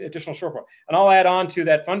any additional shortfall. And I'll add on to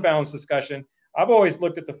that fund balance discussion. I've always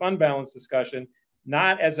looked at the fund balance discussion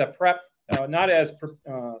not as a not as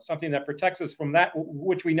something that protects us from that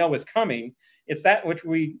which we know is coming. It's that which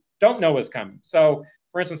we don't know is coming. So,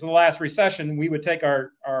 for instance, in the last recession, we would take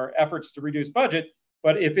our efforts to reduce budget,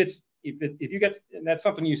 but if it's if you get, and that's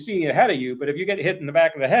something you see ahead of you, but if you get hit in the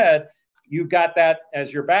back of the head, you've got that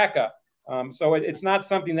as your backup. So it's not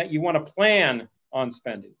something that you want to plan on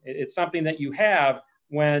spending. It's something that you have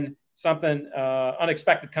when something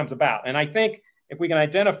unexpected comes about. And I think if we can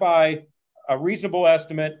identify a reasonable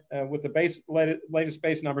estimate with the latest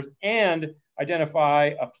base numbers and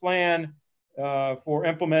identify a plan for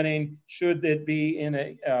implementing, should it be in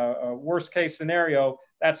a worst case scenario,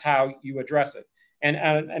 that's how you address it. And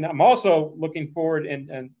I'm also looking forward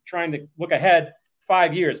and trying to look ahead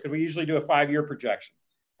 5 years, because we usually do a 5-year projection.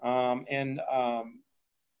 Of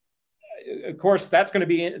course, that's going to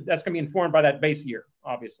be informed by that base year,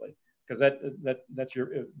 obviously, because that's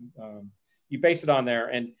your you base it on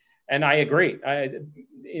there. And I agree.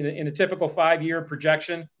 In a typical 5-year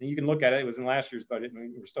projection, and you can look at it. It was in last year's budget,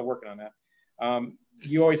 and we're still working on that.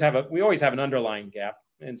 We always have an underlying gap.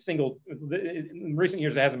 And in recent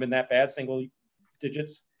years, it hasn't been that bad, single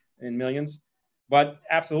digits in millions. But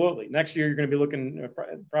absolutely, next year you're going to be looking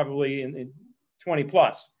probably in 20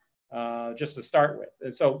 plus, just to start with.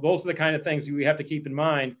 And so those are the kind of things we have to keep in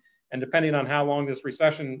mind. And depending on how long this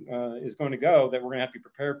recession is going to go, that we're going to have to be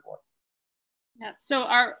prepared for. Yeah.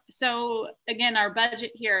 So again, our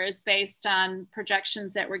budget here is based on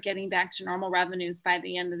projections that we're getting back to normal revenues by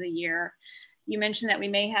the end of the year. You mentioned that we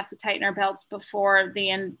may have to tighten our belts before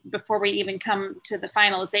we even come to the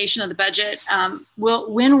finalization of the budget.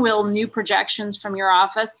 When will new projections from your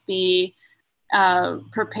office be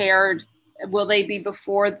prepared? Will they be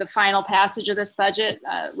before the final passage of this budget,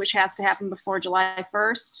 which has to happen before July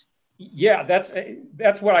 1st? Yeah,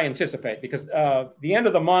 that's what I anticipate, because the end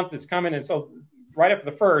of the month is coming, and so right after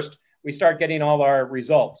the 1st, we start getting all our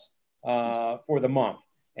results for the month.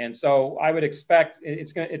 And so I would expect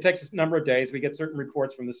it takes a number of days. We get certain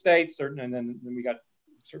reports from the state, and then we got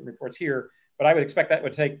certain reports here. But I would expect that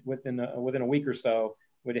would take within a week or so,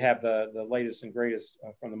 would have the latest and greatest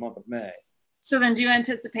from the month of May. So then do you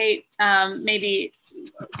anticipate maybe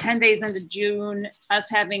 10 days into June, us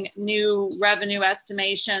having new revenue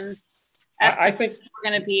estimations? I think we're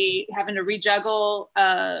going to be having to rejuggle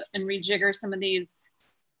and rejigger some of these.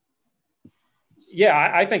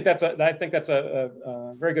 Yeah, I think that's a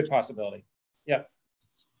very good possibility. Yeah.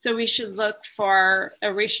 So we should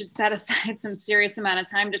we should set aside some serious amount of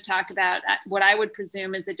time to talk about what I would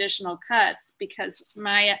presume is additional cuts, because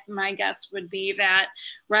my guess would be that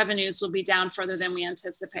revenues will be down further than we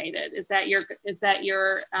anticipated. Is that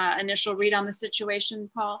your initial read on the situation,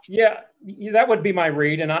 Paul? Yeah, that would be my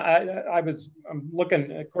read. And I'm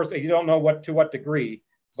looking, of course, you don't know to what degree,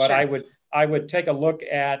 but sure. I would take a look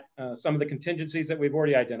at some of the contingencies that we've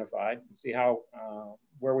already identified and see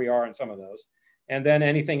where we are in some of those. And then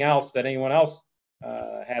anything else that anyone else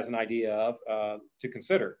has an idea of to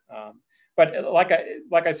consider. But like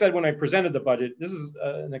I said when I presented the budget, this is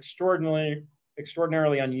an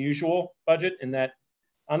extraordinarily unusual budget, in that,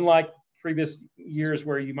 unlike previous years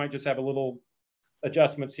where you might just have a little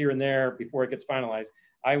adjustments here and there before it gets finalized,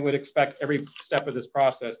 I would expect every step of this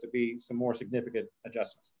process to be some more significant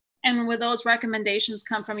adjustments. And will those recommendations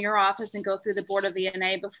come from your office and go through the Board of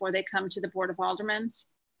E&A before they come to the Board of Aldermen?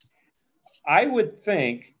 I would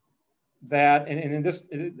think that, and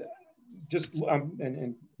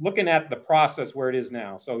looking at the process where it is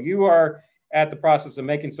now. So you are at the process of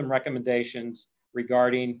making some recommendations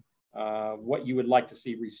regarding what you would like to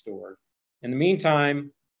see restored. In the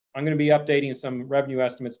meantime, I'm going to be updating some revenue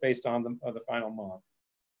estimates based on the final month.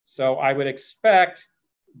 So I would expect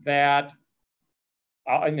that,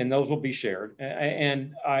 and those will be shared.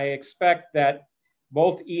 And I expect that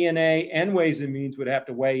both E&A and Ways and Means would have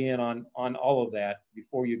to weigh in on all of that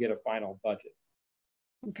before you get a final budget.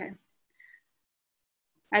 Okay.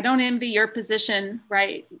 I don't envy your position,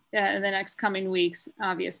 right, in the next coming weeks.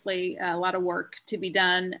 Obviously, a lot of work to be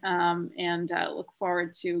done, and look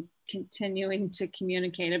forward to continuing to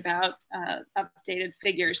communicate about updated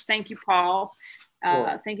figures. Thank you, Paul.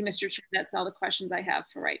 Sure. Thank you, Mr. Chair. That's all the questions I have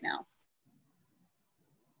for right now.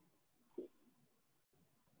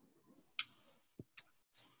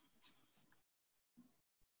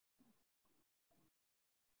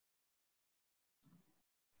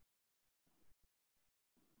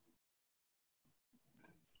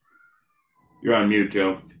 You're on mute,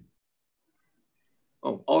 Joe.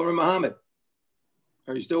 Oh, Alderman Muhammad,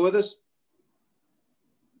 are you still with us?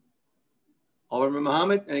 Alderman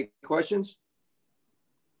Muhammad, any questions?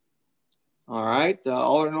 All right,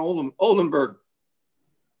 Alderman Oldenburg,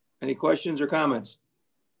 any questions or comments?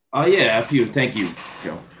 Yeah, a few. Thank you,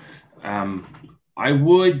 Joe. I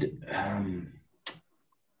would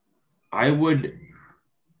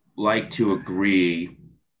like to agree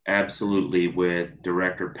absolutely with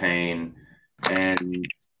Director Payne and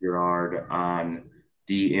Gerard, on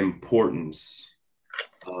the importance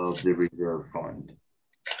of the reserve fund.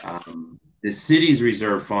 The city's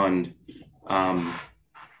reserve fund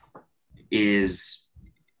is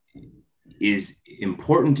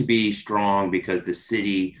important to be strong because the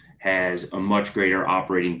city has a much greater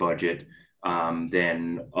operating budget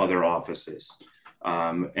than other offices,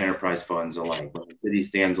 enterprise funds alike. When the city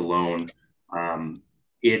stands alone,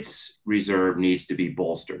 its reserve needs to be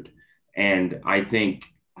bolstered. And I think,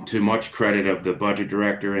 to much credit of the budget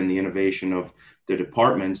director and the innovation of the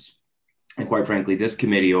departments, and quite frankly, this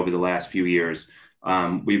committee over the last few years,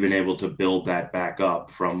 we've been able to build that back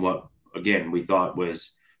up from what, again, we thought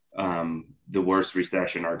was the worst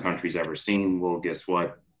recession our country's ever seen. Well, guess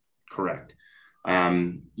what? Correct.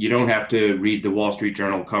 You don't have to read the Wall Street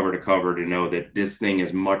Journal cover to cover to know that this thing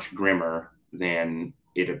is much grimmer than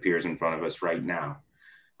it appears in front of us right now.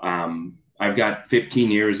 I've got 15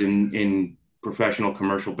 years in professional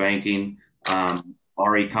commercial banking.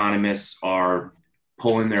 Our economists are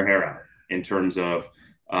pulling their hair out in terms of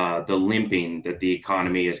the limping that the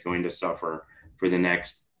economy is going to suffer for the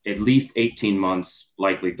next at least 18 months,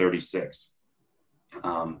 likely 36.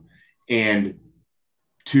 And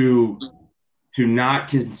to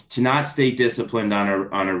not stay disciplined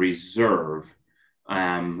on a reserve,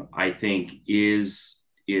 I think is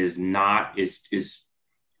not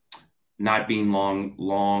being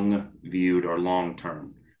long viewed or long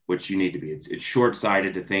term, which you need to be. It's short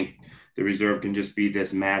sighted to think the reserve can just be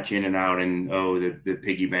this match in and out, and the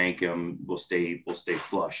piggy bank will stay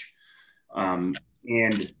flush. And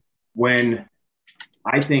when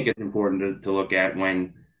I think it's important to look at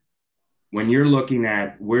when you're looking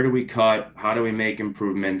at where do we cut, how do we make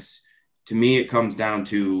improvements, to me, it comes down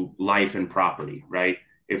to life and property, right?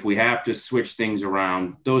 If we have to switch things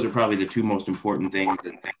around, those are probably the two most important things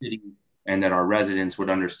that the city and that our residents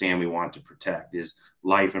would understand we want to protect is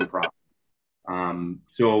life and property.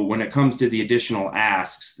 So when it comes to the additional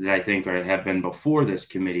asks that I think have been before this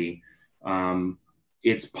committee,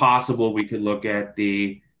 it's possible we could look at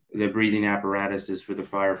the breathing apparatuses for the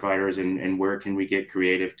firefighters and where can we get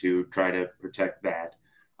creative to try to protect that.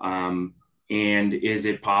 And is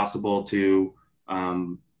it possible to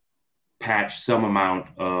patch some amount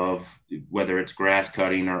of, whether it's grass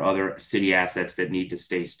cutting or other city assets that need to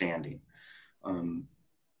stay standing.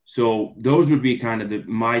 So those would be kind of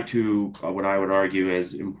my two, what I would argue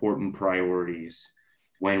as important priorities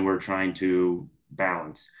when we're trying to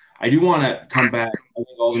balance. I do want to come back. I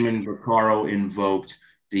think Alderman Vaccaro invoked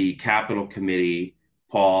the capital committee,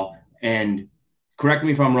 Paul, and correct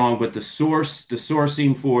me if I'm wrong, but the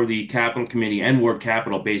sourcing for the capital committee and ward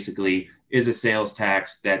capital basically is a sales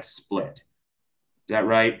tax that's split. Is that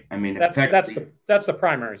right? I mean, that's the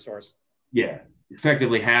primary source. Yeah,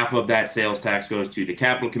 effectively half of that sales tax goes to the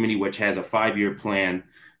capital committee, which has a 5-year plan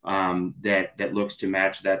that looks to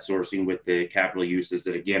match that sourcing with the capital uses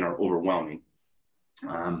that again are overwhelming.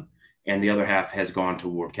 And the other half has gone to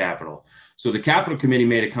ward capital. So the capital committee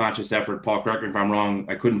made a conscious effort. Paul, correct me if I'm wrong,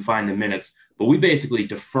 I couldn't find the minutes, but we basically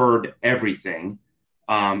deferred everything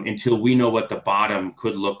until we know what the bottom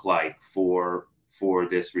could look like for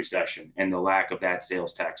this recession and the lack of that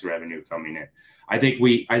sales tax revenue coming in. I think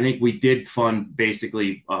we did fund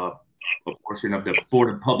basically a portion of the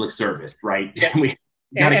Board of Public Service, right? Yeah.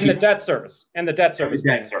 and the debt service.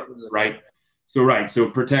 Right? So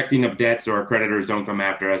protecting of debt so our creditors don't come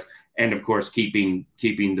after us. And of course, keeping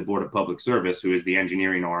the Board of Public Service, who is the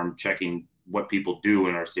engineering arm, checking what people do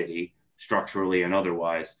in our city, structurally and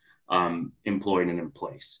otherwise, employed and in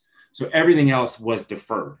place. So everything else was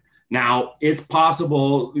deferred. Now, it's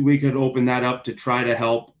possible we could open that up to try to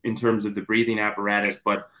help in terms of the breathing apparatus,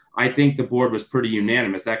 but I think the board was pretty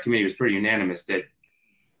unanimous. That committee was pretty unanimous that,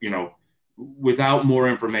 without more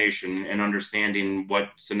information and understanding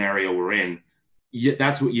what scenario we're in,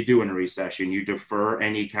 that's what you do in a recession. You defer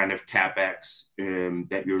any kind of CapEx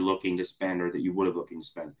that you're looking to spend or that you would have looking to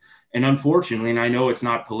spend. And unfortunately, and I know it's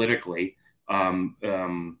not politically,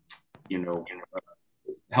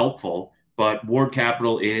 helpful, but ward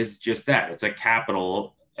capital is just that. It's a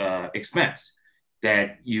capital expense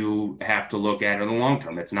that you have to look at in the long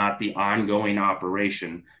term. It's not the ongoing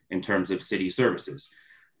operation in terms of city services.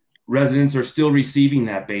 Residents are still receiving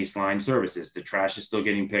that baseline services. The trash is still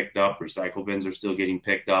getting picked up, recycle bins are still getting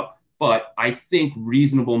picked up. But I think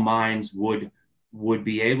reasonable minds would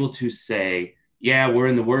be able to say, yeah, we're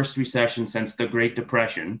in the worst recession since the Great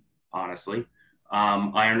Depression, honestly.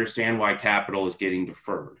 I understand why capital is getting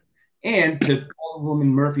deferred. And to Alderman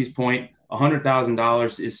Murphy's point,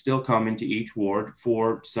 $100,000 is still coming to each ward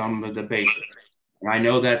for some of the basics. And I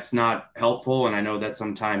know that's not helpful, and I know that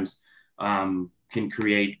sometimes can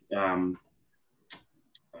create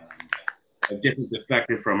a different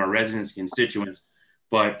perspective from our residents, constituents.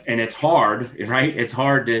 And it's hard, right? It's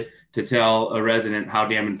hard to tell a resident how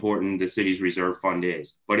damn important the city's reserve fund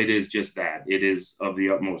is, but it is just that. It is of the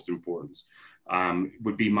utmost importance,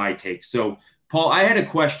 would be my take. So, Paul, I had a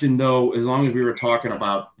question though, as long as we were talking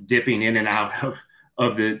about dipping in and out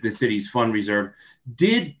of the city's fund reserve.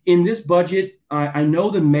 In this budget, I know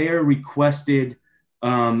the mayor requested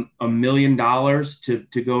 $1 million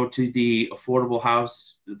to go to the Affordable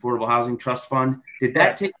Housing Trust Fund. Did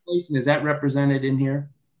that take place, and is that represented in here?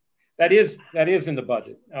 That is in the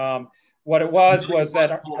budget. What it was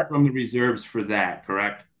that from the reserves for that,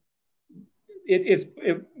 correct?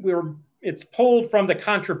 It's pulled from the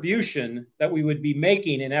contribution that we would be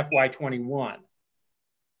making in FY21.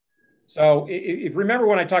 So if remember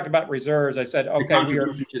when I talked about reserves, I said, okay, we are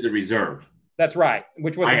to the reserve. That's right,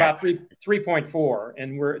 which was about 3.4,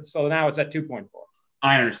 and so now it's at 2.4.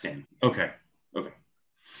 I understand. Okay.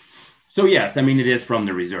 So yes, I mean it is from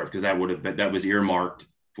the reserve because that was earmarked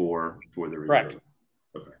for the reserve. Correct.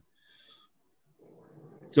 Okay.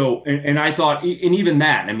 So and I thought, and even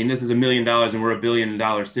that, I mean, this is $1 million and we're $1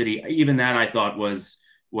 billion city. Even that I thought was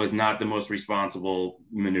not the most responsible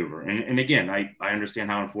maneuver. And again, I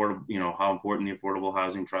understand how important the Affordable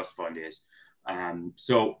Housing Trust Fund is. I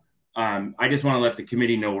just want to let the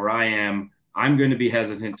committee know where I am. I'm going to be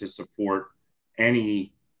hesitant to support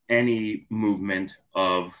any movement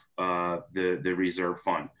of the reserve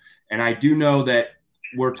fund. And I do know that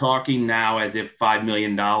we're talking now as if $5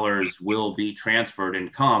 million will be transferred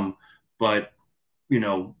and come, but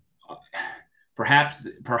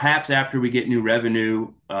perhaps after we get new revenues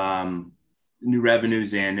in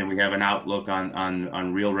and we have an outlook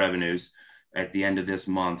on real revenues at the end of this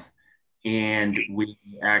month, and we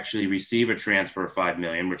actually receive a transfer of $5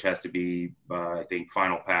 million, which has to be, I think,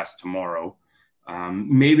 final pass tomorrow.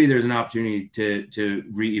 Maybe there's an opportunity to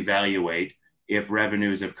reevaluate if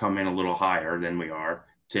revenues have come in a little higher than we are,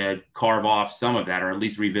 to carve off some of that, or at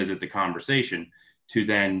least revisit the conversation to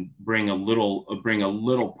then bring a little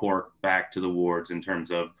pork back to the wards in terms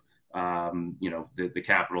of the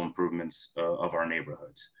capital improvements of our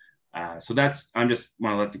neighborhoods. So I just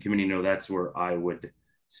want to let the committee know that's where I would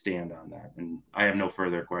stand on that. And I have no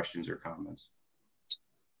further questions or comments.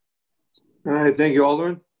 All right, thank you,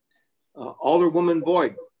 Alderman. Alderwoman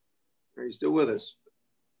Boyd, are you still with us?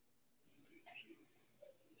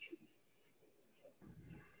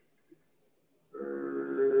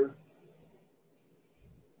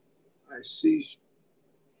 I see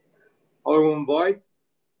Alderwoman Boyd.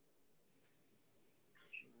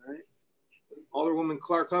 All right. Alderwoman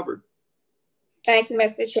Clark Hubbard. Thank you,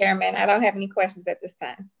 Mr. Chairman. I don't have any questions at this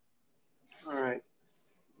time. All right.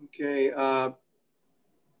 Okay.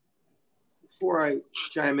 Before I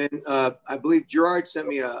chime in, I believe Gerard sent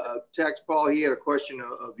me a text, Paul. He had a question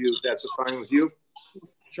of you, if that's fine with you.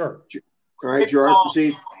 Sure. All right, Gerard,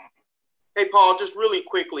 proceed. Hey, Paul, just really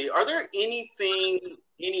quickly, are there any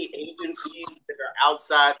agencies that are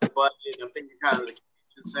outside the budget? I'm thinking kind of the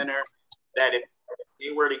convention center, that if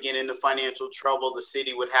they were to get into financial trouble, the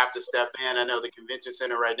city would have to step in. I know the convention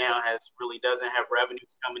center right now really doesn't have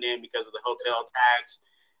revenues coming in because of the hotel tax.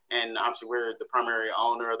 And obviously we're the primary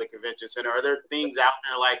owner of the convention center. Are there things out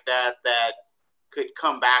there like that that could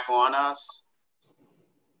come back on us?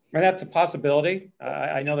 Well, that's a possibility.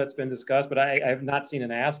 I know that's been discussed, but I have not seen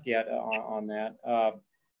an ask yet on that.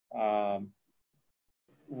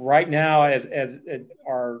 Right now, as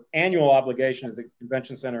our annual obligation of the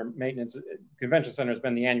convention center maintenance, convention center has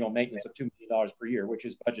been the annual maintenance of $2 million per year, which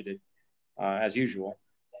is budgeted as usual.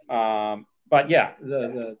 But yeah,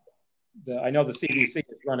 I know the CDC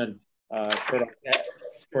is running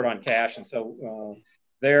short on cash, and so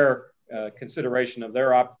their consideration of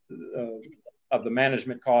their of the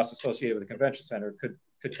management costs associated with the convention center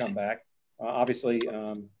could come back. Obviously,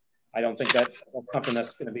 I don't think that's something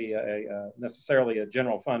that's going to be necessarily a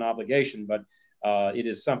general fund obligation, but it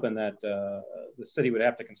is something that the city would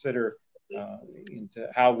have to consider into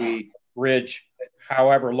how we bridge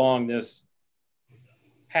however long this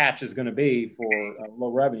patch is going to be for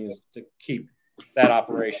low revenues to keep that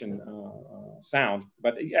operation sound.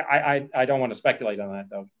 But I don't want to speculate on that,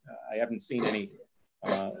 though. I haven't seen any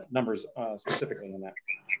numbers specifically on that.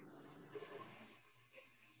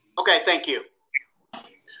 Okay, thank you.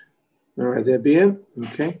 All right, that be it?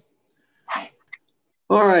 Okay.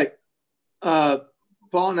 All right.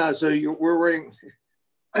 Paul, now, so we're waiting.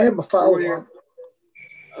 I have a follow-up.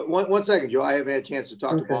 One second, Joe. I haven't had a chance to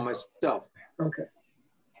talk to Paul myself. Okay.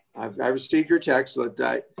 I received your text, but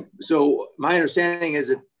so my understanding is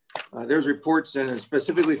that there's reports, and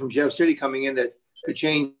specifically from Jeff City, coming in that could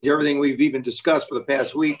change everything we've even discussed for the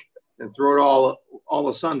past week and throw it all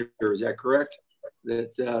asunder. Is that correct?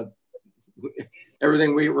 That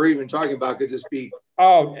everything we're even talking about could just be.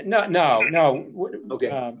 Oh, no.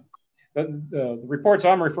 Okay. The reports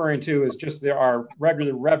I'm referring to is just our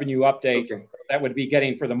regular revenue update that would be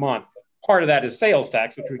getting for the month. Part of that is sales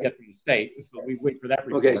tax, which we get from the state. So we wait for that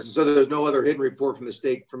report. Okay, so there's no other hidden report from the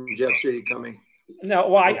state from Jeff City coming? No,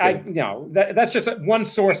 well, no, that's just one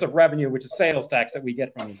source of revenue, which is sales tax that we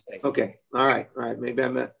get from the state. Okay, all right. Maybe I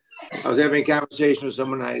was having a conversation with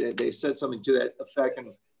someone. They said something to that effect,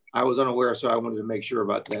 and I was unaware, so I wanted to make sure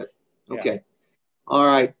about that. Okay, yeah. All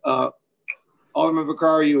right. Alderman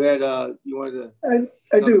Vaccaro, you wanted to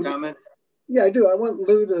I do comment? Yeah, I do. I want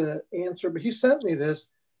Lou to answer, but he sent me this,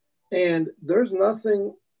 and there's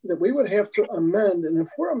nothing that we would have to amend. And if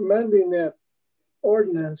we're amending that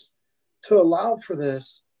ordinance to allow for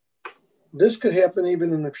this could happen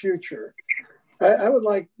even in the future. I would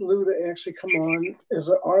like Lou to actually come on as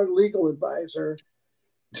our legal advisor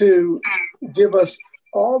to give us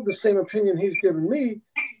all the same opinion he's given me,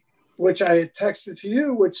 which I had texted to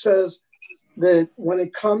you, which says that when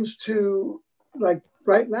it comes to, like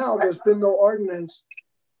right now, there's been no ordinance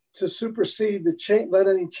to supersede the change, let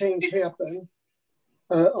any change happen.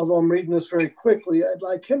 Although I'm reading this very quickly, I'd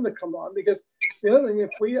like him to come on, because the other thing, if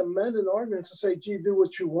we amend an ordinance to say, gee, do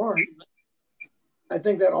what you want, I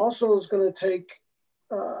think that also is going to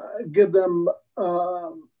give them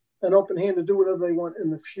an open hand to do whatever they want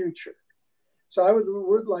in the future. So I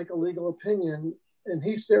would like a legal opinion, and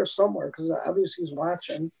he's there somewhere because obviously he's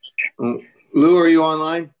watching. Lou, are you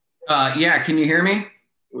online? Yeah, can you hear me?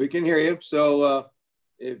 We can hear you. So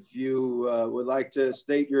if you would like to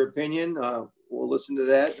state your opinion, we'll listen to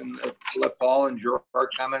that and let Paul and Gerard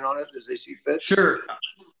comment on it as they see fit. Sure.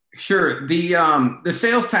 The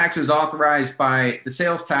sales tax is authorized by the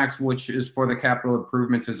sales tax, which is for the capital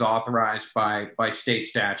improvements, is authorized by state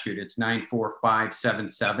statute. It's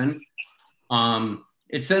 94577.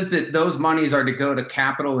 It says that those monies are to go to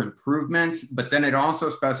capital improvements, but then it also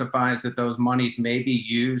specifies that those monies may be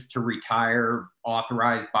used to retire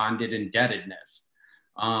authorized bonded indebtedness.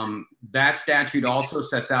 That statute also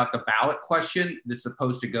sets out the ballot question that's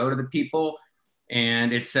supposed to go to the people.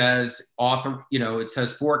 And it says it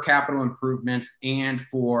says for capital improvements and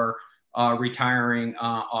for retiring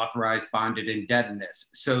authorized bonded indebtedness.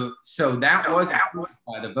 So that was approved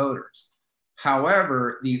by the voters.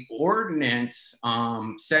 However, the ordinance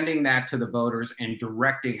sending that to the voters and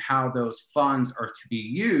directing how those funds are to be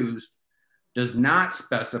used does not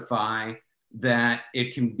specify that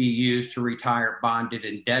it can be used to retire bonded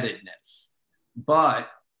indebtedness.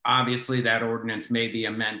 But obviously that ordinance may be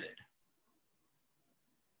amended.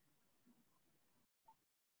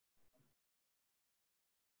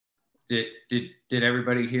 Did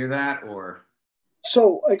everybody hear that, or?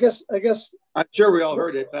 So I guess I'm sure we all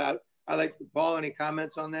heard it, but I like Paul. Any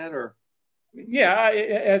comments on that, or? Yeah,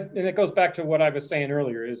 and it goes back to what I was saying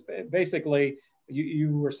earlier. Is basically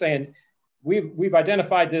you were saying we've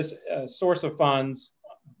identified this source of funds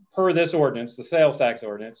per this ordinance, the sales tax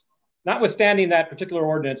ordinance. Notwithstanding that particular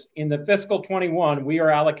ordinance, in the fiscal 21, we are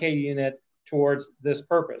allocating it towards this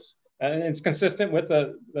purpose, and it's consistent with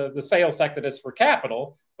the sales tax that is for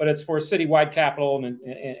capital, but it's for citywide capital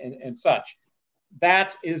and such.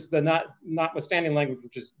 That is the notwithstanding language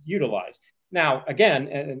which is utilized. Now, again,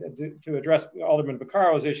 and to address Alderman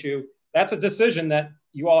Vaccaro's issue, that's a decision that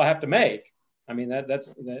you all have to make. I mean, that's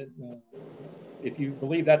if you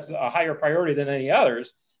believe that's a higher priority than any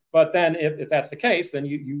others. But then if that's the case, then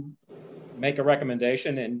you make a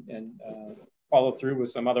recommendation and follow through with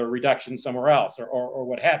some other reduction somewhere else or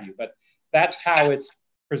what have you. But that's how it's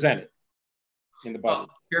presented in the budget.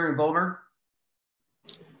 Chairman Vollmer?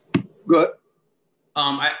 Good.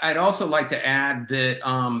 I'd also like to add that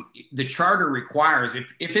the charter requires,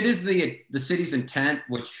 if it is the city's intent,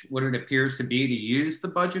 which what it appears to be, to use the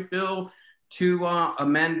budget bill to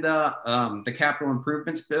amend the capital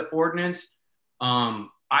improvements ordinance,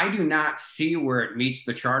 I do not see where it meets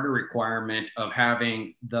the charter requirement of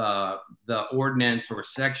having the ordinance or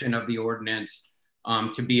section of the ordinance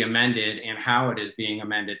to be amended and how it is being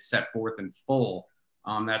amended set forth in full.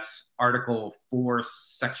 That's Article 4,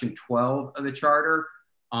 Section 12 of the Charter,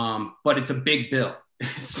 but it's a big bill.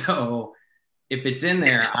 So if it's in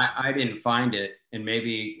there, I didn't find it, and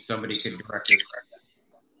maybe somebody could direct it.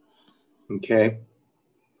 Okay.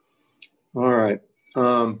 All right.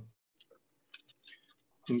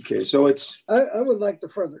 Okay, so it's... I would like to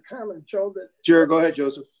further comment, Joe, that... Sure, go ahead,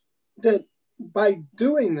 Joseph. That by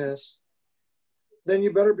doing this, then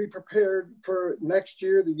you better be prepared for next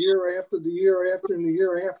year, the year after, the year after, and the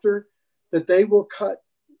year after, that they will cut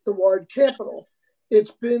the ward capital.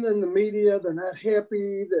 It's been in the media. They're not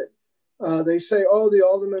happy that They say, oh, the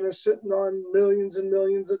aldermen are sitting on millions and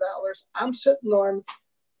millions of dollars. I'm sitting on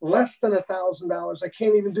less than $1,000. I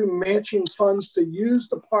can't even do matching funds to use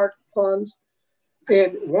the park funds.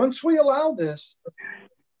 And once we allow this,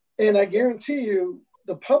 and I guarantee you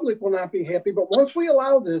the public will not be happy, but once we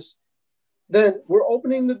allow this, then we're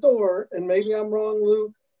opening the door, and maybe I'm wrong,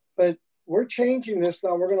 Lou, but we're changing this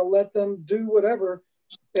now. We're going to let them do whatever,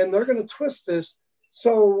 and they're going to twist this.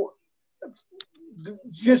 So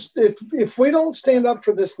just if we don't stand up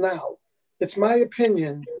for this now, it's my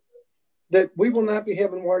opinion that we will not be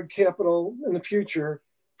having ward capital in the future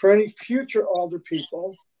for any future alder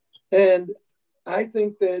people. And I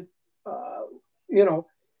think that,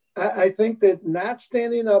 I think that not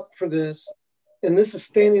standing up for this, and this is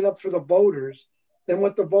standing up for the voters and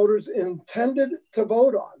what the voters intended to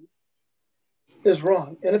vote on, is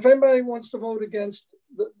wrong. And if anybody wants to vote against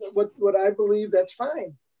what I believe, that's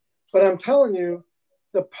fine. But I'm telling you,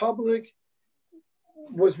 the public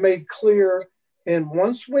was made clear. And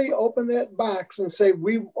once we open that box and say,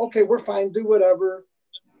 okay, we're fine, do whatever,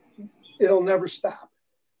 it'll never stop.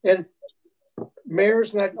 And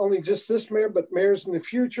mayors, not only just this mayor, but mayors in the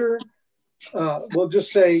future, will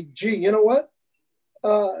just say, gee, you know what?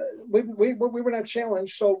 We were not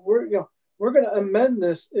challenged. So we're going to amend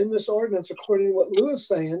this in this ordinance according to what Lou is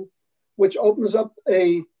saying, which opens up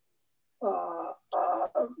for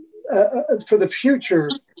the future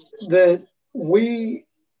that we're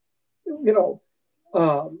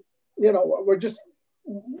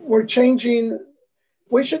changing.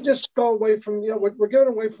 We should just go away from, we're getting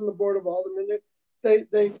away from the Board of Aldermen.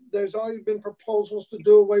 There's always been proposals to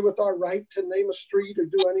do away with our right to name a street or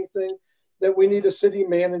do anything, that we need a city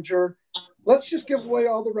manager. Let's just give away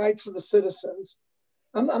all the rights of the citizens.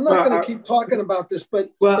 I'm not going to keep talking about this,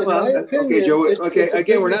 but in my opinion, okay, Joe.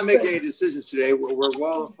 Again, we're not making any decisions today. We're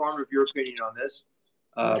well informed of your opinion on this.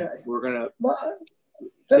 Okay. We're going to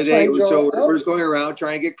today. Fine, so we're just going around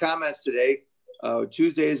trying to get comments today.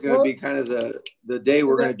 Tuesday is going to be kind of the day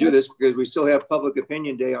we're going to do this, because we still have Public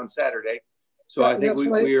Opinion Day on Saturday. So I think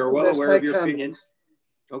we are well aware of your opinion.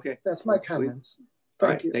 Okay. That's my comments. All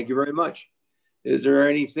right. Thank you very much. Is there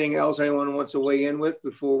anything else anyone wants to weigh in with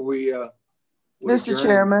before we Mr.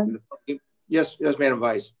 Chairman? Yes, Madam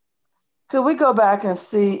Vice. Could we go back and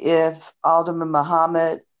see if Alderman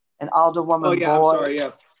Muhammad and Alderwoman Boyd? I'm sorry. Yeah,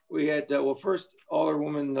 we had first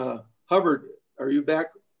Alderwoman Hubbard. Are you back,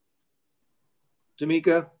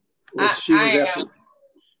 Tamika? I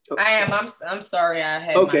am. I'm sorry. I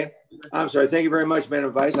had. Okay. I'm sorry. Thank you very much,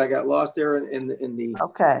 Madam Vice. I got lost there in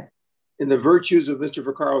the virtues of Mr.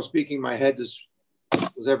 Vaccaro speaking. My head was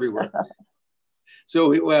everywhere. So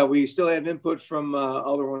we still have input from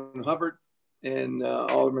Alderwoman Hubbard and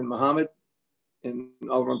Alderman Muhammad and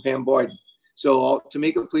Alderman Pam Boyd. So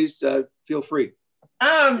Tamika, please feel free.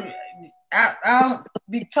 I'll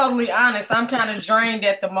be totally honest. I'm kind of drained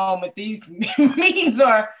at the moment. These meetings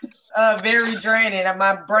are very draining, and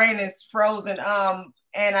my brain is frozen.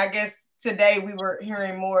 And I guess today we were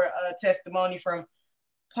hearing more testimony from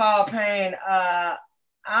Paul Payne.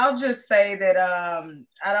 I'll just say that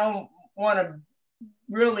I don't want to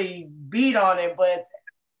really beat on it, but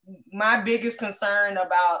my biggest concern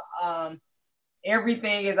about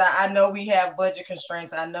everything is I know we have budget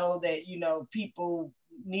constraints. I know that, people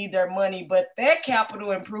need their money, but that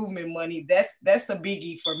capital improvement money, that's a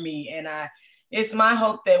biggie for me. And it's my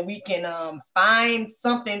hope that we can find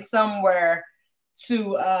something somewhere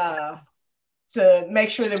to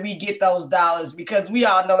make sure that we get those dollars, because we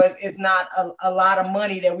all know it's not a lot of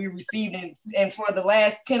money that we received. And for the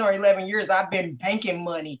last 10 or 11 years, I've been banking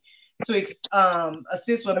money to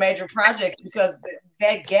assist with major projects, because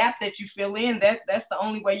that gap that you fill in, that's the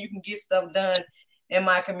only way you can get stuff done in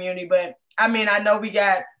my community. But I mean, I know we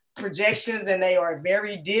got projections and they are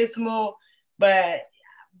very dismal, but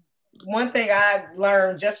one thing I've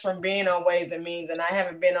learned just from being on Ways and Means, and I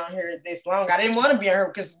haven't been on here this long. I didn't want to be on here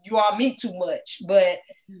because you all meet too much, but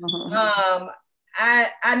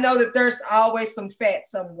I know that there's always some fat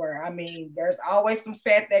somewhere. I mean, there's always some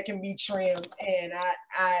fat that can be trimmed, and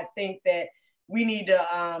I think that we need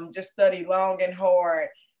to just study long and hard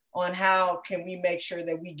on how can we make sure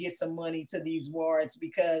that we get some money to these wards,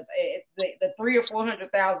 because the $300,000 or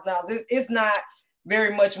 $400,000 it's not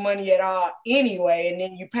very much money at all anyway. And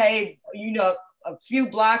then you pay, a few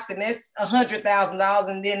blocks, and that's $100,000,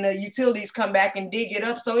 and then the utilities come back and dig it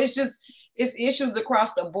up. So it's issues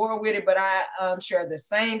across the board with it. But I share the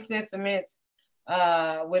same sentiments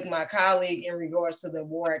with my colleague in regards to the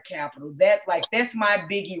ward capital. That's my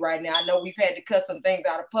biggie right now. I know we've had to cut some things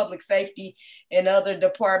out of public safety and other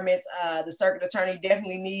departments. The circuit attorney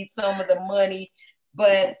definitely needs some of the money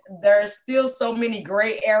but there's still so many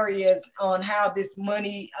gray areas on how this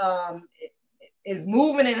money is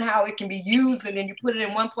moving and how it can be used. And then you put it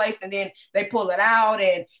in one place and then they pull it out.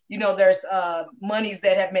 And, you know, there's monies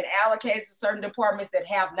that have been allocated to certain departments that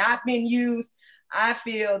have not been used. I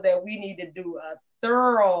feel that we need to do a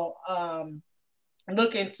thorough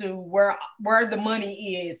look into where the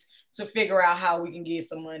money is to figure out how we can get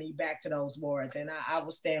some money back to those wards. And I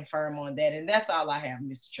will stand firm on that. And that's all I have,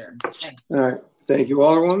 Mr. Chairman. Thank you. All right. Thank you,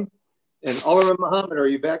 Alderman. And Alderman Muhammad, are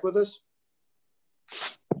you back with us?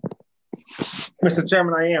 Mr.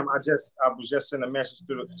 Chairman, I am. I was just sending a message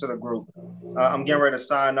to the group. I'm getting ready to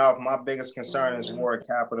sign off. My biggest concern is ward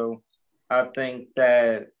capital. I think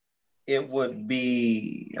that it would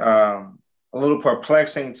be a little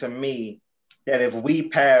perplexing to me that if we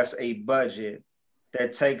pass a budget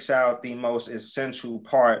that takes out the most essential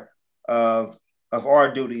part of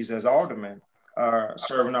our duties as aldermen,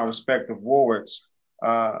 serving our respective wards,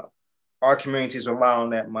 our communities rely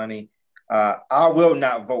on that money. I will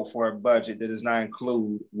not vote for a budget that does not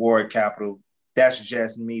include ward capital. That's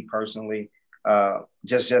just me personally,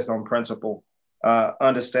 just on principle.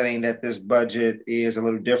 Understanding that this budget is a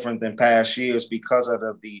little different than past years because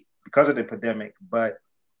of the pandemic, but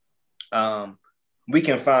we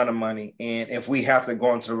can find the money, and if we have to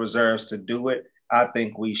go into the reserves to do it, I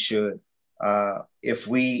think we should. If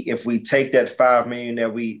we take that $5 million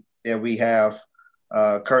that we have,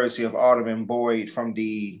 courtesy of Alderman Boyd from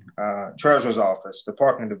the Treasurer's Office, the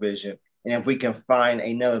Parking Division, and if we can find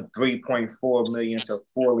another $3.4 million to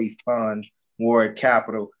fully fund ward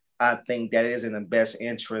capital, I think that is in the best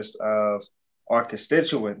interest of our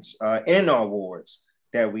constituents in our wards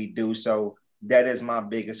that we do. So that is my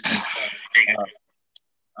biggest concern,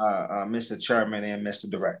 Mr. Chairman and Mr.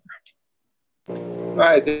 Director. All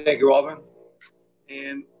right, thank you, Alderman.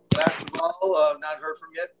 And last of all, not heard from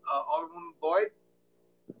yet, Alderman Boyd.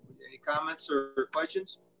 Any comments or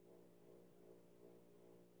questions?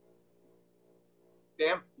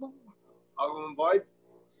 Pam? Alderman Boyd?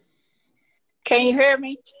 Can you hear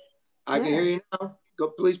me? I can hear you now. Go,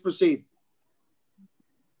 please proceed.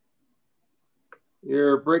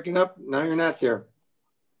 You're breaking up. Now you're not there.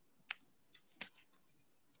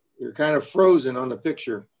 You're kind of frozen on the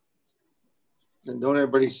picture. And don't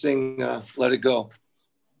everybody sing Let It Go.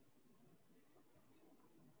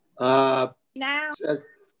 Now?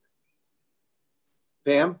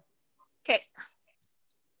 Pam? Okay.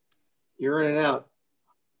 You're in and out.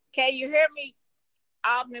 Can you hear me,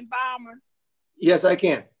 Alderman Vollmer? Yes, I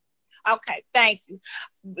can. Okay, thank you.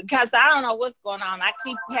 Because I don't know what's going on. I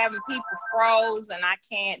keep having people froze and I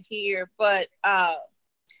can't hear, but I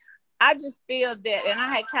just feel that, and I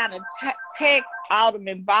had kind of text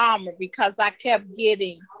Alderman Vollmer because I kept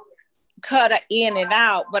getting cut in and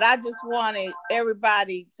out, but I just wanted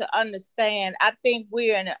everybody to understand, I think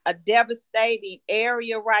we're in a devastating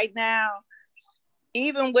area right now,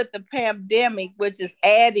 even with the pandemic, which is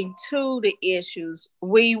adding to the issues.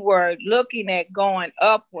 We were looking at going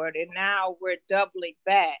upward and now we're doubling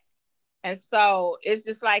back. And so it's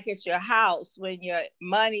just like it's your house. When your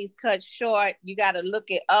money's cut short, you got to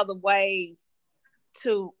look at other ways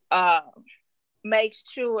to make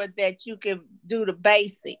sure that you can do the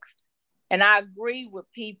basics. And I agree with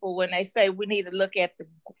people when they say we need to look at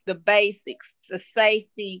the basics. The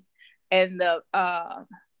safety and the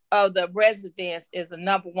of the residents is the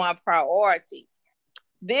 #1 priority.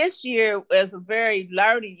 This year is a very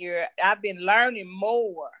learning year. I've been learning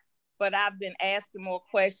more, but I've been asking more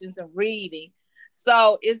questions and reading.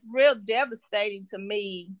 So it's real devastating to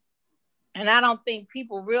me. And I don't think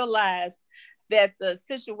people realize that the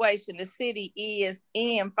situation the city is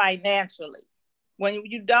in financially. When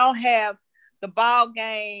you don't have the ball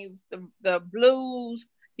games, the blues,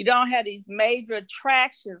 you don't have these major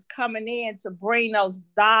attractions coming in to bring those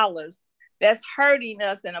dollars, that's hurting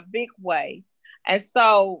us in a big way. And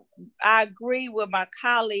so I agree with my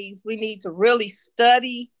colleagues. We need to really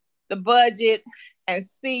study the budget and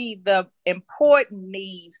see the important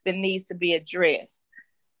needs that needs to be addressed.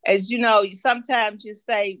 As you know, sometimes you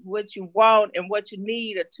say what you want and what you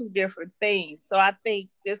need are two different things. So I think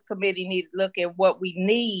this committee needs to look at what we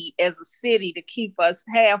need as a city to keep us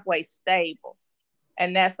halfway stable.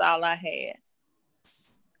 And that's all I had.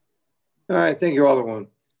 All right, thank you, Alderman.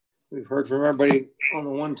 We've heard from everybody on the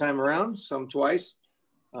one time around, some twice.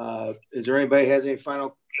 Is there anybody has any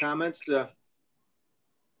final comments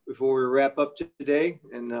before we wrap up today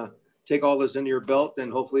and take all this into your belt,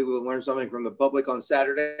 and hopefully we'll learn something from the public on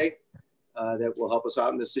Saturday that will help us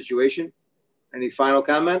out in this situation. Any final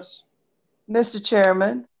comments? Mr.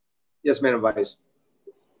 Chairman. Yes, Madam Vice.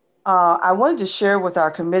 I wanted to share with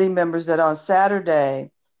our committee members that on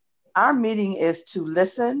Saturday, our meeting is to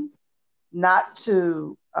listen, not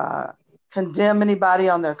to condemn anybody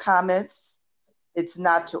on their comments. It's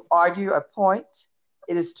not to argue a point.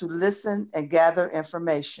 It is to listen and gather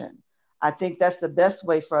information. I think that's the best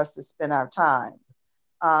way for us to spend our time.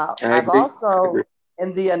 I've also,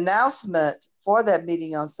 in the announcement for that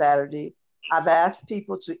meeting on Saturday, I've asked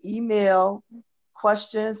people to email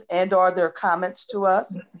questions and or their comments to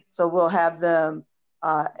us. So we'll have them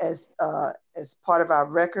as part of our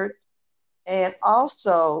record. And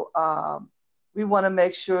also, we want to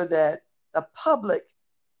make sure that the public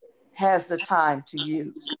has the time to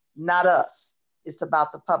use, not us. It's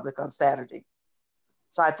about the public on Saturday.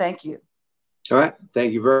 So I thank you. All right.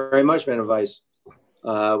 Thank you very much, Madam Vice.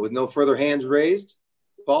 With no further hands raised,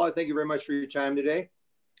 Paul, I thank you very much for your time today.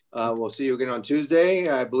 We'll see you again on Tuesday,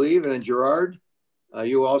 I believe. And then Gerard,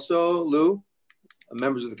 you also, Lou,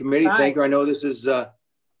 members of the committee, thank you. I know this is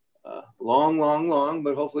long,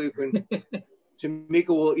 but hopefully we can, Tamika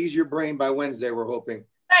will ease your brain by Wednesday, we're hoping.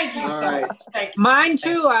 Thank you so much. Thank you. Mine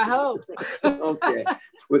too, I hope. Okay.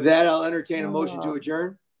 With that, I'll entertain a motion to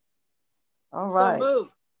adjourn. All right. So move.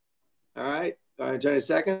 All right. Entertain a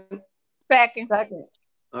second. Second.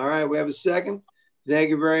 All right. We have a second. Thank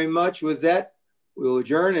you very much. With that, we'll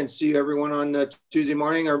adjourn and see everyone on Tuesday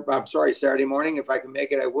morning, or I'm sorry, Saturday morning. If I can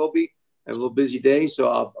make it, I will be. I have a little busy day,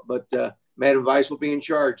 so but Madam Vice will be in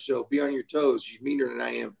charge, so be on your toes. She's meaner than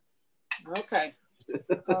I am. Okay.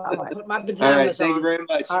 Put my pajamas All right. Thank on. you very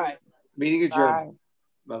much. All right. Meeting adjourned.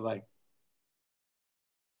 Bye-bye.